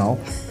 I don't know.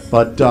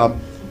 But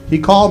he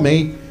called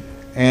me,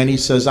 and he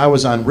says, I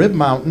was on Rib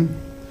Mountain.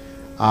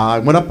 I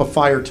went up a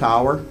fire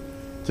tower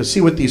to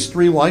see what these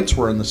three lights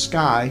were in the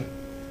sky.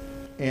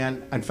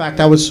 And in fact,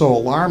 I was so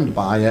alarmed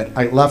by it,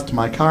 I left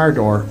my car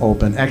door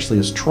open, actually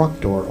his truck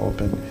door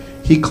open.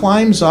 He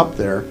climbs up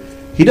there.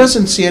 He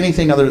doesn't see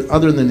anything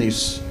other than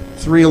these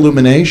three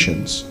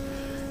illuminations.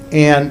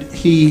 And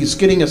he's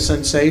getting a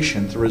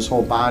sensation through his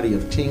whole body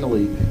of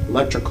tingly,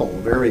 electrical,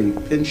 very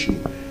pinchy.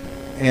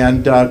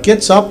 And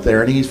gets up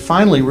there, and he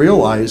finally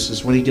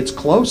realizes when he gets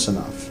close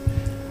enough,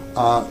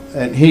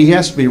 and he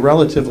has to be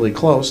relatively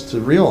close to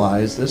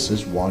realize this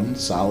is one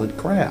solid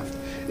craft.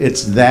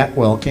 It's that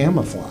well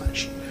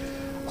camouflaged.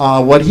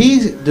 What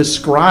he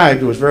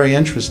described was very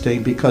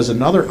interesting because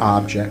another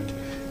object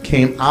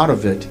came out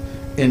of it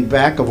in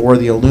back of where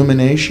the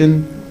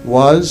illumination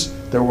was.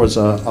 There was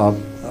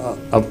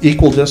of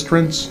equal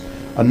distance,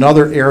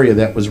 another area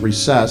that was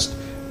recessed,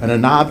 and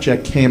an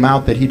object came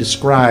out that he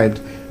described.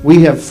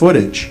 We have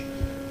footage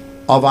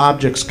of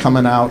objects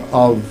coming out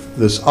of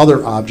this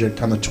other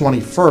object on the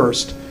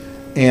 21st,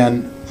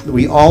 and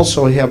we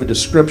also have a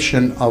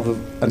description of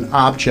an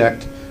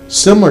object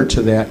similar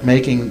to that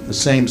making the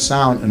same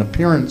sound and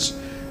appearance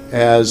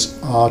as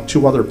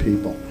two other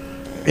people.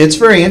 It's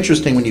very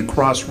interesting when you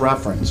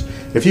cross-reference.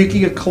 If you can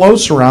get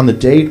closer on the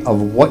date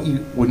of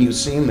when you've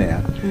seen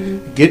that,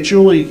 get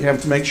Julie.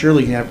 Have to make sure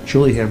you have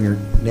Julie have your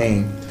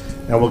name,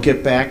 and we'll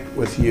get back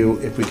with you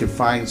if we can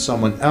find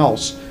someone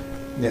else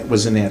that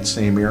was in that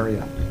same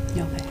area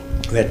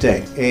that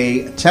day.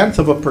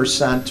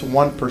 0.1% to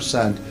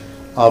 1%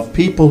 of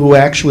people who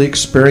actually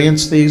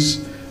experience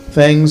these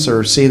things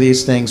or see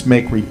these things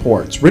make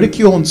reports.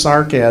 Ridicule and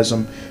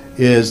sarcasm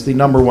is the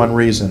number one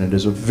reason. It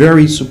is a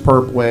very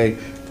superb way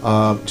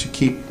to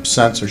keep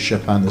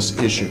censorship on this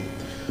issue.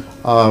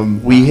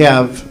 We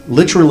have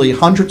literally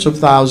hundreds of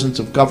thousands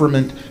of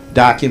government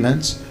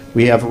documents.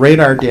 We have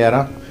radar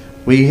data.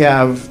 We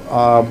have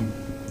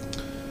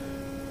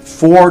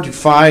 400 to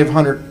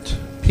 500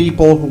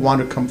 people who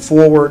want to come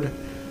forward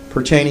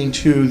pertaining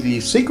to the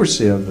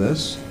secrecy of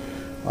this,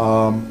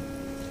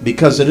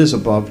 because it is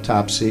above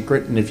top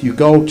secret. And if you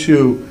go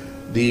to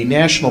the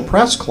National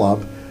Press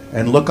Club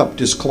and look up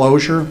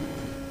disclosure,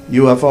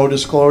 UFO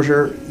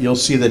disclosure, you'll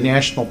see the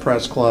National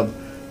Press Club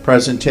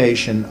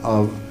presentation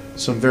of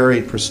some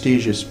very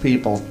prestigious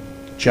people,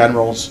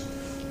 generals,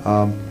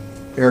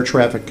 air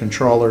traffic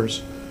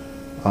controllers,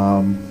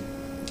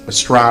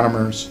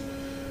 astronomers.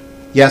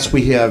 Yes,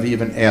 we have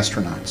even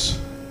astronauts.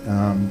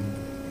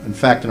 In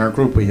fact, in our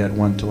group we had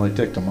one till I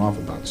ticked him off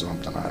about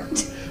something. I don't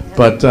know.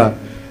 But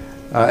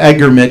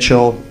Edgar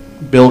Mitchell,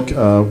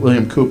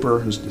 William Cooper,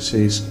 who's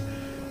deceased.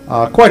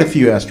 Quite a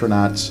few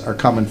astronauts are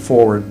coming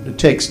forward. It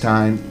takes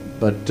time,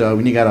 but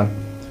when you got a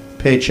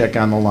paycheck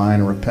on the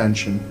line or a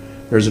pension,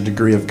 there's a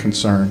degree of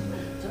concern.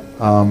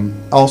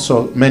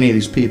 Also, many of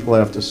these people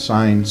have to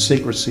sign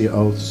secrecy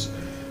oaths,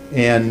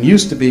 and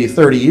used to be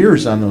 30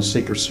 years on those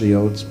secrecy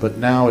oaths, but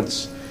now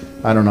it's,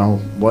 I don't know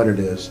what it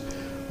is.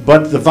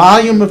 But the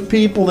volume of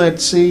people that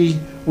see,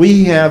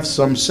 we have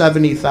some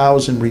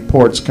 70,000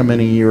 reports come in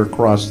a year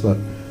across the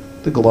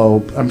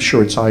globe. I'm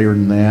sure it's higher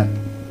than that.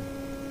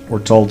 We're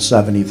told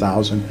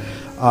 70,000.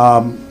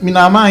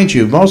 Now, mind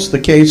you, most of the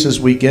cases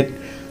we get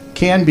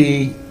can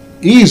be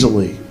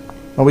easily,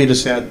 well, we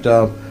just had,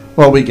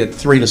 we get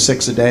 3 to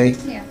 6 a day,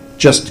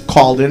 just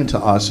called into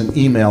us and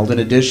emailed, in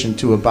addition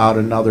to about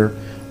another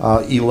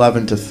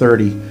 11 to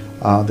 30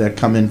 that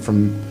come in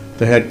from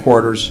the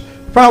headquarters.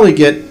 Probably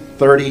get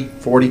 30,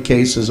 40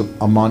 cases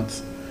a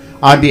month.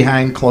 I'm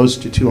behind close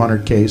to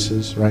 200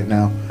 cases right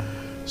now.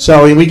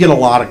 So we get a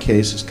lot of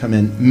cases come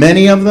in.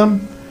 Many of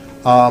them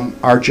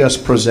are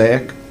just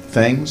prosaic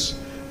things,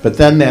 but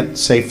then that,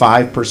 say,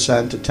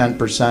 5% to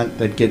 10%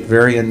 that get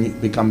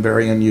become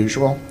very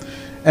unusual.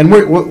 And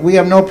we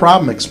have no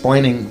problem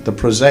explaining the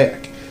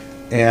prosaic.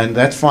 And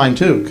that's fine,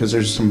 too, because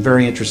there's some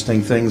very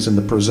interesting things in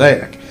the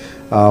prosaic.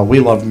 We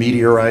love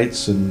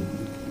meteorites, and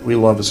we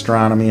love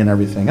astronomy and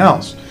everything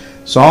else.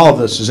 So all of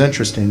this is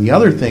interesting. The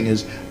other thing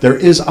is there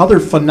is other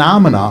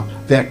phenomena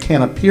that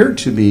can appear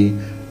to be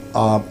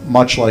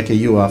much like a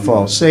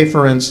UFO. Say,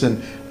 for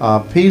instance,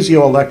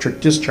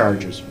 piezoelectric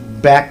discharges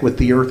back with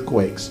the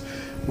earthquakes.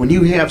 When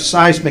you have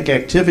seismic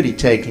activity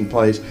taking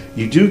place,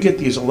 you do get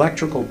these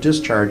electrical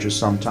discharges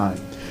sometime.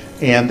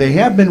 And they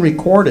have been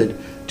recorded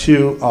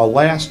to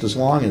last as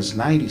long as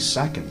 90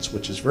 seconds,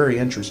 which is very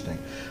interesting.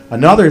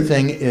 Another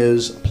thing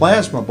is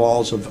plasma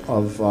balls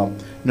of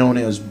known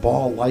as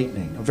ball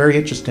lightning, a very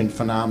interesting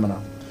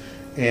phenomena.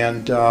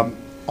 And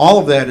all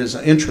of that is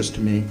of interest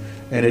to me,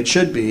 and it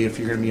should be if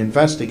you're going to be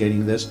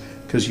investigating this,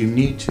 because you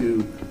need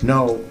to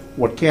know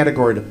what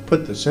category to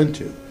put this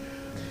into. You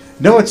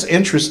know what's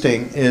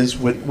interesting is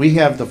when we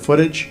have the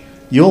footage,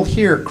 you'll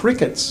hear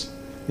crickets,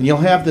 and you'll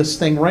have this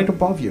thing right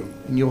above you,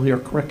 and you'll hear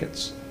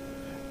crickets.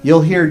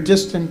 You'll hear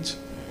distant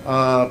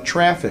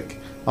traffic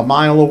a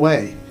mile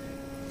away.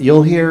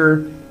 You'll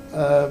hear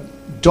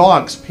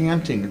dogs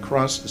panting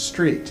across the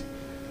street.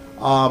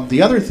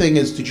 The other thing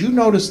is, did you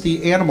notice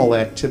the animal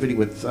activity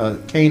with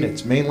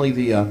canids, mainly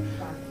the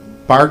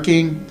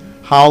barking,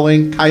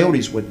 howling?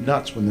 Coyotes went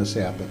nuts when this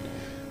happened.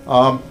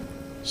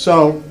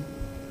 So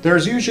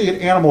there's usually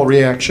an animal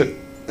reaction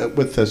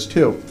with this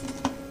too.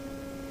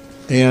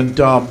 And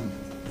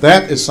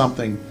that is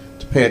something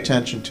to pay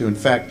attention to. In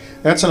fact,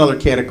 that's another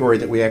category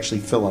that we actually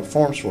fill out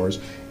forms for, is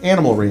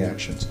animal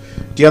reactions.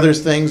 The other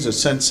things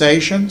is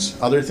sensations,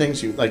 other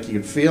things you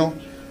could feel.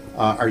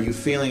 Are you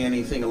feeling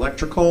anything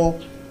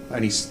electrical,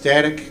 any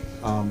static?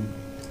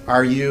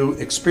 Are you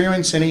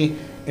experiencing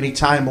any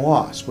time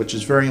loss, which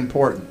is very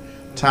important.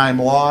 Time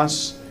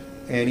loss,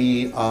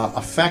 any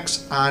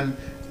effects on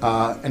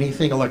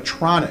anything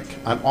electronic,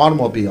 on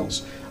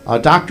automobiles.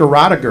 Dr.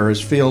 Rodiger,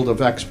 his field of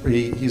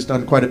he's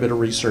done quite a bit of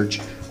research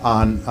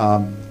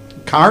on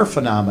car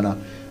phenomena,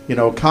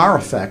 car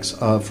effects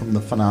from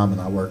the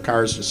phenomena where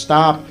cars just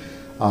stop,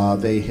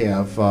 they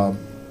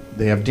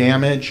have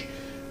damage.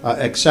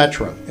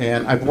 etc.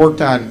 And I've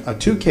worked on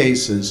 2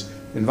 cases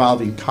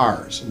involving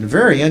cars, and they're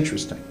very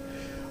interesting.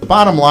 The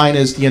bottom line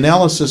is the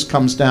analysis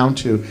comes down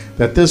to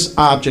that this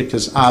object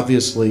is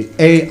obviously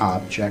a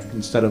object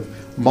instead of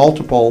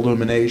multiple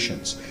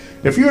illuminations.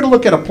 If you were to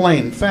look at a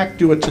plane, in fact,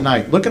 do it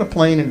tonight. Look at a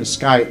plane in the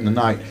sky in the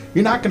night.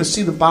 You're not going to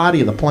see the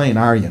body of the plane,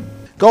 are you?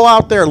 Go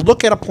out there,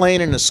 look at a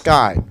plane in the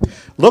sky.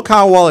 Look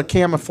how well it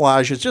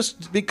camouflages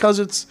just because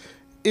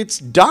it's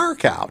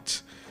dark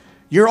out.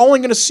 You're only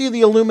going to see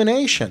the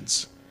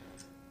illuminations.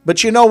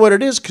 But you know what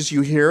it is because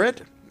you hear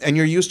it, and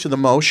you're used to the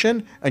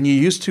motion, and you're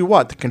used to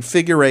what? The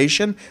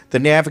configuration, the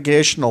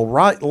navigational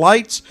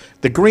lights,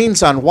 the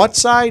green's on what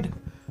side?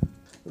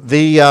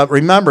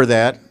 Remember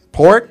that,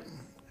 port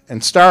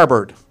and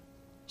starboard.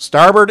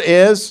 Starboard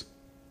is,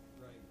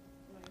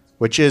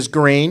 which is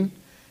green,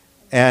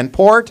 and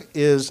port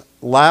is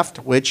left,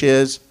 which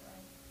is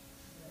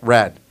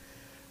red.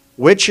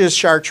 Which is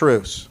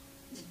chartreuse?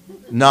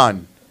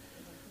 None.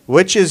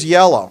 Which is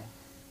yellow?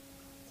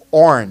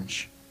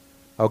 Orange.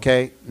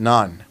 Okay,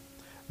 none.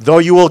 Though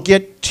you will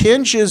get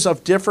tinges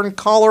of different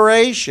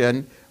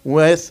coloration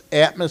with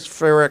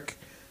atmospheric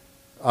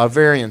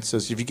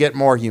variances. If you get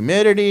more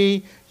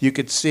humidity, you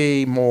could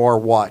see more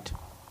what?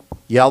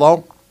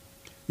 Yellow.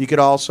 You could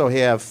also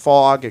have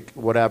fog,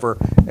 whatever,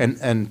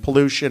 and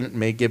pollution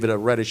may give it a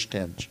reddish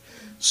tinge.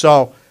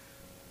 So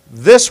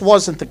this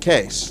wasn't the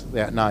case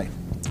that night.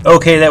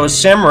 Okay, that was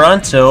Sam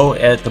Moranto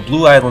at the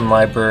Blue Island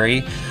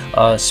Library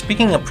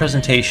speaking a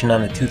presentation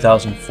on the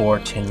 2004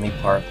 Tinley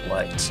Park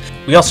lights.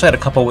 We also had a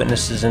couple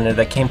witnesses in there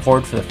that came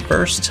forward for the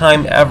first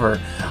time ever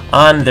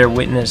on their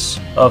witness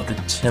of the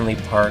Tinley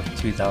Park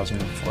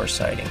 2004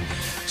 sighting.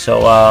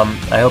 So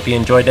I hope you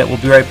enjoyed that.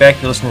 We'll be right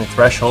back. You're listening to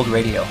Threshold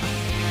Radio.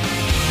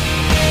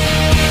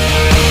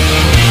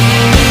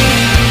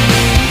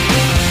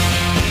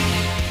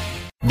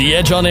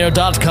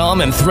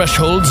 TheEdgeOnAir.com and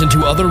Thresholds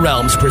into Other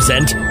Realms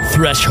present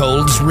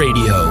Thresholds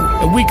Radio,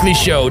 a weekly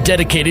show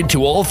dedicated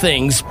to all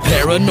things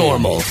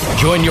paranormal.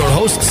 Join your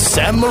hosts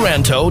Sam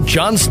Moranto,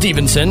 John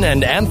Stevenson,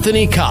 and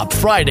Anthony Kopp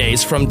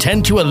Fridays from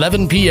 10 to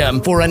 11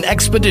 p.m. for an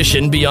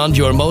expedition beyond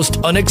your most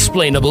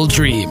unexplainable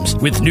dreams.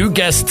 With new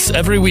guests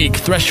every week,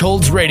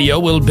 Thresholds Radio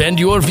will bend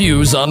your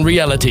views on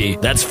reality.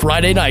 That's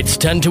Friday nights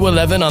 10 to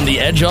 11 on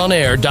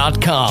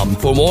TheEdgeOnAir.com.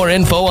 For more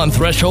info on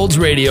Thresholds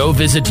Radio,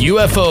 visit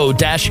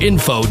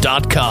UFO-info.com.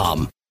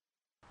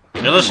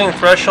 You're listening to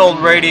Threshold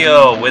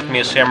Radio. With me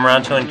is Sam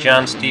Moranto and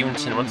John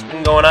Stevenson. What's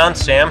been going on,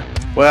 Sam?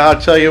 Well, I'll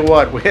tell you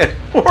what, we had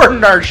more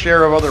than our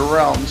share of other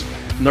realms.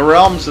 And the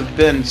realms have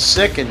been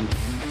sick and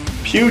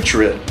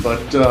putrid,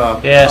 but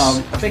yes.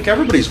 I think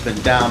everybody's been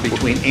down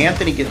between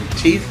Anthony getting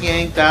teeth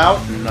yanked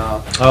out and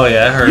oh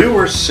yeah, I heard. You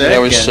were sick. Yeah, I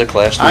was sick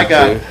last week, I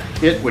got too.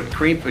 hit with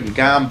creep and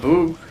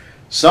gamboo.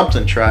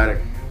 Something tried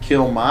to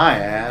kill my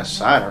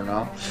ass. I don't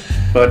know.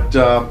 But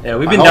yeah,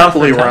 we've been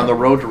hopefully down for we're on the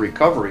road to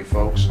recovery,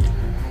 folks.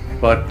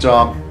 But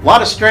a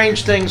lot of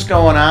strange things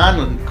going on,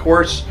 and of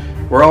course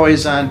we're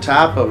always on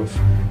top of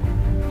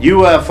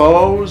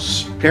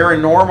UFOs,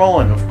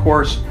 paranormal, and of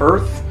course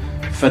Earth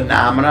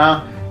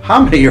phenomena.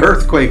 How many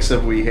earthquakes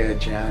have we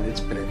had, John? It's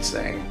been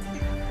insane.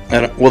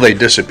 And, well, they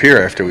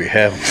disappear after we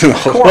have them.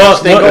 Of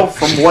course, they go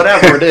from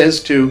whatever it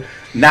is to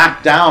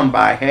knocked down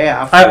by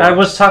half. I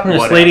was talking to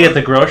this lady at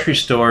the grocery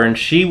store, and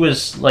she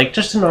was like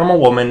just a normal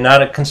woman,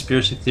 not a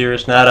conspiracy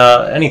theorist, not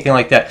anything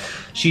like that.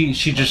 She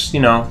just,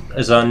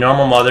 as a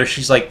normal mother,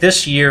 she's like,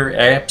 this year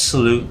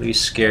absolutely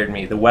scared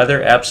me. The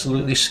weather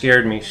absolutely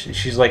scared me.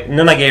 She's like, and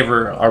then I gave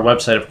her our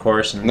website, of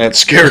course. And that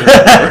scared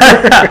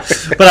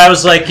her. But I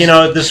was like,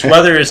 this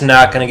weather is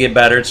not going to get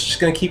better. It's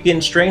just going to keep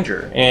getting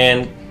stranger.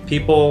 And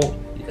people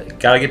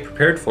got to get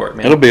prepared for it,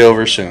 man. It'll be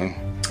over soon.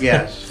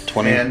 Yes.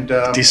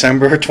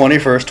 December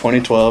 21st,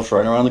 2012,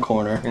 right around the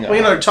corner.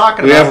 Well, they're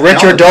talking we about... have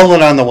Richard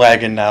Dolan on the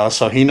wagon now,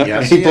 so he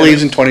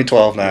believes in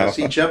 2012 now. Yes,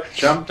 he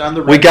jumped on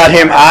the... We got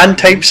him on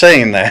tape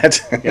saying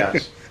that.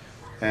 Yes.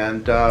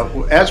 And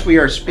as we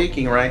are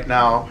speaking right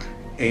now,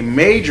 a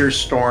major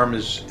storm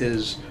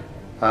is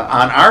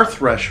on our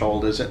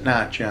threshold, is it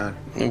not, John?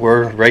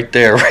 We're right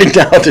there right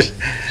now.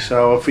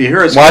 So if you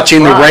hear us...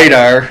 watching the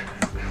radar.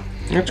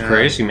 It's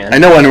crazy, man. I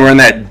know when we're in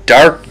that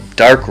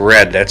dark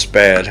red, that's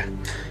bad.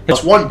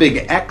 It's one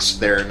big X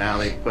there now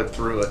they put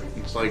through it.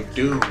 It's like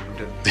doomed.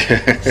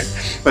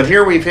 But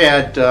here we've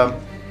had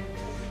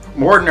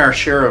more than our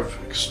share of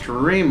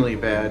extremely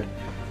bad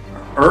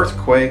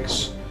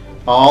earthquakes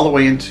all the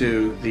way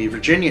into the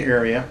Virginia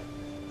area.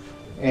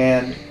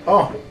 And,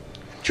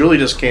 Julie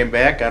just came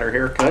back, got her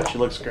hair cut. She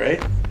looks great.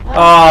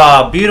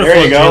 Ah, beautiful,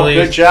 there you go. Julie.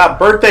 Good job.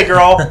 Birthday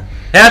girl.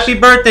 Happy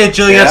birthday,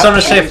 Julie. Yeah. Got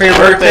something to say for your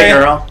birthday?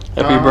 Girl.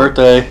 Happy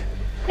birthday.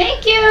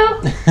 Thank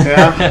you.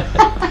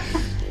 Yeah.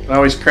 It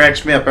always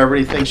cracks me up.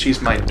 Everybody thinks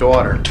she's my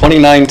daughter.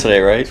 29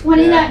 today, right?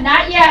 29,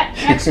 not yet.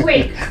 Next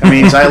week. That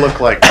means I look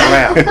like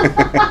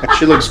crap.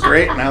 She looks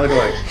great, and I look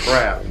like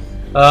crap.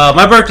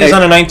 My birthday's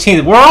on the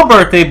 19th. We're all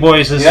birthday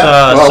boys this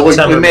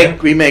September.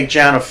 We make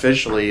John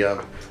officially.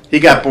 He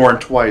got born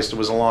twice. It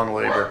was a long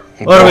labor.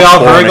 What are we all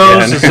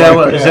Virgos? Is that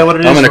what it is?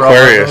 I'm an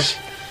Aquarius.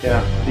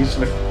 Yeah.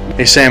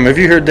 Hey Sam, have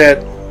you heard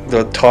that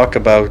the talk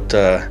about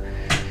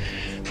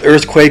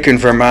earthquake in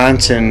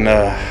Vermont and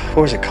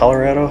what was it,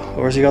 Colorado?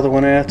 Where was the other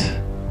one at?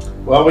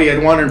 Well, we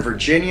had one in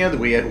Virginia.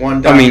 We had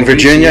one down in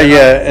Virginia,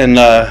 Louisiana.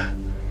 yeah,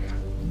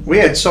 and we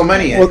had so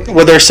many.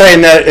 Well, they're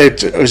saying that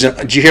it was.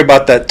 Did you hear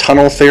about that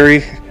tunnel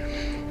theory?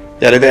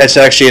 That it's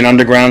actually an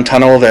underground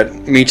tunnel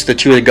that meets the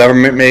two the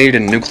government made,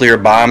 and nuclear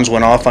bombs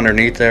went off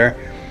underneath there.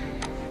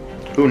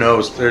 Who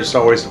knows? There's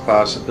always the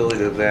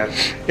possibility of that.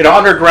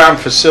 Underground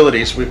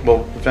facilities. We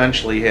will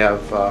eventually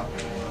have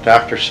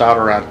Dr.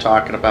 Sauter on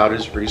talking about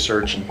his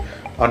research in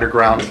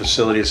underground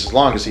facilities, as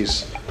long as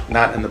he's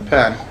not in the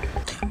pen.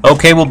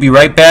 Okay, we'll be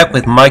right back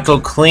with Michael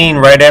Clean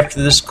right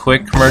after this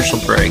quick commercial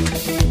break.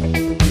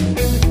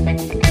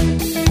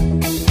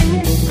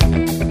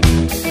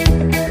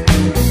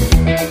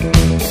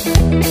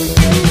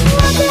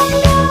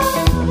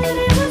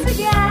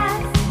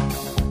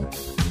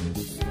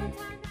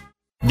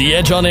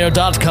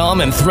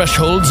 TheEdgeOnAir.com and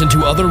Thresholds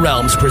into Other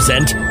Realms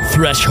present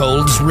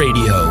Thresholds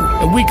Radio,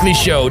 a weekly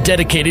show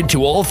dedicated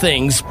to all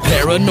things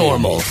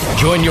paranormal.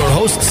 Join your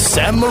hosts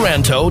Sam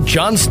Maranto,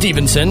 John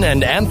Stevenson,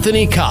 and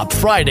Anthony Kopp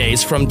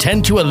Fridays from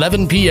 10 to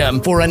 11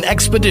 p.m. for an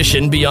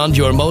expedition beyond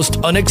your most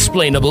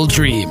unexplainable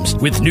dreams.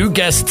 With new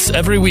guests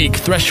every week,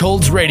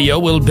 Thresholds Radio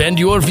will bend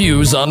your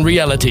views on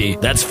reality.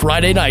 That's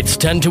Friday nights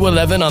 10 to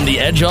 11 on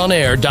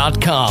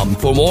TheEdgeOnAir.com.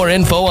 For more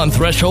info on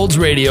Thresholds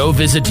Radio,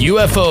 visit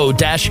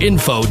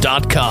UFO-info.com.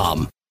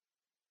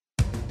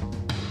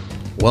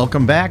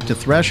 Welcome back to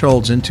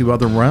Thresholds into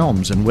Other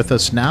Realms, and with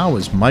us now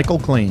is Michael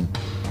Clean.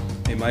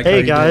 Hey, Mike.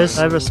 Hey guys,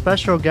 I have a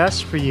special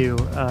guest for you.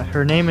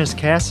 Her name is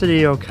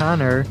Cassidy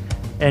O'Connor,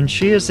 and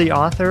she is the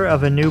author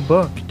of a new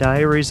book,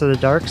 Diaries of the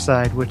Dark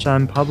Side, which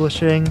I'm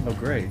publishing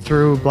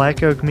through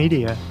Black Oak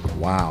Media.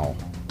 Wow.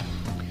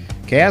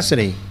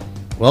 Cassidy,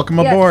 welcome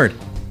Yes. aboard.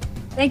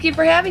 Thank you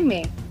for having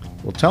me.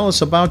 Well, tell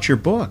us about your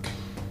book.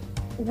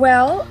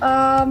 Well,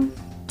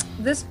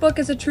 this book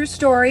is a true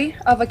story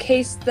of a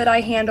case that I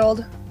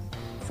handled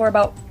for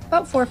about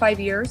 4 or 5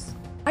 years.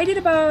 I did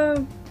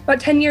about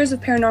 10 years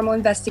of paranormal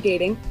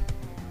investigating,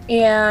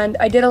 and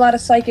I did a lot of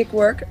psychic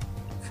work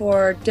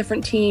for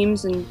different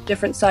teams and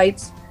different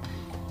sites.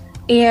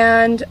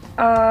 And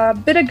a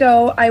bit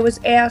ago, I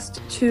was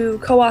asked to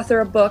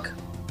co-author a book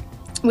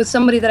with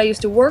somebody that I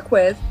used to work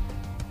with,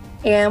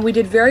 and we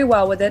did very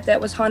well with it.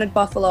 That was Haunted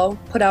Buffalo,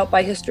 put out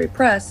by History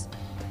Press.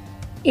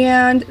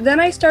 And then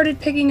I started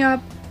picking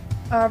up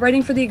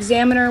writing for the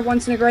Examiner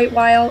once in a great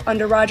while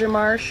under Roger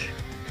Marsh.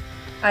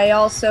 I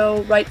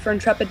also write for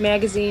Intrepid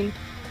magazine.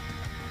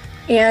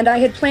 And I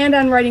had planned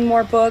on writing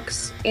more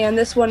books, and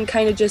this one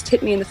kind of just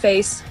hit me in the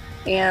face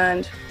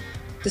and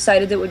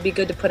decided it would be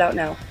good to put out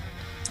now.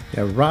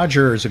 Yeah,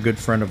 Roger is a good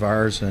friend of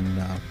ours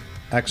and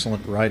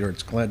excellent writer.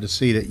 It's glad to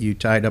see that you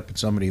tied up with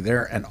somebody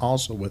there and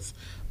also with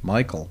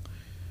Michael.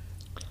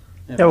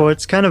 Yeah, well,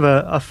 it's kind of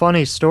a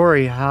funny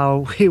story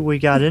how we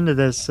got into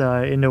this,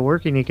 into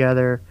working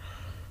together,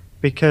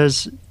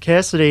 because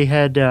Cassidy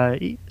had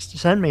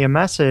sent me a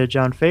message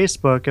on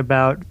Facebook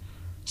about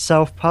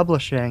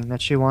self-publishing,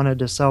 that she wanted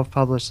to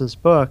self-publish this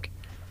book.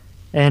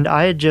 And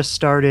I had just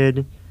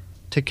started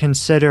to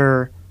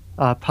consider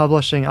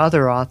publishing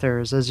other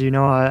authors. As you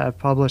know, I've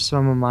published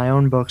some of my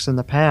own books in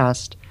the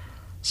past.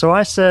 So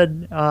I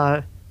said,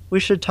 we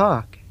should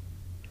talk,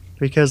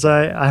 because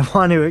I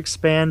want to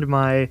expand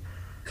my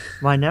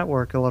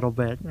network a little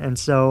bit. And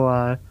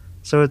so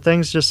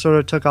things just sort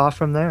of took off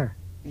from there.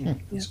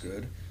 That's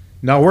good.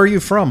 Now, where are you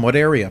from? What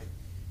area?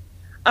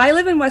 I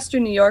live in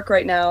Western New York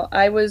right now.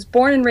 I was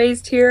born and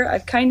raised here.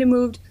 I've kind of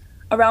moved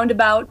around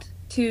about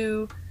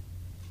to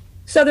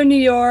Southern New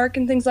York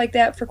and things like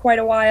that for quite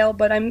a while,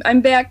 but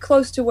I'm back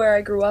close to where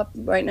I grew up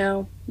right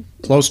now.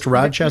 Close to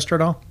Rochester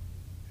at all?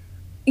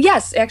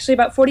 Yes, actually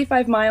about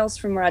 45 miles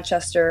from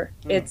Rochester.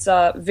 It's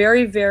a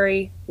very,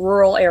 very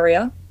rural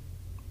area.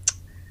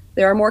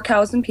 There are more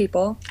cows than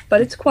people,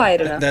 but it's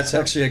quiet enough. That's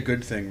actually a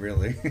good thing,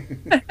 really.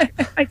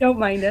 I don't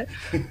mind it.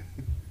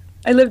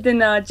 I lived in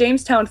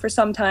Jamestown for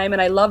some time,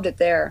 and I loved it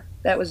there.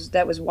 That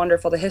was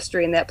wonderful. The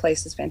history in that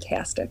place is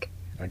fantastic.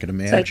 I can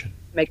imagine.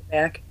 So make it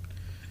back.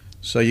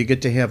 So you get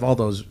to have all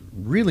those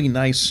really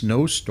nice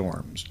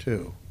snowstorms,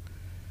 too.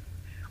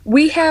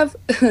 We have,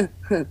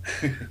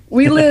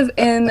 we live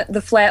in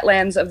the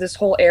flatlands of this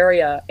whole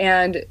area,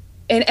 and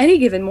in any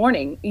given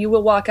morning, you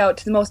will walk out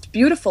to the most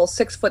beautiful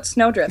 6-foot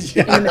snowdrift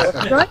in the middle of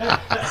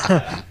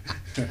the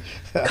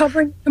road,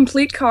 covering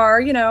complete car,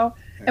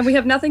 and we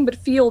have nothing but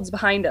fields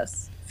behind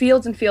us.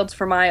 Fields and fields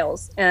for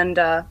miles, and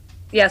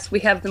yes,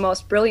 we have the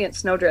most brilliant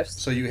snowdrifts.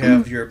 So you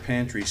have your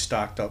pantry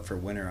stocked up for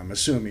winter, I'm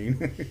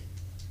assuming.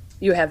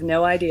 You have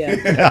no idea.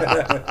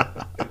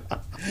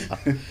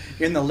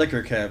 In the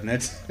liquor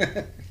cabinet.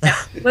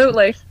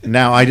 Absolutely.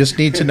 Now, I just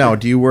need to know,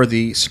 do you wear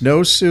the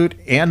snowsuit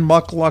and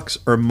mucklucks,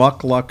 or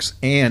mucklucks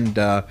and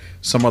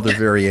some other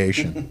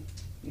variation?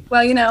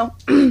 Well,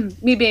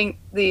 me being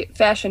the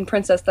fashion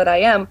princess that I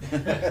am,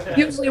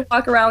 usually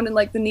walk around in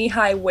like the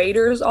knee-high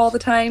waders all the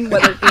time,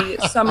 whether it be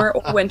summer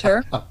or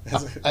winter.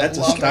 That's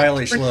a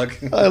stylish look.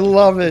 I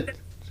love it.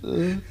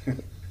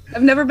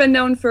 I've never been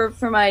known for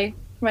my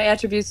my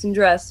attributes and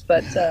dress,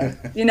 but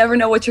you never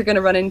know what you're going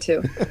to run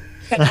into.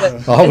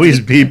 Always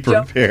be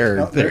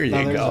prepared. There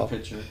you go.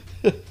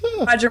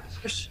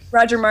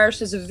 Roger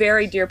Marsh is a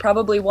very dear,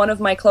 probably one of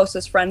my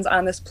closest friends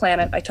on this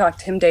planet. I talk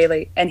to him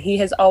daily, and he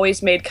has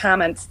always made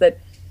comments that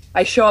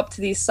I show up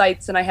to these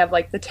sites and I have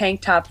like the tank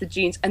top, the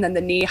jeans, and then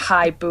the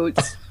knee-high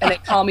boots, and they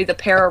call me the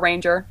Para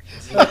Ranger.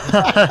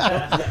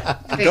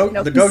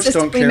 The goats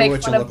don't care make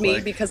what fun you of look me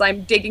like. because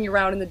I'm digging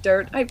around in the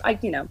dirt.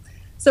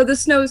 So the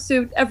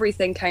snowsuit,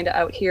 everything kind of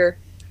out here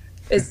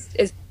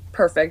is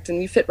perfect,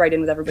 and you fit right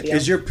in with everybody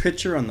else. Is your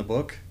picture on the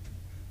book?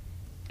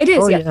 It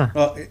is, yeah.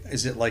 Oh,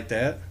 is it like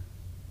that?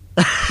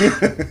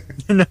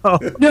 No,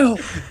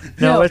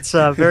 it's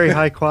a very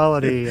high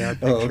quality picture.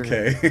 Oh,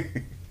 okay.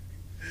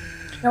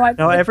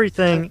 No,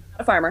 everything.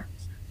 A farmer.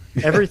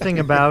 Everything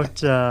about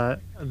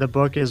the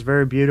book is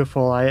very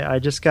beautiful. I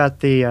just got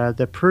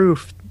the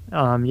proof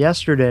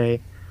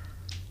yesterday,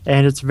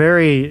 and it's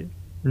very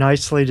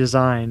nicely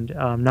designed.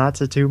 Not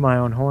to toot my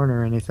own horn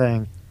or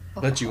anything.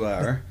 But you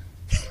are.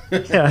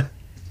 Yeah.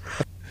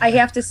 I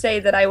have to say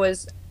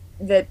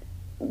that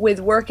with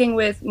working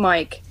with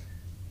Mike,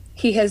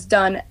 he has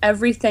done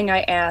everything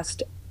I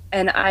asked,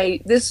 and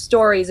this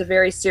story is a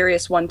very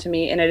serious one to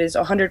me, and it is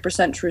a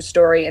 100% true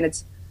story, and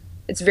it's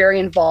very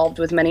involved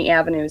with many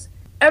avenues.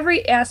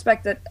 Every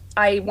aspect that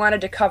I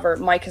wanted to cover,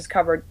 Mike has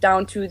covered,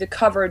 down to the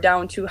cover,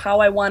 down to how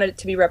I wanted it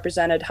to be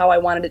represented, how I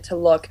wanted it to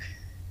look,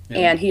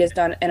 and he has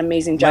done an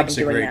amazing job Mike's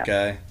of doing a that. great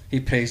guy. He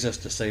pays us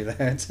to say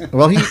that.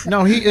 Well,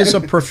 he is a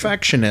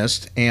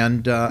perfectionist,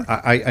 and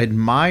I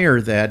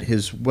admire that.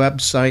 His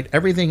website,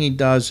 everything he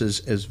does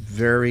is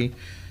very,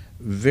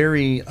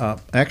 very,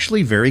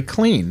 actually very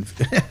clean,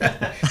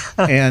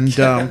 and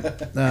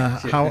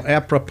how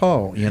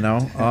apropos,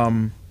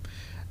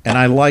 and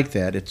I like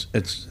that.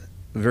 It's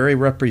very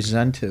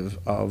representative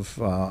of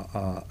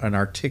an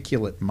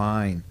articulate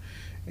mind,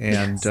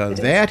 and Yes,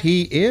 that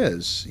he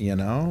is,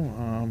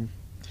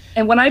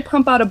 And when I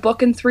pump out a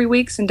book in 3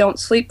 weeks and don't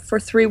sleep for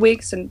 3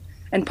 weeks and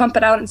pump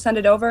it out and send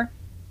it over,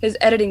 his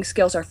editing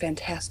skills are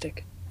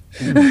fantastic.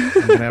 I'm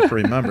gonna have to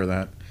remember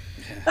that.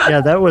 Yeah,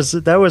 that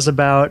was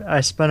about.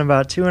 I spent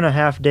about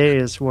 2.5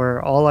 days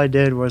where all I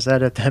did was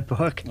edit that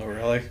book. Oh,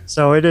 really?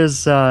 So it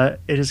is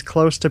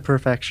close to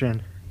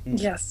perfection.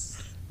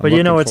 Yes. But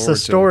it's the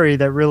story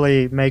that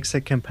really makes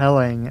it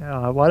compelling.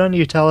 Why don't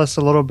you tell us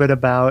a little bit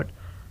about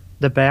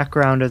the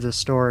background of the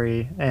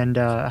story and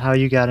how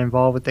you got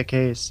involved with the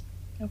case?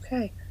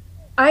 Okay.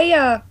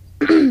 I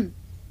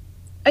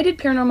did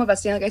paranormal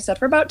investigating, like I said,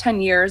 for about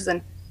 10 years,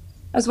 and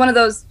I was one of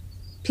those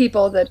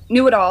people that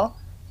knew it all.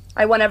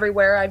 I went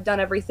everywhere. I've done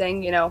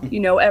everything, you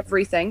know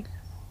everything.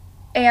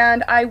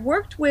 And I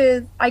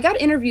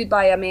got interviewed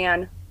by a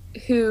man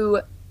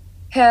who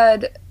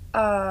had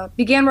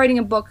began writing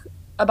a book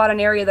about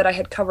an area that I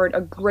had covered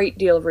a great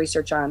deal of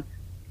research on.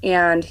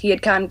 And he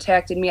had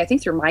contacted me, I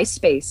think through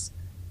MySpace,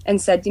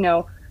 and said,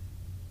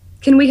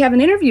 can we have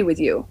an interview with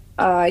you?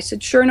 I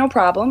said, sure, no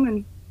problem.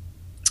 And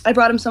I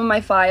brought him some of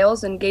my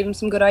files and gave him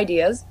some good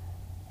ideas.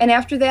 And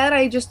after that,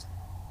 I just,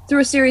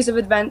 through a series of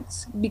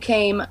events,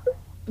 became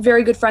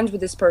very good friends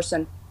with this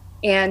person.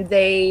 And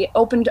they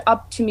opened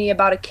up to me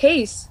about a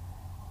case.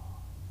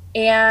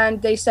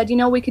 And they said,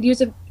 we could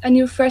use a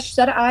new, fresh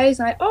set of eyes.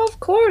 And of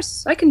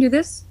course, I can do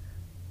this.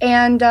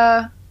 And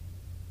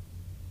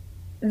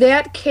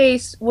that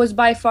case was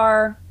by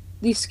far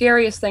the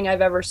scariest thing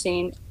I've ever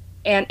seen.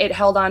 And it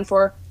held on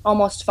for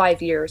almost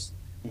 5 years.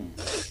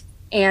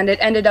 And it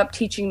ended up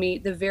teaching me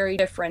the very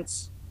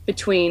difference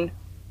between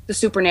the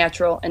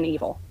supernatural and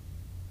evil.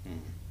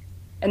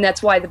 And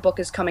that's why the book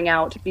is coming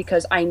out,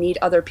 because I need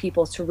other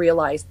people to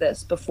realize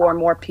this before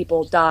more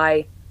people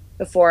die,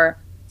 before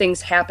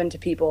things happen to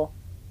people.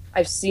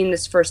 I've seen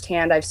this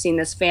firsthand. I've seen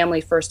this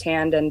family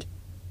firsthand. And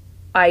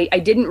I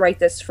didn't write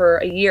this for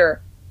a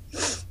year.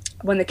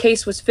 When the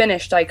case was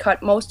finished, I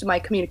cut most of my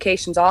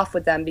communications off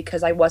with them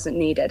because I wasn't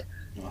needed.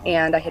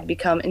 And I had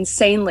become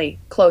insanely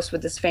close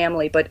with this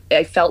family, but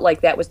I felt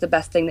like that was the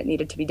best thing that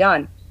needed to be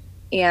done.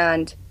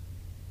 And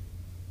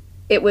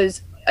it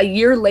was a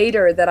year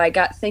later that I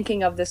got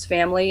thinking of this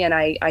family, and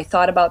I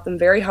thought about them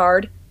very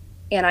hard,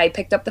 and I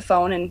picked up the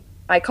phone and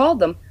I called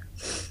them.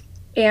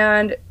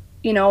 And,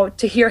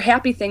 to hear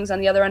happy things on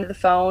the other end of the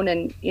phone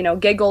and,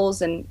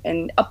 giggles and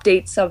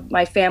updates of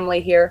my family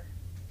here.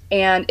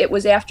 And it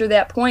was after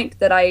that point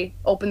that I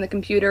opened the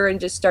computer and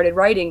just started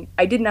writing.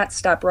 I did not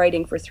stop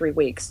writing for 3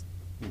 weeks.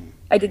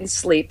 I didn't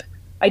sleep.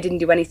 I didn't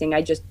do anything.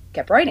 I just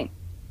kept writing.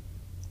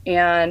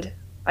 And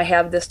I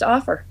have this to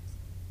offer.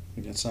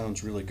 That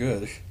sounds really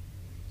good.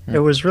 It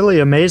was really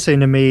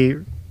amazing to me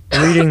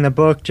reading the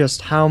book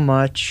just how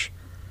much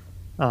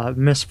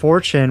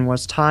misfortune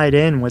was tied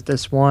in with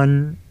this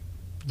one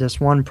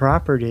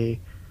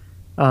property.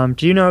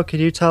 Could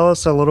you tell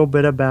us a little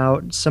bit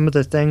about some of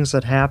the things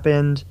that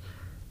happened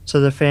to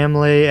the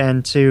family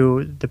and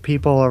to the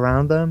people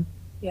around them?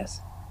 Yes.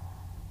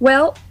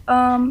 Well,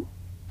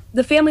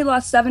 the family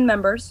lost 7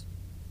 members.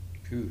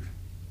 Ooh.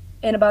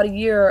 In about a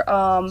year.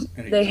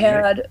 They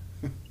had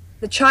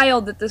the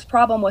child that this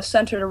problem was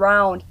centered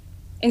around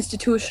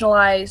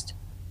institutionalized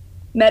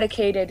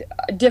medicated,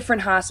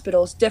 different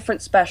hospitals,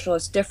 different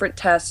specialists, different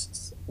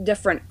tests,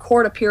 different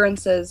court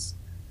appearances,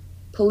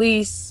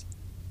 police,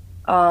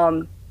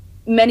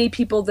 many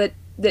people that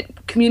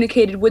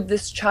communicated with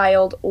this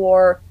child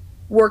or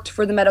worked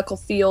for the medical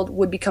field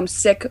would become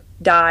sick,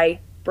 die,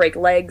 break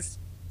legs,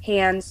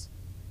 hands.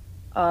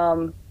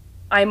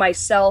 I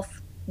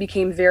myself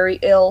became very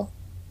ill.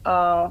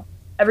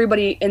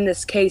 Everybody in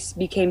this case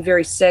became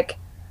very sick.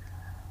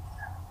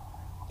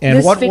 And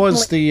This what family-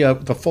 was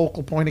the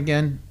focal point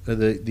again?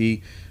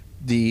 The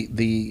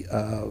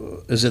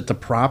is it the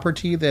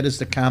property that is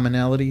the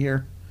commonality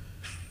here?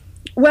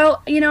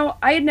 Well,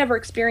 I had never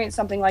experienced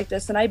something like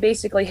this, and I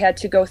basically had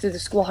to go through the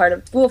school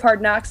of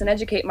hard knocks and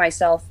educate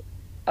myself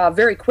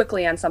very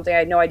quickly on something I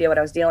had no idea what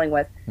I was dealing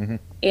with. Mm-hmm.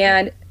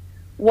 And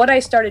what I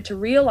started to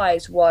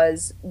realize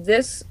was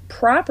this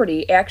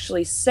property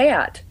actually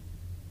sat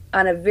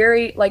on a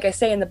very, like I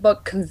say in the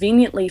book,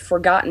 conveniently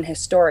forgotten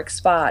historic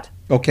spot.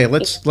 Okay,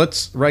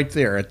 let's right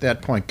there at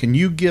that point. Can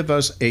you give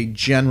us a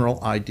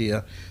general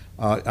idea?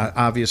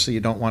 Obviously, you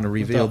don't want to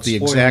reveal Without the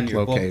spoiling exact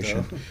your book,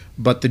 location, though.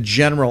 but the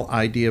general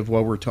idea of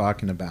what we're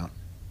talking about.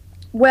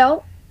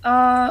 Well,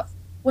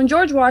 when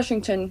George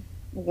Washington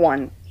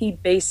won, he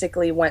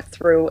basically went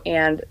through,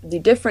 and the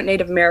different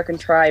Native American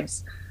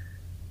tribes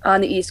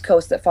on the East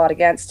Coast that fought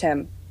against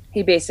him,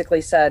 he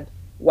basically said,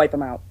 wipe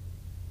them out.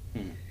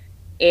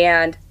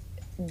 And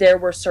there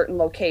were certain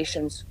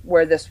locations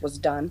where this was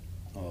done,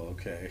 Oh,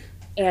 okay.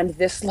 and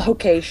this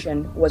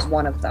location was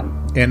one of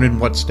them, And in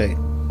what state?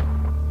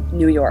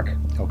 New York,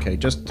 Okay,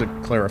 just to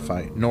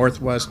clarify,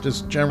 Northwest,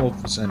 just general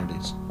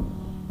vicinities.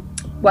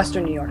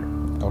 Western New York.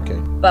 Okay.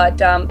 But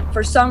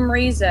for some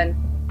reason,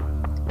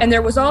 and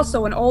there was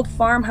also an old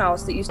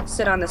farmhouse that used to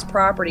sit on this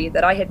property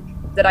that I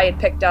had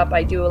picked up.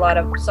 I do a lot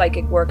of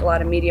psychic work, a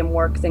lot of medium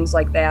work, things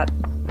like that.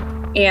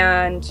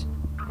 And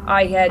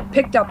I had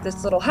picked up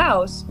this little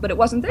house, but it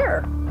wasn't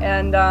there.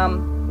 And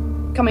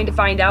coming to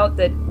find out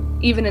that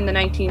even in the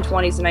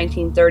 1920s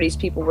and 1930s,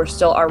 people were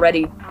still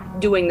already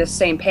doing this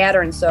same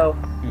pattern. So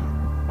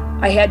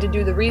I had to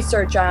do the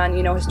research on,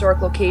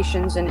 historic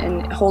locations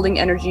and holding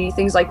energy,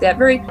 things like that.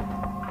 Very,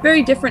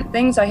 very different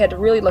things I had to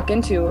really look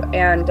into,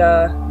 and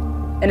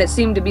it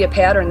seemed to be a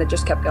pattern that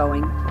just kept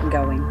going and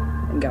going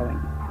and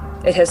going.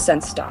 It has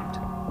since stopped.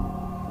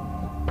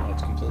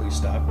 It's completely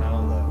stopped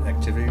now, the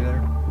activity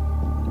there?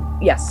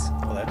 Yes,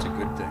 Well, that's a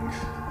good thing.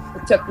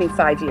 it took me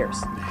 5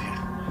 years.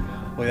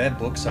 Well, that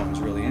book sounds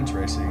really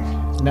interesting.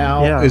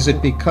 Now, Yeah. is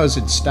it because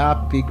it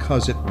stopped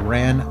because it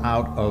ran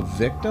out of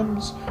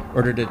victims,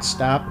 or did it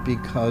stop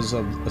because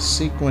of a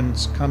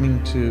sequence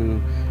coming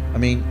to? I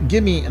mean,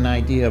 give me an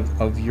idea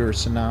of your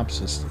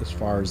synopsis as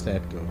far as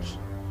that goes.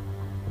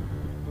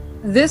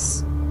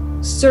 This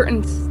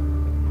certain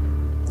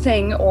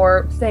thing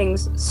or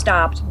things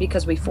stopped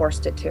because we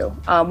forced it to.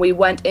 We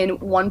went in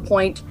one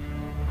point.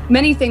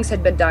 Many things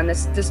had been done.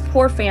 This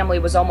poor family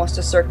was almost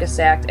a circus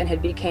act and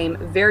had became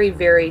very,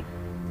 very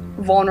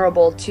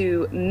vulnerable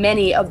to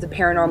many of the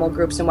paranormal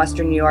groups in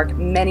Western New York,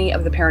 many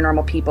of the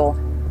paranormal people,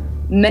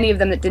 many of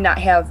them that did not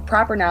have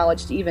proper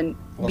knowledge to even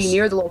be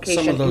near the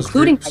location,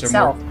 including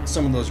myself.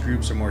 Some of those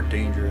groups are more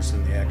dangerous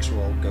than the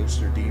actual ghosts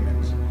or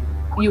demons.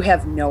 You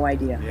have no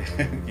idea.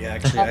 Yeah,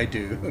 actually, I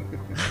do.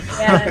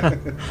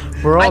 And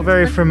We're all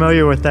very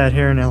familiar with that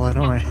here in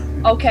Illinois.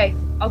 Okay,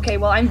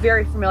 well, I'm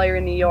very familiar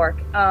in New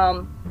York.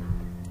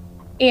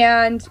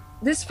 And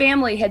this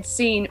family had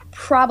seen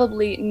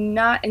probably,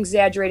 not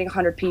exaggerating,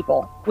 100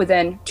 people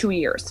within 2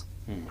 years.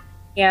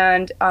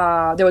 And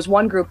there was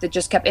one group that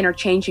just kept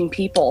interchanging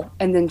people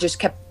and then just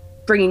kept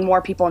bringing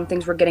more people, and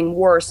things were getting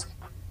worse.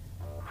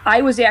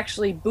 I was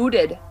actually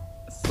booted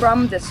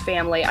from this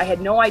family. I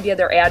had no idea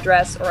their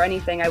address or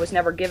anything. I was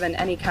never given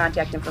any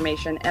contact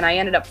information, and I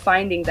ended up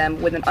finding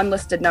them with an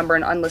unlisted number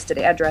and unlisted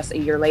address a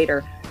year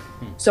later.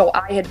 So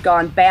I had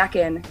gone back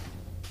in,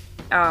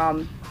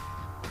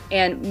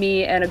 and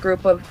me and a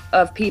group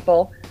of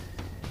people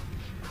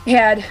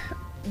had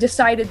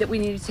decided that we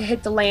needed to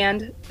hit the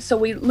land. So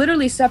we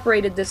literally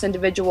separated this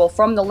individual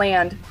from the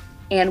land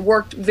and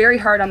worked very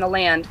hard on the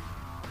land,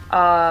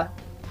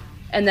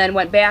 and then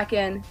went back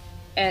in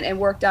and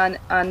worked on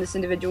this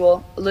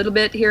individual a little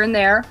bit here and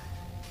there,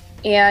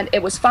 and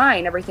it was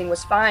fine. Everything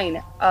was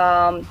fine.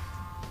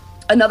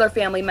 Another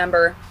family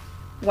member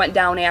went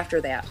down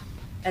after that,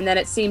 and then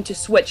it seemed to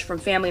switch from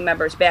family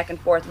members back and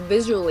forth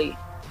visually.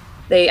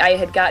 I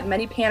had gotten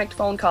many panicked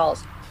phone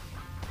calls,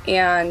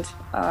 and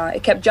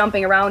it kept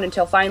jumping around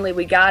until finally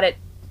we got it.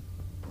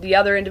 The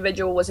other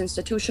individual was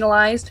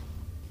institutionalized,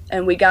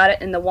 and we got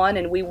it in the one,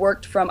 and we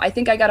worked from, I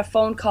think I got a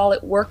phone call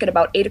at work at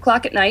about 8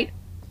 o'clock at night.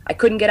 I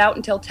couldn't get out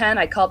until 10.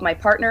 I called my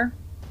partner.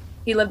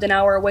 He lived an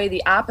hour away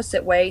the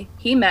opposite way.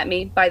 He met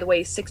me, by the way,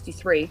 he's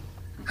 63.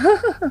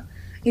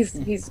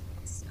 he's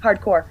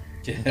hardcore.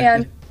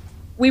 And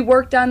we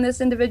worked on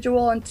this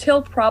individual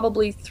until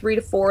probably 3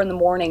 to 4 in the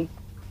morning.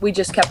 We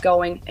just kept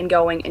going and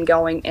going and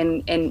going,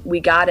 and we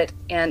got it.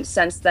 And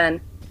since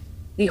then,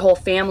 the whole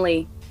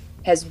family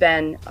has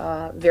been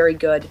very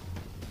good.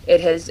 It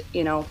has,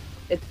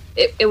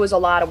 it was a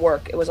lot of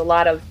work. It was a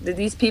lot of,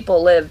 these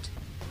people lived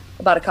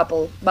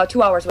about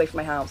 2 hours away from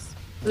my house.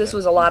 So this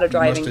was a lot of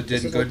driving. You must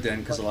have did good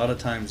then, because a lot of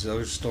times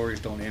those stories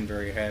don't end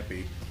very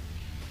happy.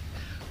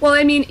 Well,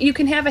 I mean, you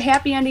can have a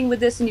happy ending with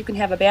this, and you can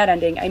have a bad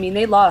ending. I mean,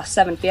 they lost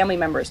 7 family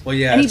members. Well,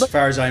 yeah, as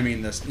far as I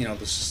mean, this,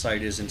 the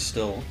society isn't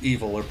still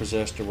evil or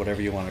possessed or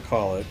whatever you want to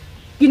call it.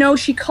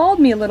 She called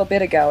me a little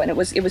bit ago, and it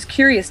was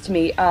curious to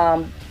me.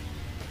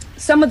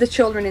 Some of the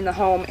children in the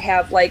home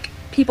have like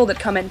people that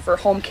come in for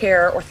home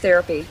care or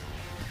therapy.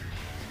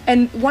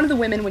 And one of the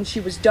women, when she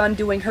was done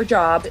doing her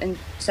job, and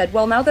said,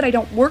 "Well, now that I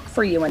don't work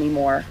for you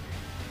anymore,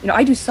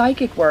 I do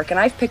psychic work, and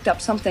I've picked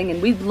up something,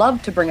 and we'd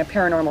love to bring a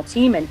paranormal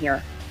team in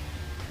here."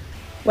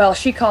 Well,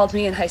 she called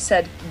me and I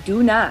said,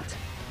 do not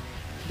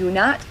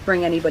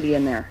bring anybody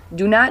in there.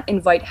 Do not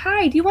invite,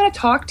 "Hi, do you want to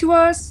talk to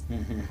us?"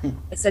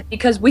 I said,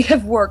 because we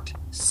have worked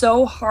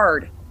so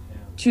hard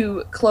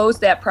to close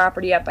that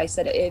property up. I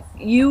said, if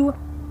you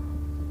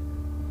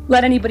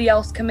let anybody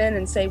else come in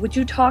and say, "Would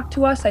you talk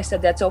to us?" I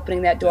said, that's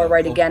opening that door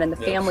right again. And the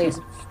family is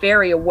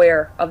very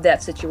aware of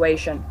that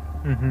situation.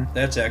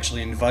 That's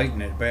actually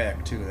inviting it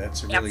back, too.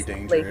 That's really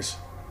dangerous.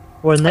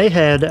 When they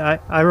had,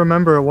 I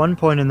remember at one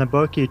point in the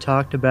book you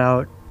talked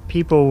about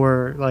people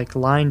were like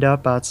lined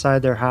up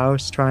outside their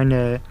house trying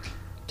to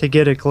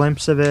get a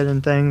glimpse of it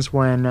and things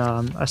when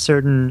a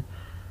certain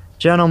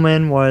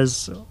gentleman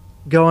was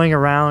going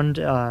around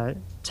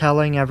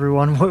telling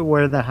everyone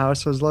where the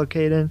house was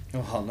located.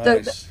 Oh,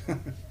 nice.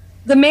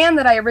 The man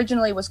that I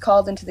originally was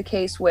called into the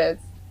case with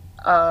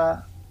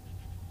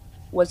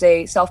was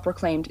a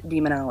self-proclaimed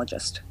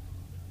demonologist.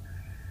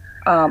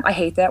 I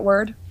hate that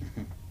word.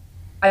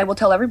 I will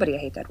tell everybody I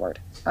hate that word.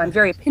 I'm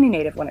very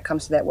opinionated when it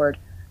comes to that word.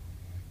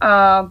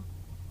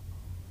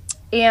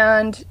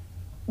 And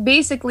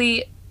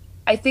basically,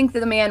 I think that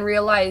the man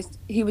realized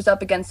he was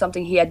up against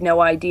something he had no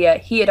idea.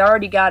 He had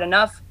already got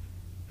enough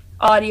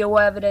audio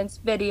evidence,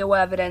 video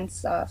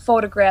evidence,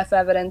 photograph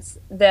evidence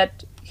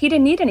that he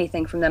didn't need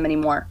anything from them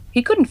anymore.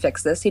 He couldn't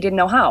fix this. He didn't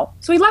know how.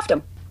 So he left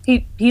them.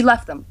 He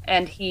left them,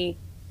 and he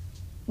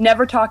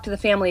never talked to the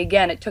family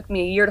again. It took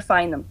me a year to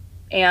find them.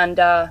 And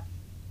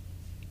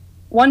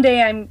one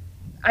day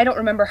I don't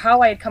remember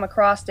how I had come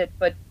across it,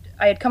 but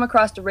I had come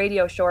across a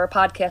radio show or a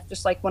podcast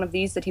just like one of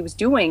these that he was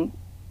doing.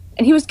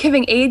 And he was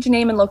giving age,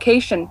 name, and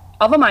location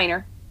of a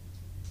minor,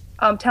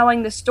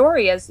 telling this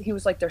story as he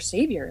was like their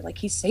savior. Like,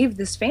 he saved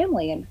this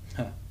family. And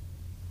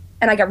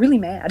I got really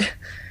mad.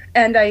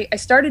 And I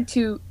started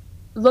to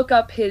look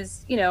up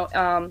his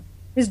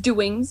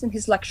doings and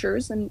his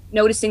lectures, and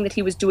noticing that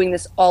he was doing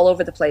this all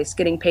over the place,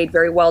 getting paid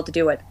very well to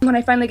do it. When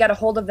I finally got a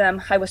hold of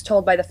them, I was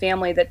told by the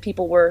family that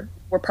people were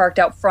parked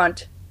out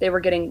front. They were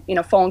getting,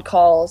 phone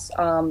calls.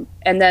 And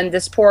then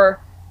this poor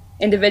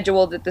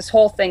individual that this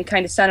whole thing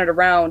kind of centered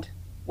around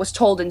was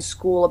told in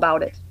school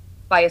about it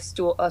by a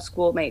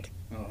schoolmate.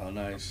 Oh, how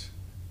nice.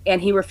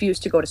 And he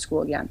refused to go to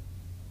school again.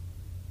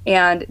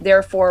 And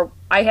therefore,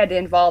 I had to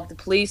involve the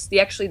police. The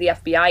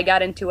FBI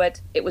got into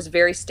it. It was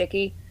very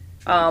sticky.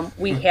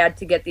 We had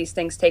to get these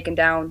things taken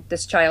down.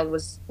 This child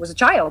was a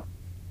child.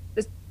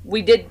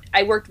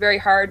 I worked very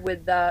hard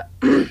with the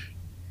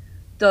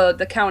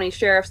county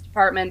sheriff's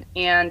department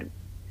and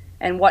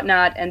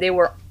whatnot, and they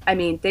were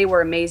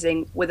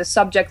amazing. With a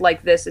subject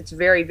like this, it's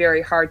very,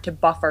 very hard to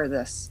buffer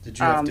this. Did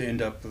you have to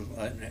end up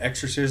an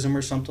exorcism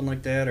or something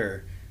like that,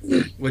 or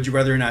would you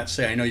rather not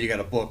say? I know you got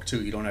a book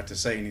too. You don't have to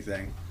say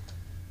anything.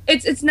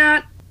 It's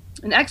not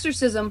an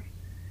exorcism.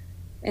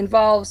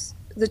 Involves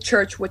the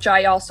church, which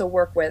I also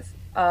work with.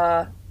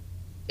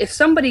 If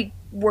somebody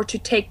were to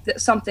take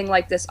something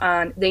like this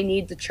on, they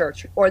need the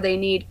church, or they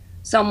need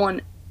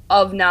someone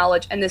of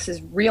knowledge, and this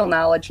is real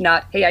knowledge,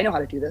 not, "Hey, I know how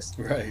to do this."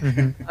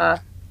 Right.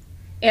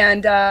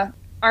 And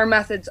our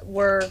methods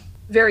were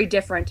very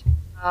different.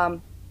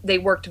 They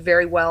worked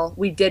very well.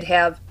 We did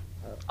have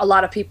a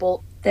lot of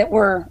people that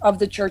were of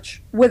the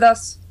church with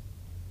us.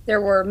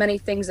 There were many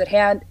things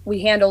that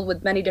we handled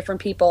with many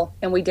different people,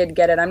 and we did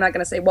get it. I'm not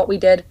going to say what we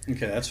did.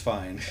 Okay, that's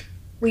fine.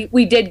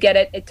 We did get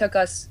it. It took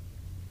us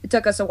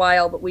a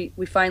while, but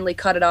we finally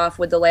cut it off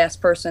with the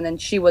last person, and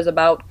she was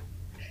about,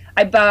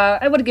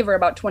 I would give her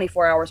about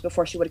 24 hours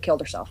before she would have killed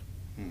herself.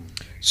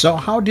 So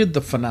how did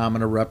the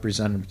phenomena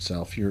represent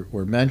itself?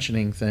 We're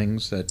mentioning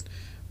things that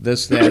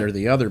this, that, or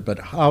the other, but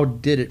how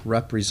did it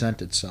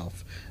represent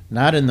itself?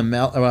 Not in the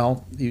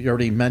well, you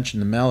already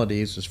mentioned the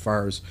melodies as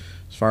far as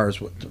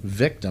what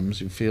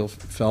victims, you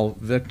fell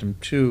victim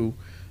to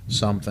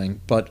something,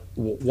 but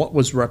what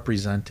was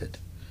represented?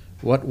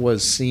 What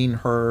was seen,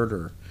 heard,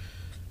 or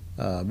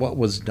what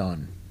was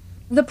done?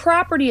 The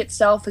property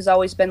itself has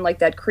always been like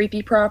that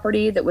creepy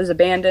property that was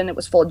abandoned. It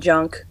was full of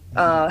junk.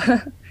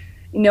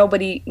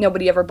 Nobody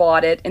ever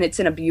bought it, and it's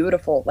in a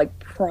beautiful, like,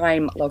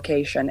 prime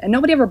location, and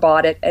nobody ever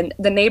bought it. And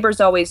the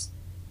neighbors always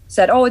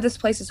said, "Oh, this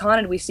place is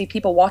haunted. We see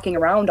people walking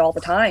around all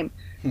the time."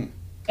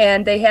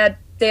 And they had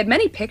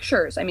many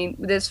pictures. I mean,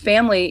 this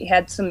family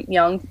had some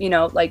young,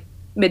 like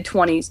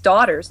mid-20s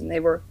daughters, and they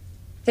were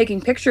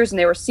taking pictures, and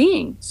they were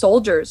seeing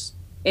soldiers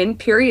in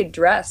period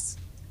dress.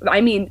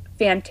 I mean,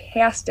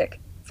 fantastic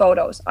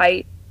photos.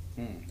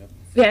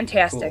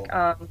 Fantastic.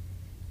 Cool.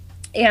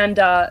 And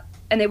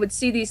and they would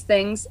see these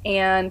things,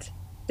 and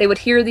they would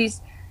hear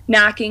these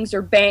knockings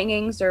or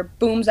bangings or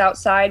booms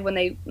outside. When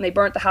they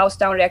burnt the house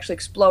down, it actually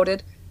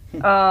exploded.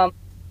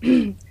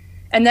 And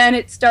then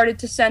it started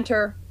to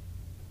center,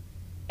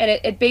 and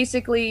it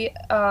basically,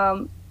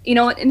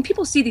 and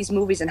people see these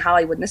movies in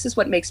Hollywood, and this is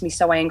what makes me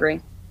so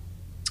angry,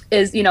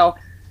 is,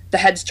 the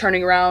head's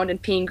turning around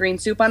and peeing green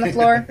soup on the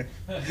floor.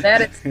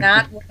 That is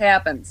not what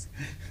happens.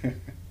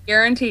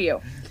 Guarantee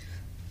you.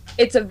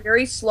 It's a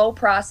very slow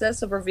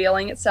process of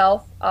revealing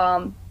itself.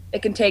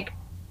 It can take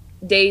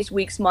days,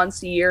 weeks,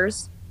 months,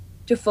 years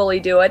to fully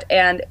do it,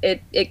 and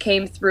it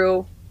came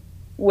through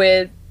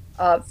with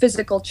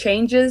physical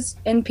changes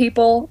in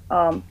people,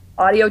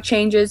 audio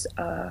changes,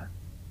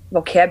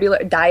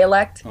 vocabulary,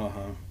 dialect,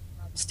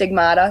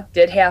 stigmata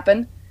did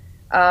happen,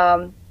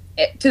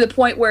 to the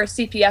point where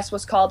CPS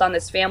was called on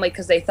this family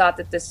because they thought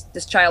that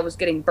this child was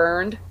getting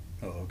burned.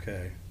 Oh,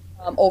 okay.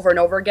 Over and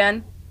over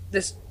again.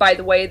 This, by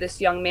the way,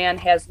 this young man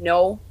has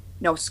no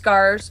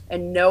scars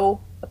and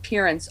no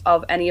appearance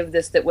of any of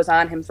this that was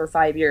on him for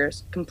 5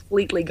 years.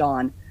 Completely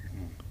gone.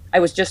 I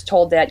was just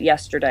told that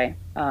yesterday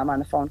on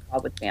the phone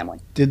call with family.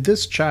 Did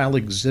this child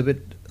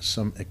exhibit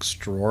some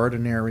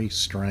extraordinary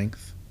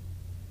strength?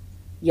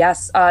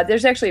 Yes.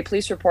 There's actually a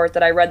police report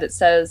that I read that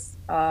says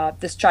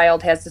this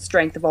child has the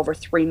strength of over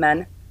 3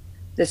 men.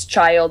 This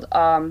child,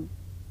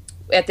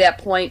 at that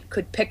point,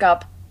 could pick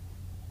up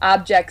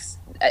objects.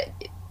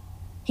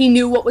 He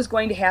knew what was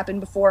going to happen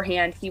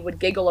beforehand. He would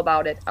giggle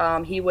about it.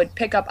 He would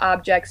pick up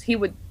objects.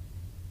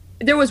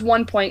 There was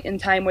one point in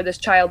time where this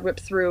child ripped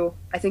through,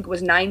 I think it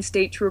was 9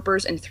 state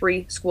troopers and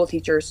 3 school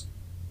teachers.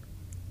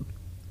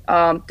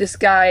 This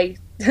guy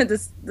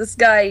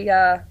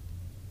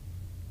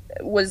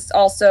was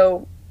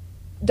also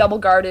double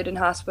guarded in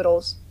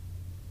hospitals.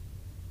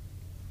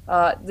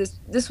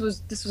 This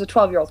was a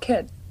 12-year-old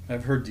kid.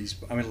 I've heard these.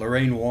 I mean,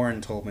 Lorraine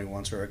Warren told me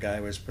once where a guy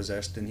was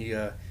possessed, and he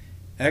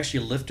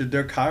actually lifted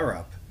their car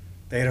up.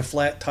 They had a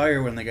flat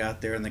tire when they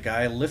got there, and the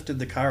guy lifted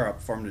the car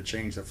up for him to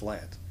change the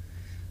flat.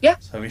 Yeah.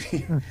 So, I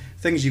mean,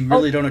 things you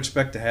really don't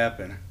expect to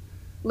happen.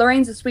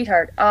 Lorraine's a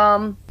sweetheart.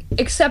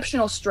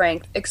 Exceptional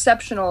strength,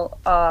 exceptional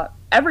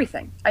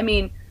everything. I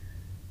mean,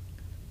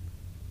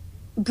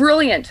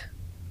 brilliant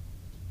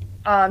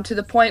to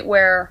the point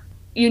where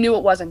you knew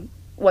it wasn't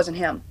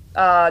him.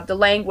 The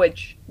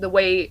language, the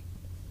way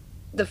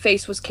the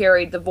face was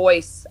carried, the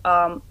voice,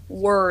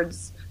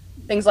 words,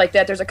 things like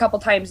that. There's a couple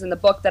times in the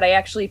book that I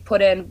actually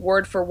put in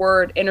word for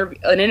word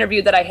an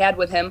interview that I had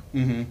with him,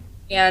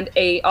 and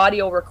a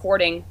audio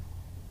recording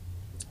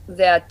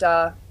that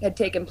had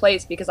taken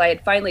place, because I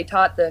had finally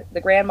taught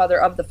the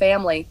grandmother of the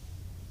family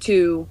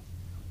to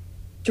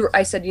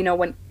I said,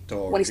 when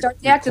he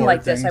starts acting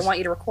like this, I want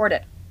you to record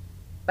it,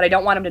 but I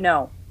don't want him to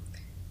know.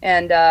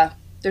 And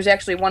there's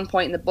actually one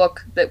point in the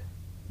book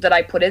that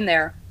I put in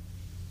there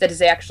that is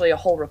actually a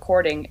whole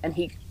recording, and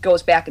he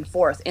goes back and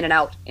forth, in and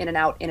out, in and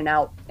out, in and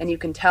out, and you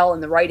can tell in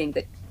the writing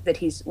that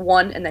he's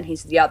one and then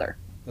he's the other.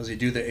 Does he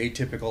do the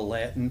atypical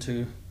Latin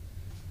too?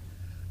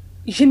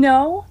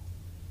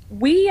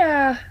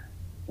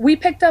 We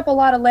picked up a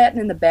lot of Latin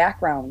in the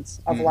backgrounds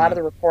of a lot of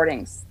the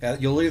recordings.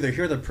 You'll either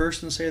hear the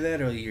person say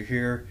that, or you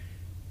hear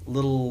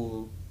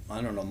little,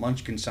 I don't know,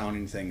 munchkin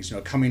sounding things,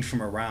 coming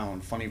from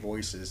around, funny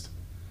voices.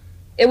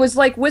 It was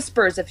like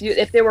whispers.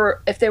 If they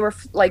were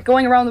like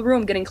going around the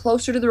room, getting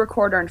closer to the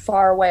recorder and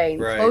far away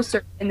and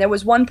closer. And there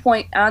was one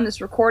point on this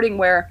recording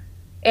where,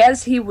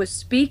 as he was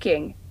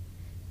speaking,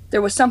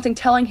 there was something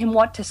telling him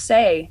what to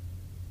say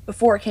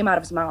before it came out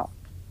of his mouth.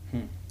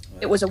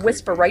 It was a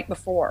whisper right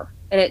before,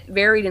 and it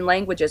varied in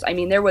languages. I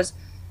mean, there was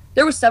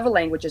several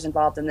languages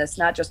involved in this,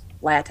 not just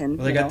Latin.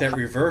 Well, they got that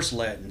reverse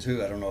Latin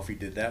too. I don't know if he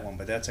did that one,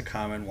 but that's a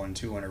common one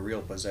too in a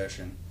real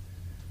possession.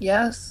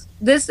 Yes.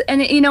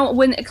 And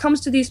when it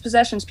comes to these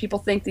possessions, people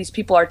think these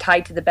people are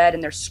tied to the bed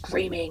and they're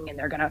screaming and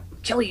they're going to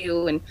kill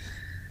you. And,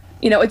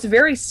 it's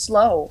very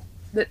slow.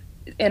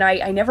 And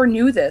I never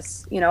knew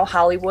this,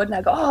 Hollywood. And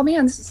I go, oh,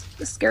 man, this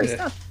is scary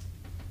stuff.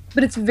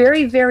 But it's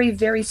very, very,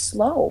 very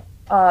slow,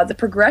 the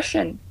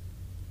progression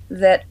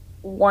that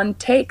one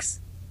takes.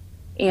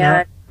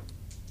 And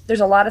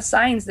there's a lot of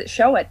signs that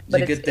show it.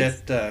 But you get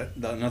that,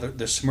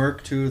 the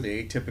smirk, too,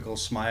 the atypical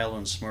smile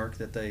and smirk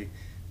that they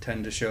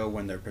tend to show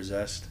when they're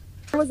possessed.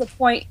 There was a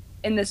point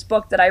in this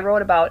book that I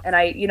wrote about, and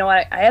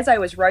as I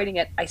was writing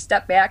it, I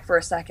stepped back for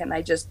a second,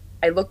 and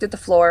I looked at the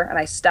floor, and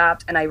I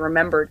stopped, and I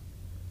remembered.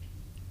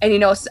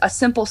 And a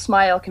simple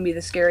smile can be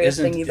the scariest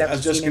thing you've ever seen. I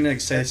was just going to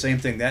say the same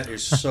thing. That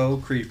is so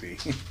creepy.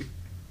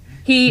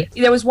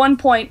 There was one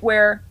point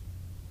where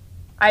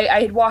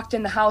I had walked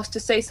in the house to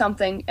say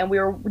something, and we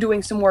were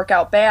doing some work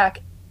out back,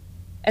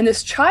 and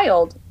this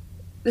child,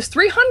 this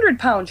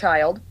 300-pound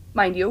child,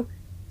 mind you,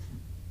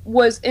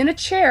 was in a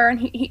chair, and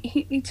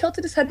he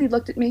tilted his head and he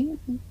looked at me,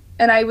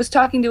 and I was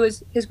talking to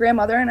his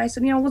grandmother, and I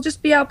said, we'll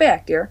just be out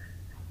back, dear.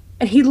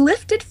 And he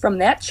lifted from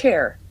that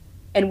chair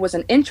and was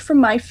an inch from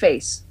my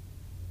face.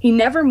 He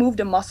never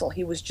moved a muscle.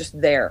 He was just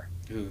there.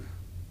 Ooh.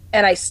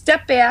 And I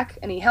stepped back,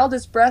 and he held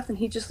his breath, and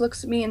he just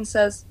looks at me and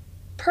says,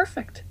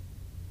 perfect.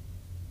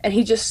 and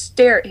he just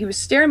stared. He was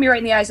staring me right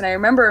in the eyes, and I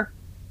remember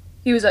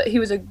he was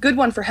a good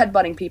one for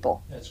headbutting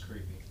people. That's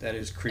creepy. That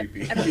is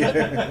creepy.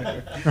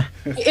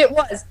 It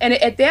was, and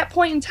at that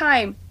point in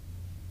time,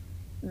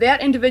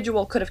 that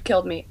individual could have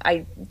killed me.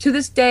 To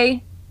this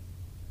day,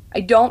 I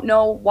don't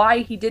know why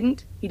he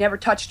didn't. He never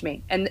touched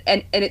me, and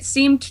it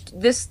seemed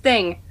this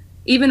thing,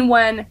 even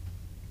when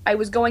I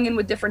was going in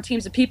with different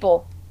teams of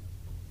people,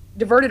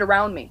 diverted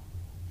around me.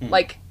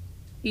 Like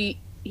he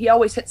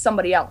always hit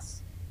somebody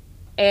else,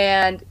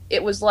 and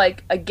it was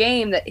like a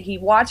game that he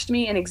watched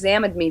me and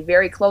examined me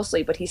very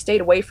closely, but he stayed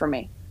away from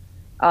me.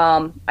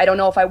 I don't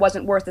know if I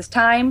wasn't worth his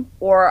time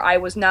or I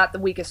was not the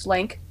weakest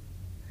link,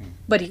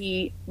 but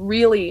he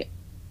really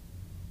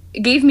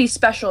gave me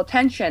special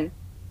attention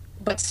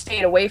but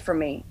stayed away from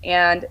me.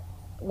 And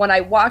when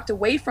I walked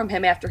away from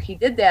him after he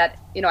did that,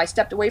 I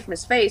stepped away from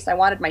his face. I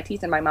wanted my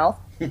teeth in my mouth.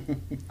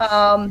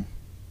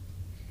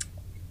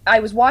 I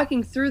was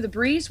walking through the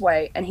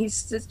breezeway, and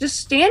he's just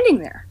standing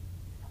there,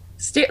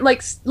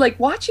 like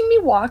watching me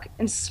walk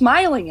and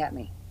smiling at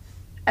me.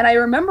 And I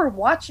remember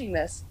watching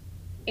this,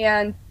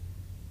 and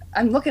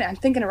I'm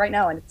thinking it right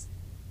now, and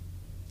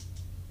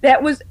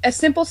that was a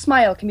simple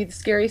smile can be the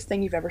scariest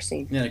thing you've ever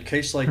seen. In a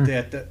case like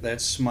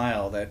that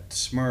smile, that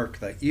smirk,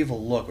 that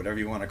evil look, whatever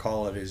you want to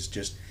call it,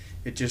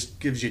 it just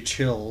gives you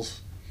chills.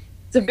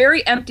 It's a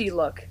very empty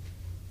look.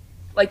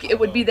 Like it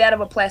would be that of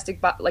a plastic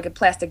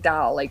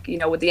doll,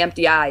 with the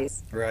empty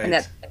eyes, right, and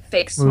that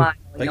fake smile.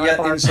 But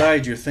yet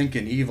inside you're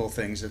thinking evil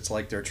things. It's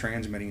like they're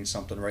transmitting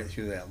something right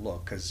through that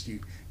look, because you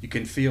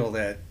can feel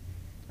that.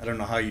 I don't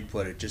know how you'd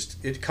put it.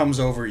 Just it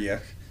comes over you.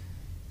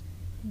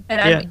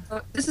 And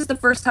this is the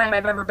first time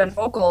I've ever been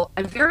vocal.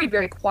 I'm very,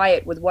 very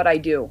quiet with what I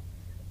do.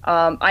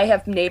 I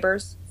have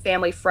neighbors,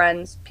 family,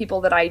 friends,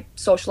 people that I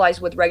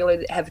socialize with regularly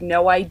that have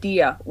no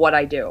idea what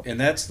I do. And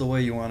that's the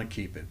way you want to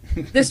keep it.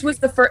 This was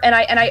the first, and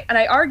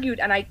I argued,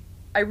 and I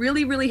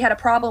really, really had a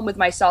problem with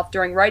myself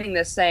during writing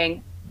this,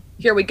 saying,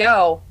 "Here we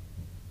go,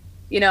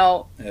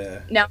 now I'm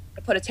going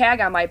to put a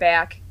tag on my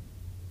back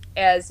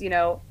as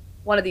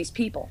one of these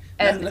people."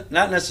 And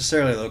not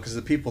necessarily though, because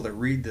the people that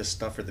read this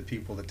stuff are the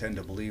people that tend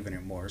to believe in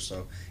it more.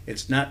 So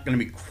it's not going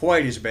to be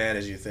quite as bad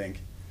as you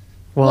think.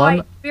 Well,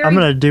 I'm going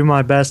to do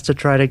my best to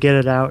try to get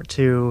it out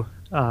to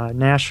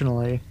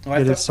nationally. Oh,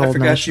 I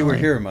forgot you were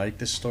here, Mike.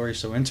 This story's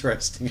so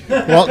interesting.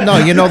 Well, no,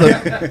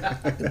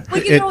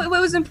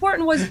 what was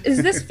important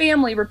is this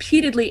family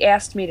repeatedly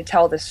asked me to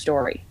tell this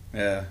story.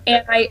 Yeah.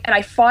 And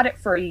I fought it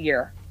for a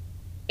year,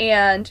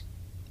 and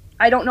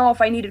I don't know if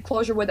I needed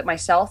closure with it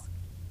myself,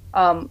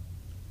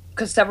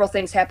 because several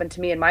things happened to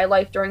me in my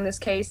life during this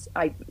case.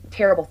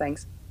 Terrible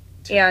things,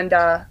 and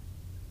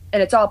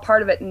it's all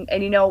part of it.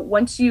 And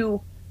once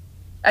you.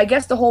 I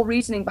guess the whole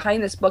reasoning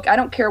behind this book, I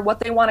don't care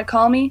what they want to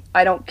call me.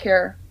 I don't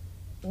care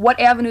what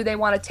avenue they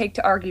want to take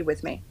to argue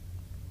with me.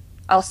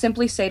 I'll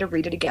simply say to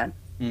read it again.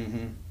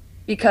 Mm-hmm.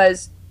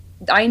 Because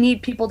I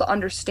need people to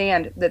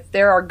understand that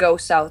there are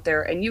ghosts out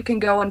there, and you can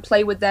go and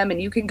play with them,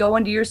 and you can go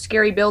into your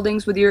scary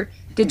buildings with your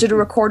digital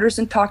recorders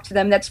and talk to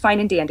them. That's fine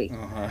and dandy.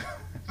 Uh-huh.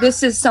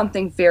 This is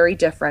something very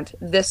different.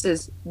 This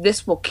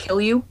will kill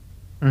you.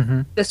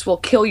 Mm-hmm. This will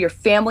kill your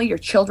family, your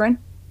children.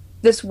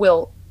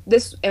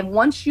 And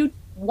once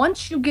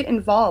you get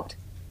involved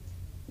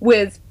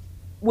with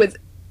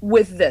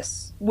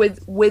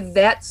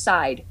that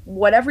side,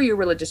 whatever your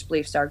religious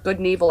beliefs are, good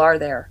and evil are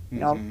there,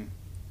 Mm-hmm.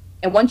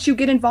 And once you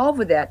get involved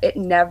with that, it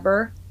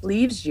never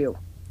leaves you.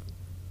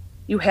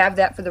 You have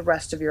that for the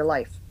rest of your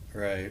life.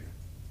 Right.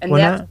 And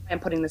that's why I'm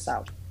putting this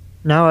out.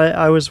 Now,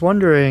 I was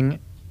wondering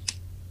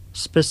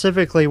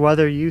specifically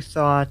whether you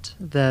thought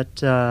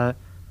that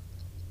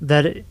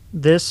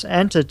this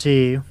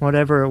entity,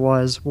 whatever it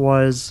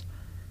was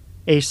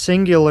a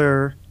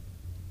singular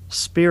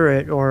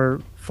spirit or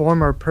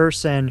former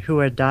person who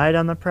had died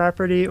on the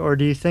property, or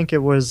do you think it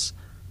was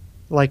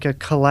like a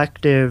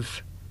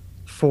collective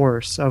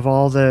force of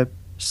all the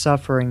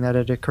suffering that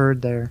had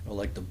occurred there? Or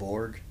like the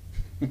Borg?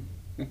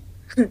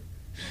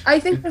 I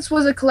think this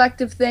was a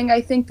collective thing.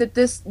 I think that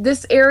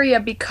this area,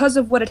 because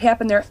of what had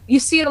happened there, you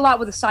see it a lot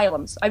with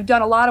asylums. I've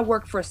done a lot of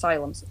work for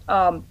asylums.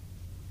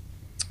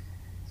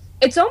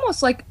 It's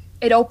almost like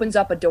it opens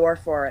up a door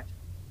for it.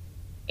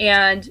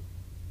 And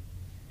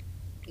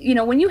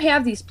when you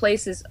have these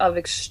places of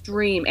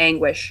extreme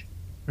anguish,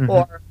 Mm-hmm.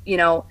 or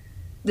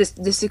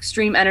this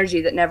extreme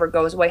energy that never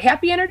goes away,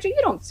 happy energy, you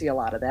don't see a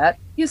lot of that.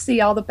 You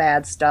see all the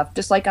bad stuff,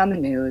 just like on the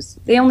news.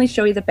 They only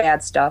show you the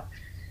bad stuff.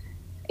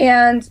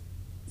 And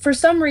for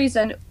some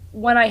reason,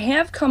 when I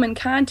have come in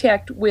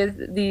contact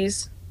with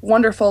these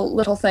wonderful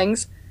little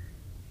things,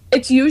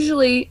 it's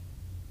usually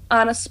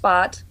on a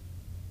spot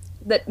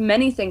that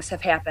many things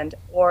have happened,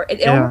 or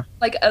it almost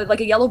like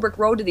a yellow brick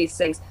road to these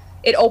things.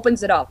 It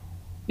opens it up.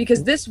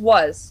 Because this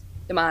was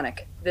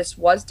demonic. This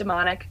was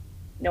demonic,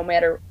 no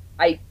matter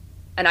I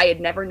had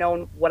never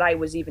known what I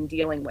was even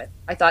dealing with.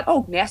 I thought,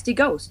 oh, nasty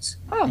ghosts.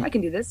 Oh, I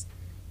can do this.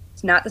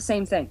 It's not the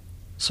same thing.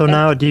 So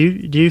now, do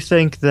you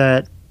think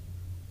that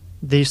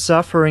the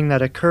suffering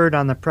that occurred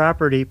on the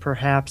property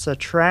perhaps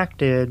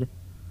attracted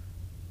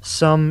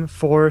some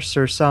force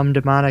or some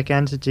demonic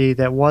entity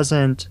that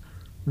wasn't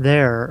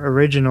there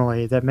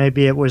originally, that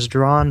maybe it was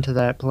drawn to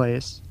that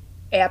place.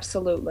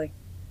 Absolutely.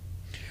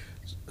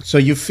 So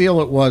you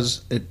feel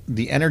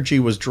the energy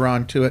was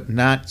drawn to it,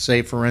 not,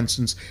 say, for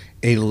instance,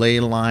 a ley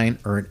line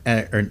or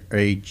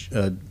a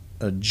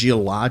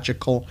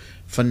geological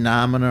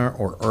phenomena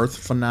or earth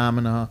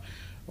phenomena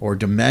or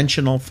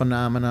dimensional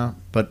phenomena,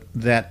 but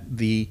that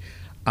the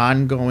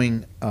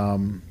ongoing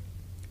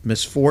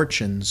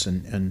misfortunes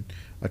and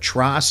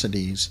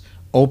atrocities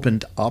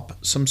opened up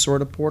some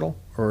sort of portal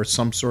or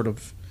some sort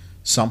of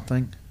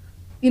something?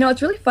 You know,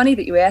 it's really funny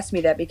that you asked me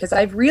that, because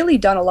I've really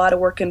done a lot of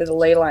work into the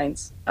ley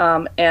lines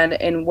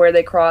and where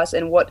they cross,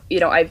 and what, you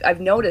know, I've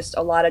noticed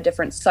a lot of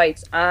different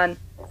sites on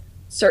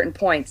certain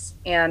points,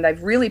 and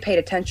I've really paid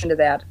attention to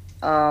that.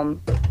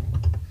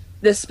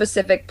 This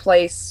specific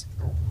place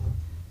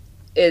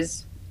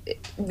is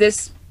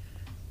this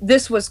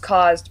was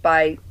caused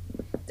by,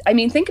 I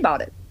mean, think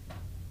about it.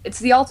 It's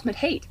the ultimate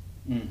hate.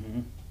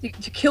 Mm-hmm.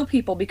 To kill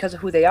people because of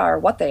who they are,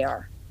 what they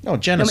are. Oh,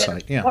 genocide, no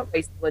matter yeah. What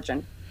race,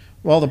 religion.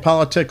 Well, the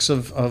politics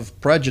of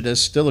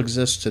prejudice still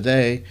exists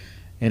today,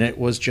 and it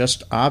was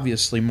just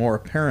obviously more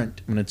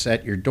apparent when it's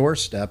at your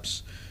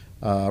doorsteps,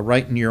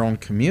 right in your own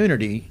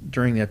community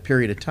during that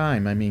period of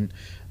time. I mean,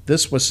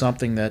 this was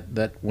something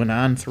that went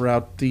on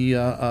throughout the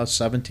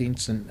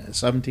 17th and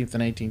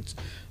 18th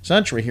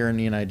century here in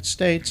the United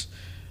States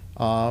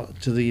to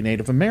the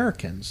Native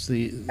Americans.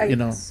 It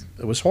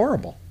was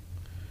horrible.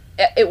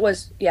 It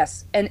was,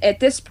 yes. And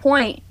at this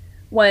point,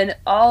 when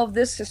all of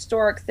this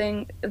historic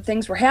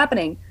things were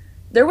happening,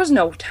 there was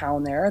no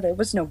town there. There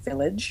was no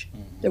village.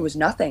 There was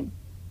nothing.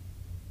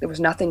 There was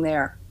nothing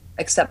there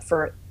except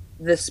for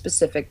this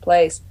specific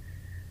place.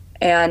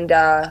 And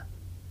I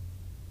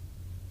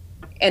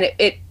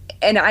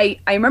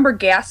remember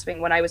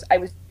gasping when I was I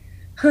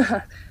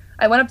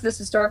went up to this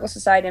historical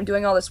society. I'm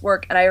doing all this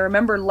work, and I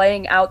remember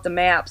laying out the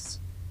maps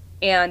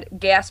and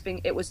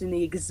gasping. It was in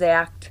the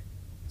exact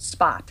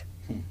spot.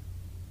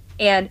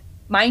 And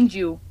mind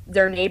you,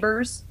 their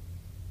neighbors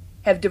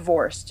have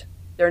divorced.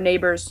 Their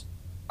neighbors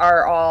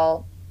are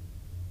all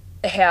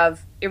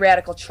have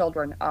erratical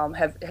children,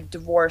 have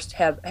divorced,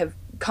 have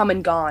come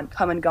and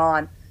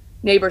gone.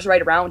 Neighbors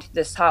right around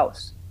this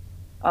house.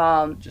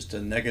 Just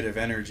a negative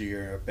energy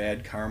or a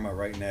bad karma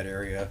right in that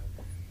area.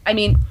 I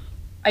mean,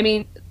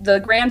 the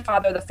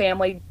grandfather of the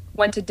family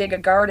went to dig a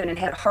garden and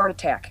had a heart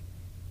attack.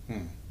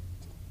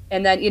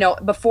 And then,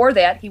 before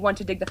that, he went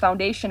to dig the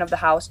foundation of the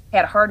house,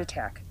 had a heart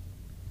attack.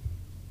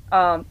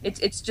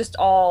 It's just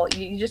all,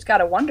 you just got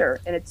to wonder,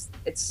 and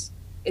it's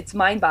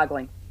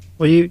mind-boggling.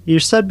 Well, you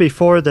said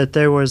before that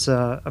there was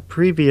a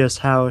previous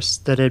house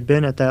that had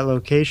been at that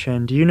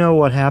location. Do you know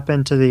what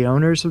happened to the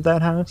owners of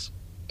that house?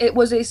 It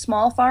was a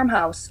small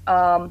farmhouse.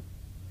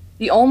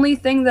 The only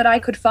thing that I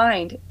could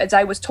find, as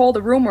I was told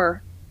a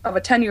rumor of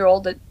a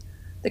 10-year-old that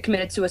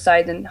committed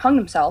suicide and hung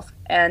himself,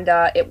 and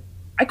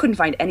I couldn't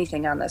find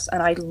anything on this,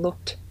 and I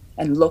looked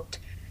and looked,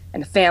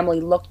 and the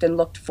family looked and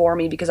looked for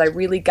me, because I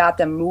really got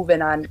them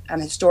moving on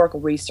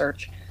historical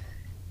research.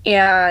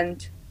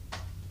 And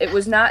it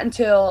was not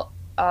until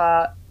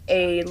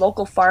a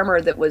local farmer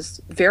that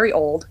was very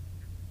old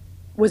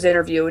was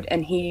interviewed,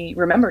 and he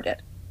remembered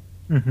it.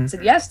 Mm-hmm. He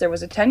said, yes, there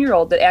was a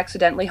 10-year-old that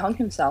accidentally hung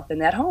himself in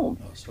that home.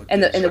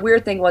 And the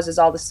weird thing was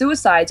all the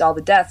suicides, all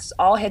the deaths,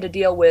 all had to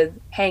deal with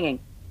hanging.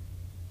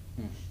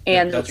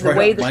 And the right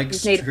way that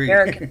these Native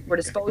Americans were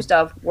disposed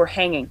of were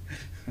hanging.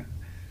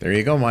 There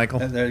you go, Michael.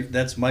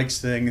 That's Mike's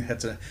thing.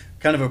 That's a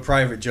kind of a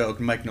private joke.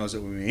 Mike knows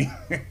what we mean.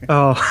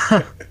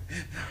 Oh.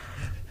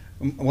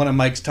 One of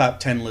Mike's top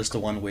 10 list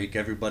of 1 week,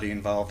 everybody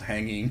involved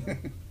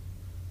hanging.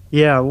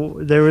 Yeah,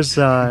 there was,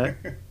 I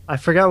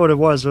forgot what it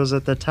was. Was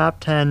it the top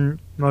 10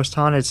 most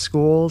haunted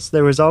schools?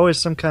 There was always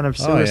some kind of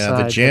suicide. Oh,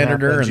 yeah, the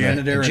janitor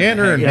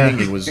and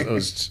hanging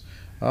was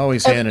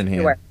always hand in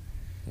hand.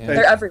 Yeah.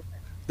 They're everywhere.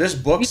 This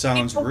book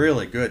sounds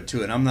really good,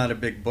 too, and I'm not a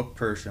big book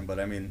person, but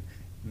I mean,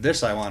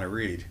 this I want to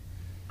read.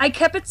 I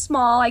kept it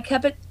small. I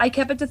kept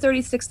it to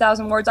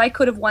 36,000 words. I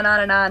could have went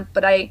on,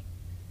 but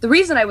the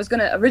reason I was going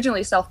to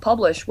originally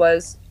self-publish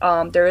was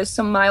there is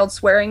some mild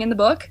swearing in the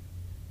book.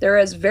 There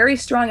is very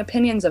strong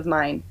opinions of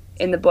mine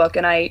in the book,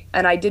 and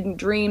I didn't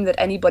dream that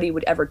anybody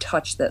would ever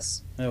touch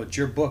this. No, it's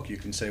your book. You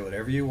can say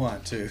whatever you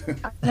want to.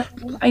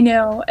 I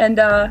know, and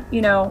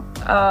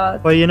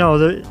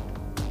well,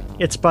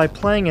 it's by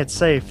playing it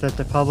safe that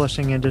the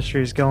publishing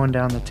industry is going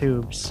down the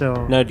tubes. So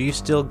now, do you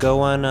still go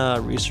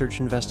on research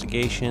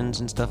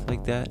investigations and stuff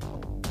like that?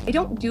 I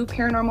don't do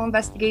paranormal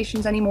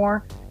investigations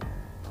anymore.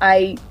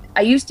 I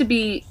used to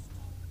be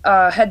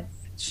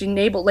she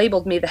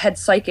labeled me the head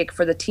psychic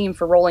for the team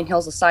for Rolling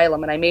Hills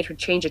Asylum, and I made her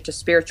change it to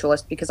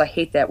spiritualist because I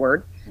hate that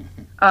word.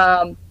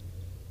 And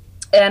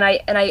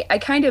I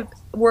kind of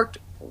worked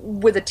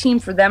with a team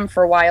for them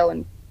for a while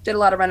and did a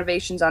lot of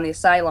renovations on the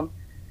asylum.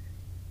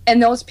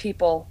 And those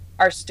people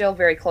are still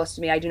very close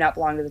to me. I do not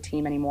belong to the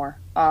team anymore.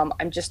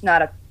 I'm just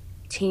not a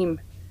team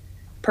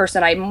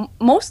person.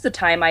 Most of the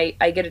time I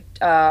get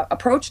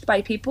approached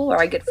by people, or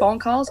I get phone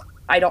calls.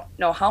 I don't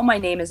know how my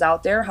name is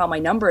out there, how my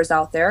number is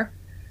out there.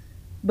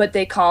 but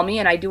they call me,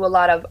 and I do a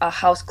lot of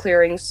house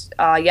clearings.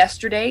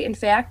 Yesterday, in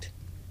fact,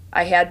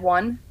 I had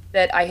one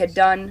that I had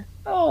done,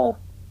 about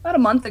a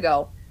month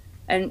ago,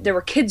 and there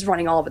were kids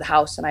running all over the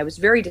house, and I was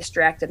very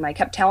distracted, and I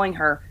kept telling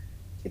her,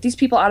 get these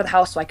people out of the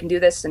house so I can do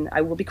this, and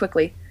I will be quick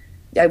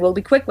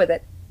with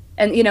it.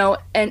 And,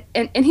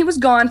 and he was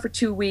gone for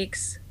 2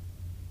 weeks,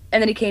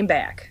 and then he came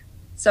back.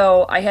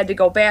 So I had to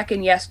go back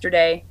in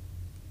yesterday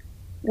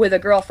with a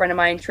girlfriend of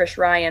mine, Trish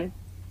Ryan,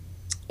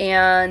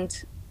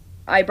 and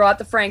I brought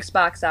the Frank's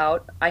box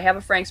out. I have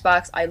a Frank's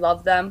box. I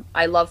love them.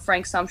 I love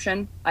Frank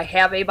Sumption. I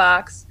have a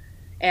box,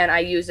 and I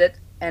use it,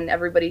 and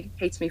everybody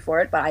hates me for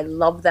it, but I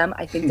love them.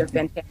 I think they're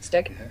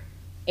fantastic.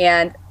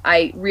 And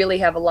I really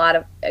have a lot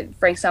of...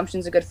 Frank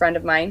Sumption's a good friend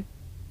of mine.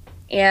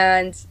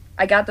 And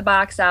I got the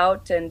box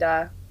out and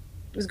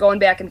was going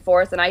back and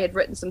forth, and I had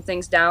written some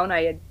things down.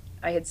 I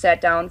had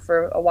sat down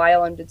for a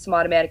while and did some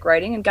automatic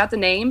writing and got the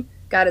name,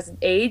 got his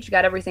age,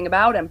 got everything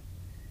about him.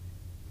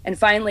 And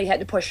finally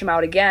had to push him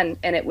out again,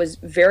 and it was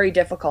very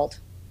difficult.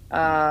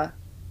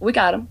 We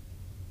got him.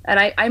 And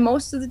I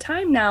most of the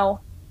time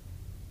now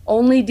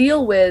only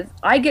deal with...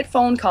 I get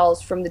phone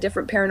calls from the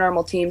different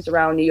paranormal teams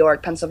around New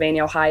York,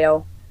 Pennsylvania,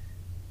 Ohio.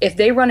 If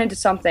they run into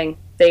something,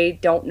 they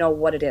don't know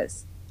what it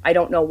is. I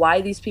don't know why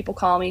these people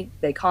call me.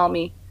 They call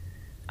me.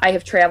 I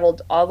have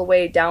traveled all the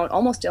way down,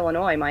 almost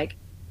Illinois, Mike,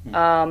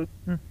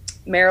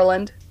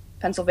 Maryland,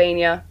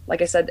 Pennsylvania,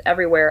 like I said,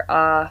 everywhere,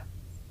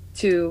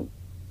 to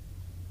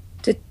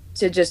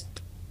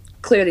just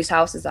clear these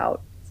houses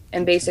out.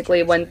 And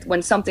basically,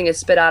 when something is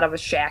spit out of a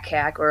shack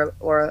hack or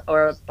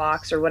a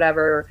box or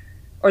whatever,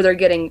 or they're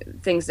getting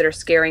things that are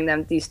scaring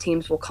them, these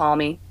teams will call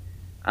me.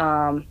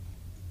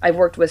 I've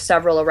worked with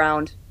several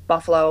around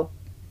Buffalo,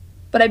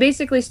 but I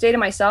basically stay to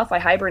myself. I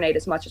hibernate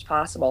as much as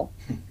possible,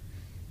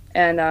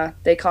 and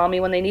they call me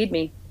when they need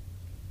me.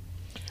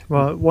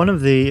 Well, one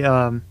of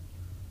the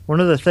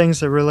things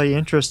that really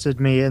interested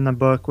me in the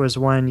book was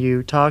when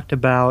you talked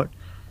about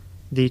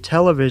the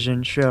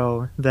television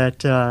show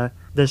that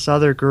this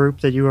other group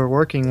that you were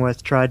working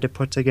with tried to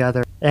put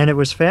together. And it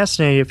was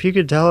fascinating. If you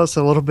could tell us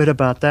a little bit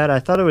about that. I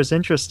thought it was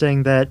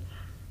interesting that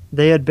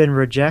they had been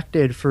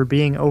rejected for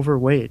being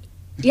overweight.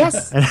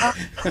 Yes,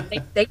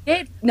 they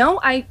did. No,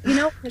 did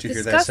you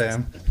hear that,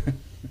 Sam?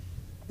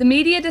 The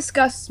media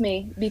disgusts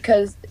me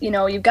because,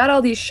 you've got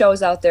all these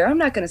shows out there. I'm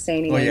not going to say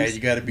any names. Oh, yeah, you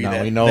got to be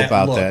that. We know that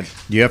about look. that.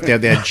 You have to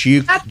have that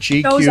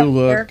GQ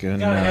look. You And,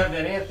 gotta have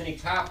that Anthony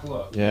Top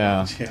look.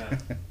 Yeah.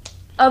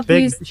 Of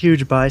Big, these,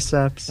 huge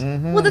biceps.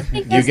 Mhm. Well, the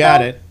thing You is, got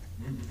though, it.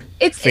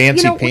 it's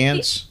Fancy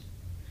pants.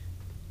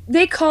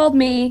 They called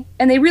me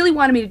and they really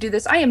wanted me to do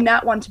this. I am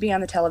not one to be on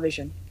the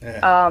television.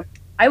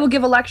 I will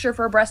give a lecture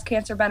for a breast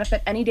cancer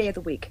benefit any day of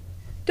the week.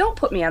 Don't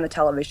put me on the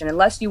television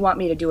unless you want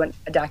me to do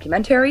a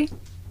documentary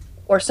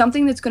or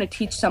something that's going to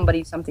teach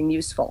somebody something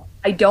useful.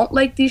 I don't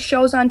like these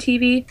shows on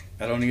TV.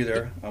 I don't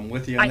either. I'm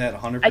with you on that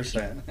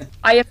 100%.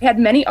 I have had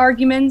many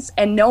arguments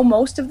and know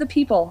most of the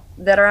people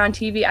that are on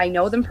TV. I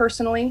know them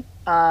personally.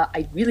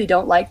 I really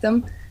don't like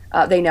them.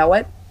 They know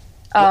it.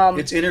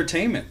 It's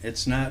entertainment.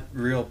 It's not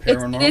real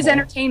paranormal. It is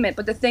entertainment,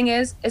 but the thing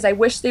is I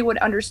wish they would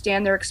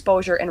understand their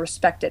exposure and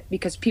respect it,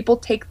 because people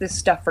take this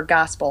stuff for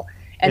gospel.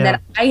 And then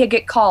I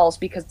get calls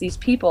because these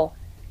people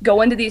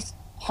go into these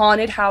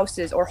haunted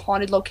houses or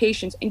haunted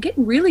locations and get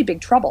in really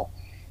big trouble.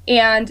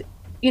 And,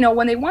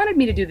 when they wanted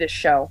me to do this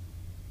show,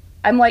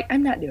 I'm like,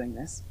 I'm not doing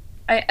this.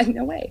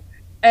 No way.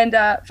 And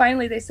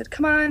finally they said,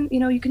 come on,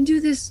 you can do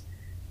this.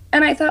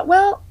 And I thought,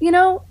 well,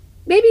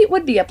 maybe it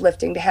would be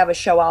uplifting to have a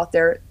show out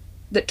there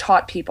that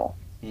taught people.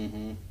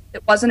 Mm-hmm.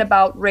 It wasn't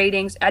about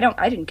ratings. I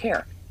didn't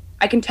care.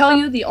 I can tell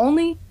you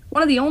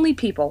one of the only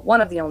people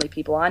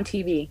on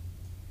TV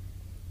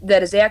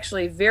that is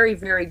actually very,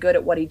 very good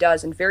at what he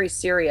does and very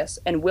serious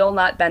and will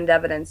not bend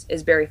evidence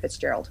is Barry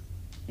Fitzgerald.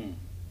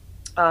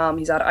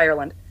 He's out of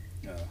Ireland.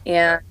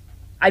 And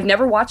I've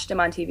never watched him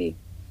on TV.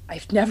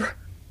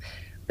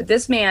 But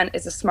this man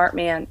is a smart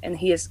man, and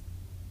he is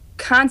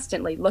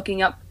constantly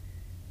looking up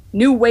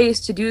new ways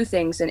to do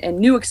things and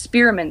new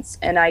experiments,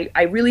 and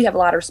I really have a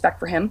lot of respect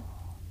for him.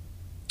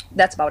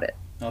 That's about it.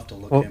 I'll have to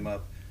look him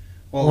up.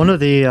 Well, one of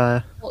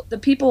the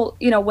people,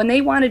 when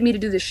they wanted me to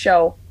do this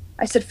show,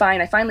 I said fine.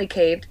 I finally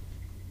caved,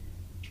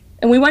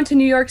 and we went to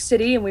New York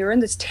City, and we were in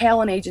this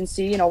talent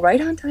agency,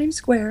 right on Times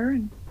Square,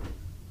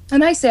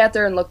 and I sat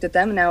there and looked at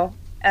them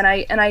and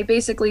I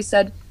basically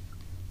said,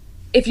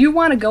 if you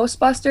want a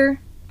Ghostbuster,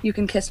 you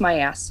can kiss my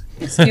ass.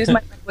 Excuse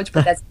my language,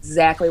 but that's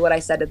exactly what I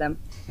said to them.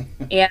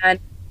 And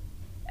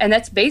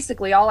that's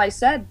basically all I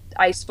said.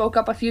 I spoke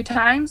up a few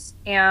times,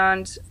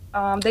 and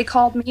they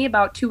called me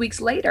about 2 weeks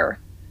later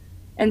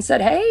and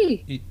said,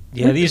 hey.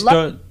 Yeah, these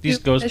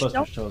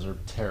Ghostbuster shows are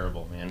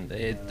terrible, man.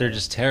 They're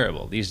just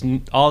terrible.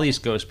 All these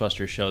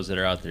Ghostbuster shows that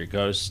are out there,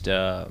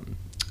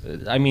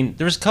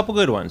 there's a couple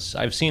good ones.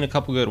 I've seen a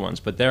couple good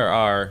ones, but there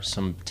are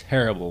some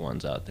terrible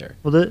ones out there.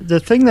 Well, the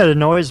thing that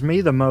annoys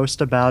me the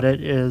most about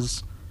it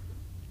is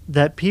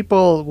that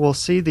people will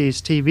see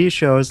these TV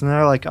shows and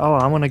they're like, oh,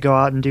 I want to go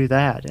out and do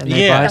that. And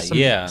they buy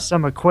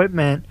some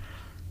equipment,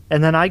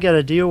 and then I got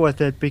to deal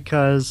with it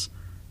because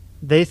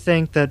they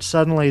think that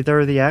suddenly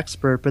they're the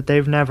expert, but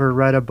they've never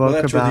read a book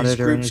that's about where it these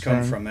or groups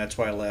anything. come from. That's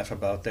why I laugh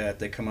about that.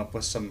 They come up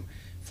with some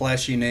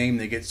flashy name,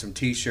 they get some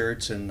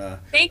T-shirts, and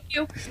thank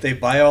you. They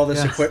buy all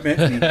this equipment,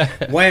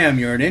 and wham,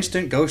 you're an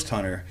instant ghost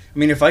hunter. I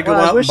mean, if I go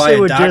out I wish and buy they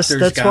a would doctor's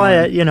that's gown,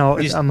 why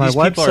on my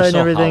website and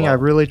everything, I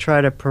really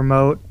try to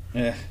promote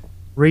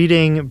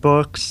reading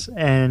books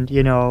and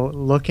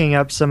looking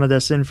up some of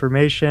this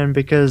information,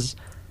 because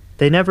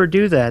they never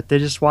do that. They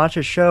just watch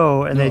a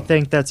show and they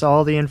think that's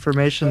all the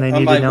information they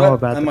need to know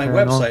about on the my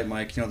paranormal. website,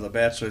 Mike, the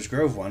Bachelor's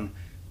Grove one,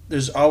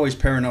 there's always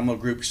paranormal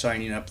groups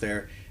signing up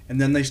there, and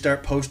then they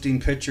start posting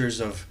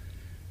pictures of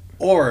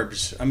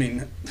orbs. I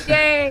mean,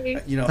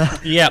 yay!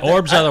 Yeah,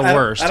 orbs are the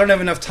worst. I don't have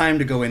enough time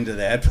to go into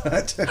that,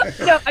 but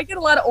I get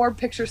a lot of orb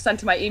pictures sent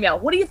to my email.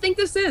 What do you think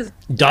this is?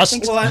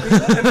 Dust. Well,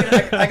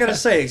 I gotta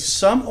say,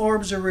 some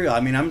orbs are real. I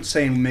mean, I'm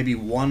saying maybe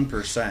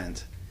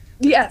 1%.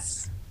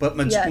 Yes. But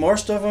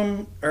most of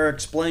them are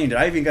explained.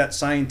 I even got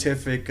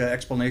scientific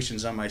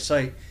explanations on my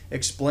site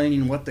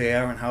explaining what they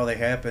are and how they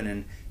happen,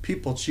 and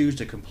people choose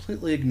to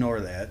completely ignore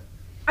that.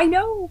 I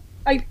know.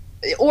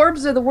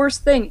 Orbs are the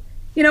worst thing,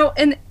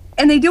 and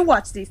they do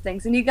watch these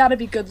things, and you got to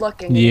be good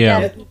looking.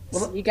 Yeah.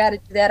 You got to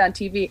do that on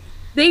TV.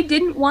 They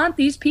didn't want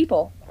these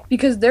people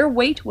because their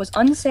weight was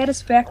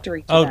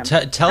unsatisfactory to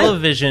them.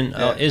 Television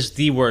is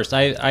the worst.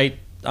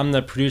 I'm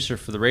the producer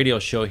for the radio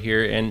show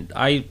here, and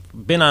I've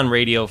been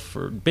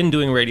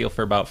doing radio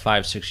for about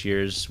 5-6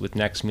 years with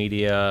Next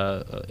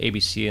Media,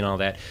 ABC, and all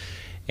that.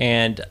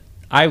 And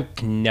I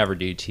can never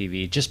do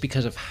TV just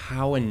because of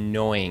how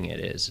annoying it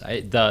is.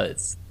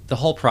 The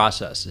whole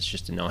process is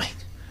just annoying.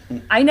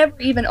 I never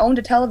even owned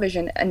a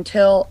television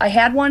until I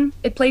had one.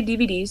 It played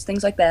DVDs,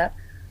 things like that.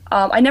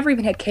 I never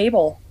even had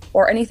cable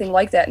or anything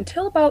like that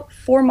until about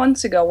 4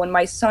 months ago when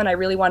I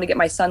really wanted to get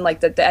my son like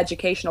the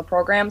educational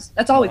programs.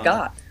 That's all we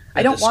got.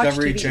 I don't watch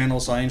Discovery TV.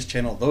 Channel, Science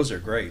Channel, those are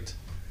great.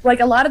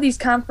 Like a lot of these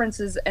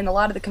conferences and a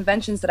lot of the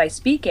conventions that I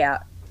speak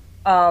at,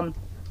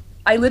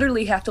 I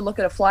literally have to look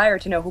at a flyer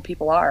to know who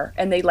people are,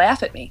 and they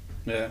laugh at me.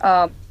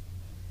 Yeah.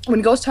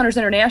 When Ghost Hunters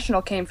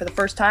International came for the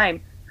first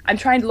time, I'm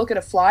trying to look at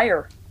a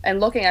flyer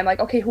and I'm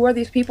like, okay, who are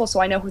these people so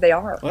I know who they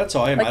are? Well, that's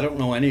all I am. Like, I don't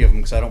know any of them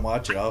because I don't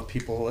watch it. I'll have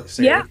people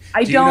say, Yeah,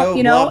 I do don't,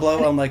 you know, blah,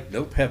 blah. I'm like,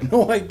 nope, have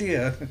no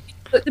idea.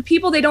 But the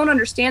people, they don't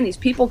understand. These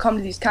people come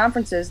to these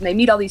conferences and they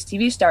meet all these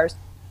TV stars.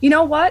 You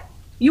know what?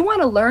 You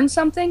want to learn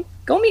something?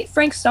 Go meet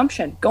Frank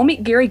Stumption. Go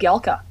meet Gary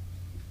Gelka.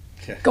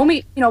 Okay. Go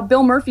meet,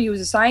 Bill Murphy,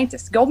 who's a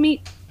scientist. Go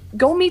meet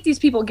these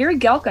people. Gary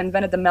Gelka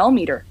invented the Mel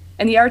meter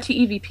and the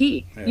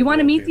RTEVP. Yeah, you want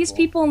to meet these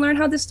people and learn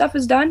how this stuff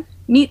is done?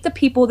 Meet the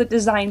people that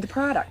designed the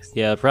products.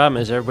 Yeah, the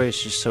problem is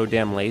everybody's just so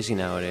damn lazy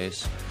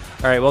nowadays.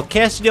 All right, well,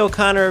 Cassidy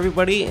O'Connor,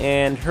 everybody,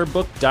 and her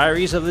book,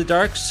 Diaries of the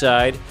Dark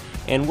Side.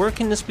 And where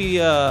can this be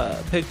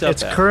picked up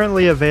It's at?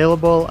 currently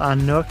available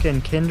on Nook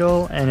and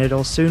Kindle, and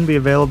it'll soon be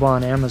available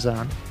on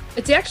Amazon.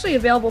 It's actually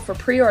available for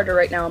pre-order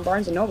right now on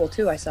Barnes & Noble,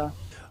 too, I saw.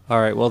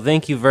 All right, well,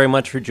 thank you very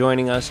much for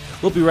joining us.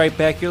 We'll be right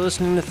back. You're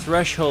listening to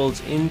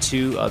Thresholds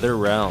into Other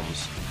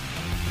Realms.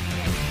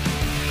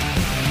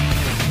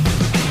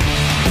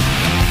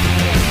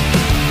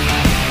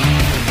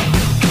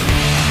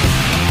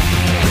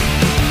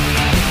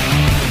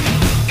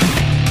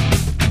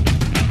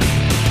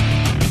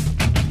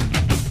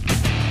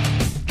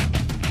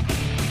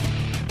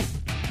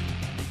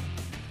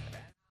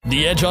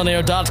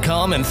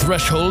 TheEdgeOnAir.com and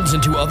Thresholds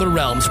into Other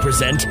Realms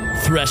present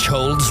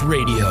Thresholds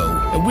Radio,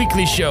 a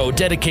weekly show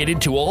dedicated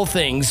to all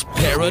things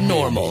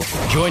paranormal.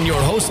 Join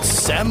your hosts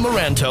Sam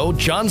Maranto,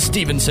 John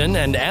Stevenson,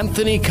 and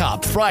Anthony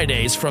Kopp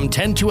Fridays from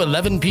 10 to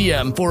 11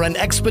 p.m. for an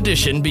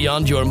expedition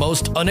beyond your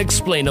most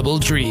unexplainable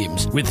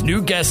dreams. With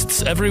new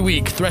guests every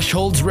week,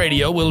 Thresholds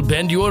Radio will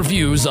bend your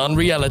views on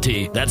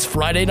reality. That's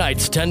Friday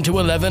nights 10 to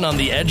 11 on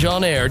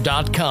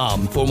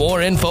TheEdgeOnAir.com. For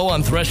more info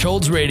on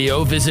Thresholds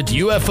Radio, visit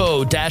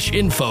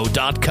UFO-info.com.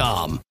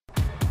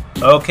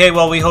 Okay,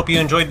 well, we hope you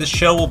enjoyed the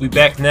show. We'll be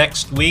back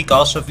next week.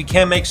 Also, if you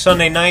can't make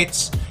Sunday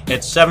nights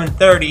at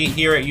 7:30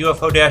 here at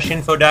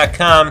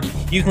UFO-info.com,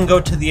 you can go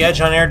to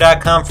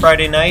TheEdgeOnAir.com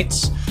Friday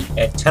nights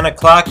at 10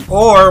 o'clock,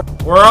 or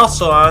we're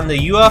also on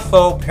the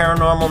UFO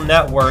Paranormal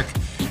Network,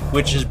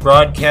 which is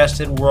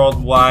broadcasted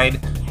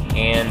worldwide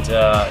and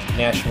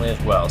nationally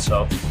as well.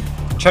 So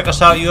check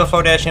us out,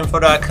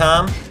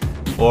 UFO-info.com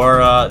or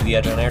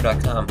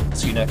TheEdgeOnAir.com.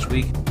 See you next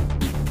week.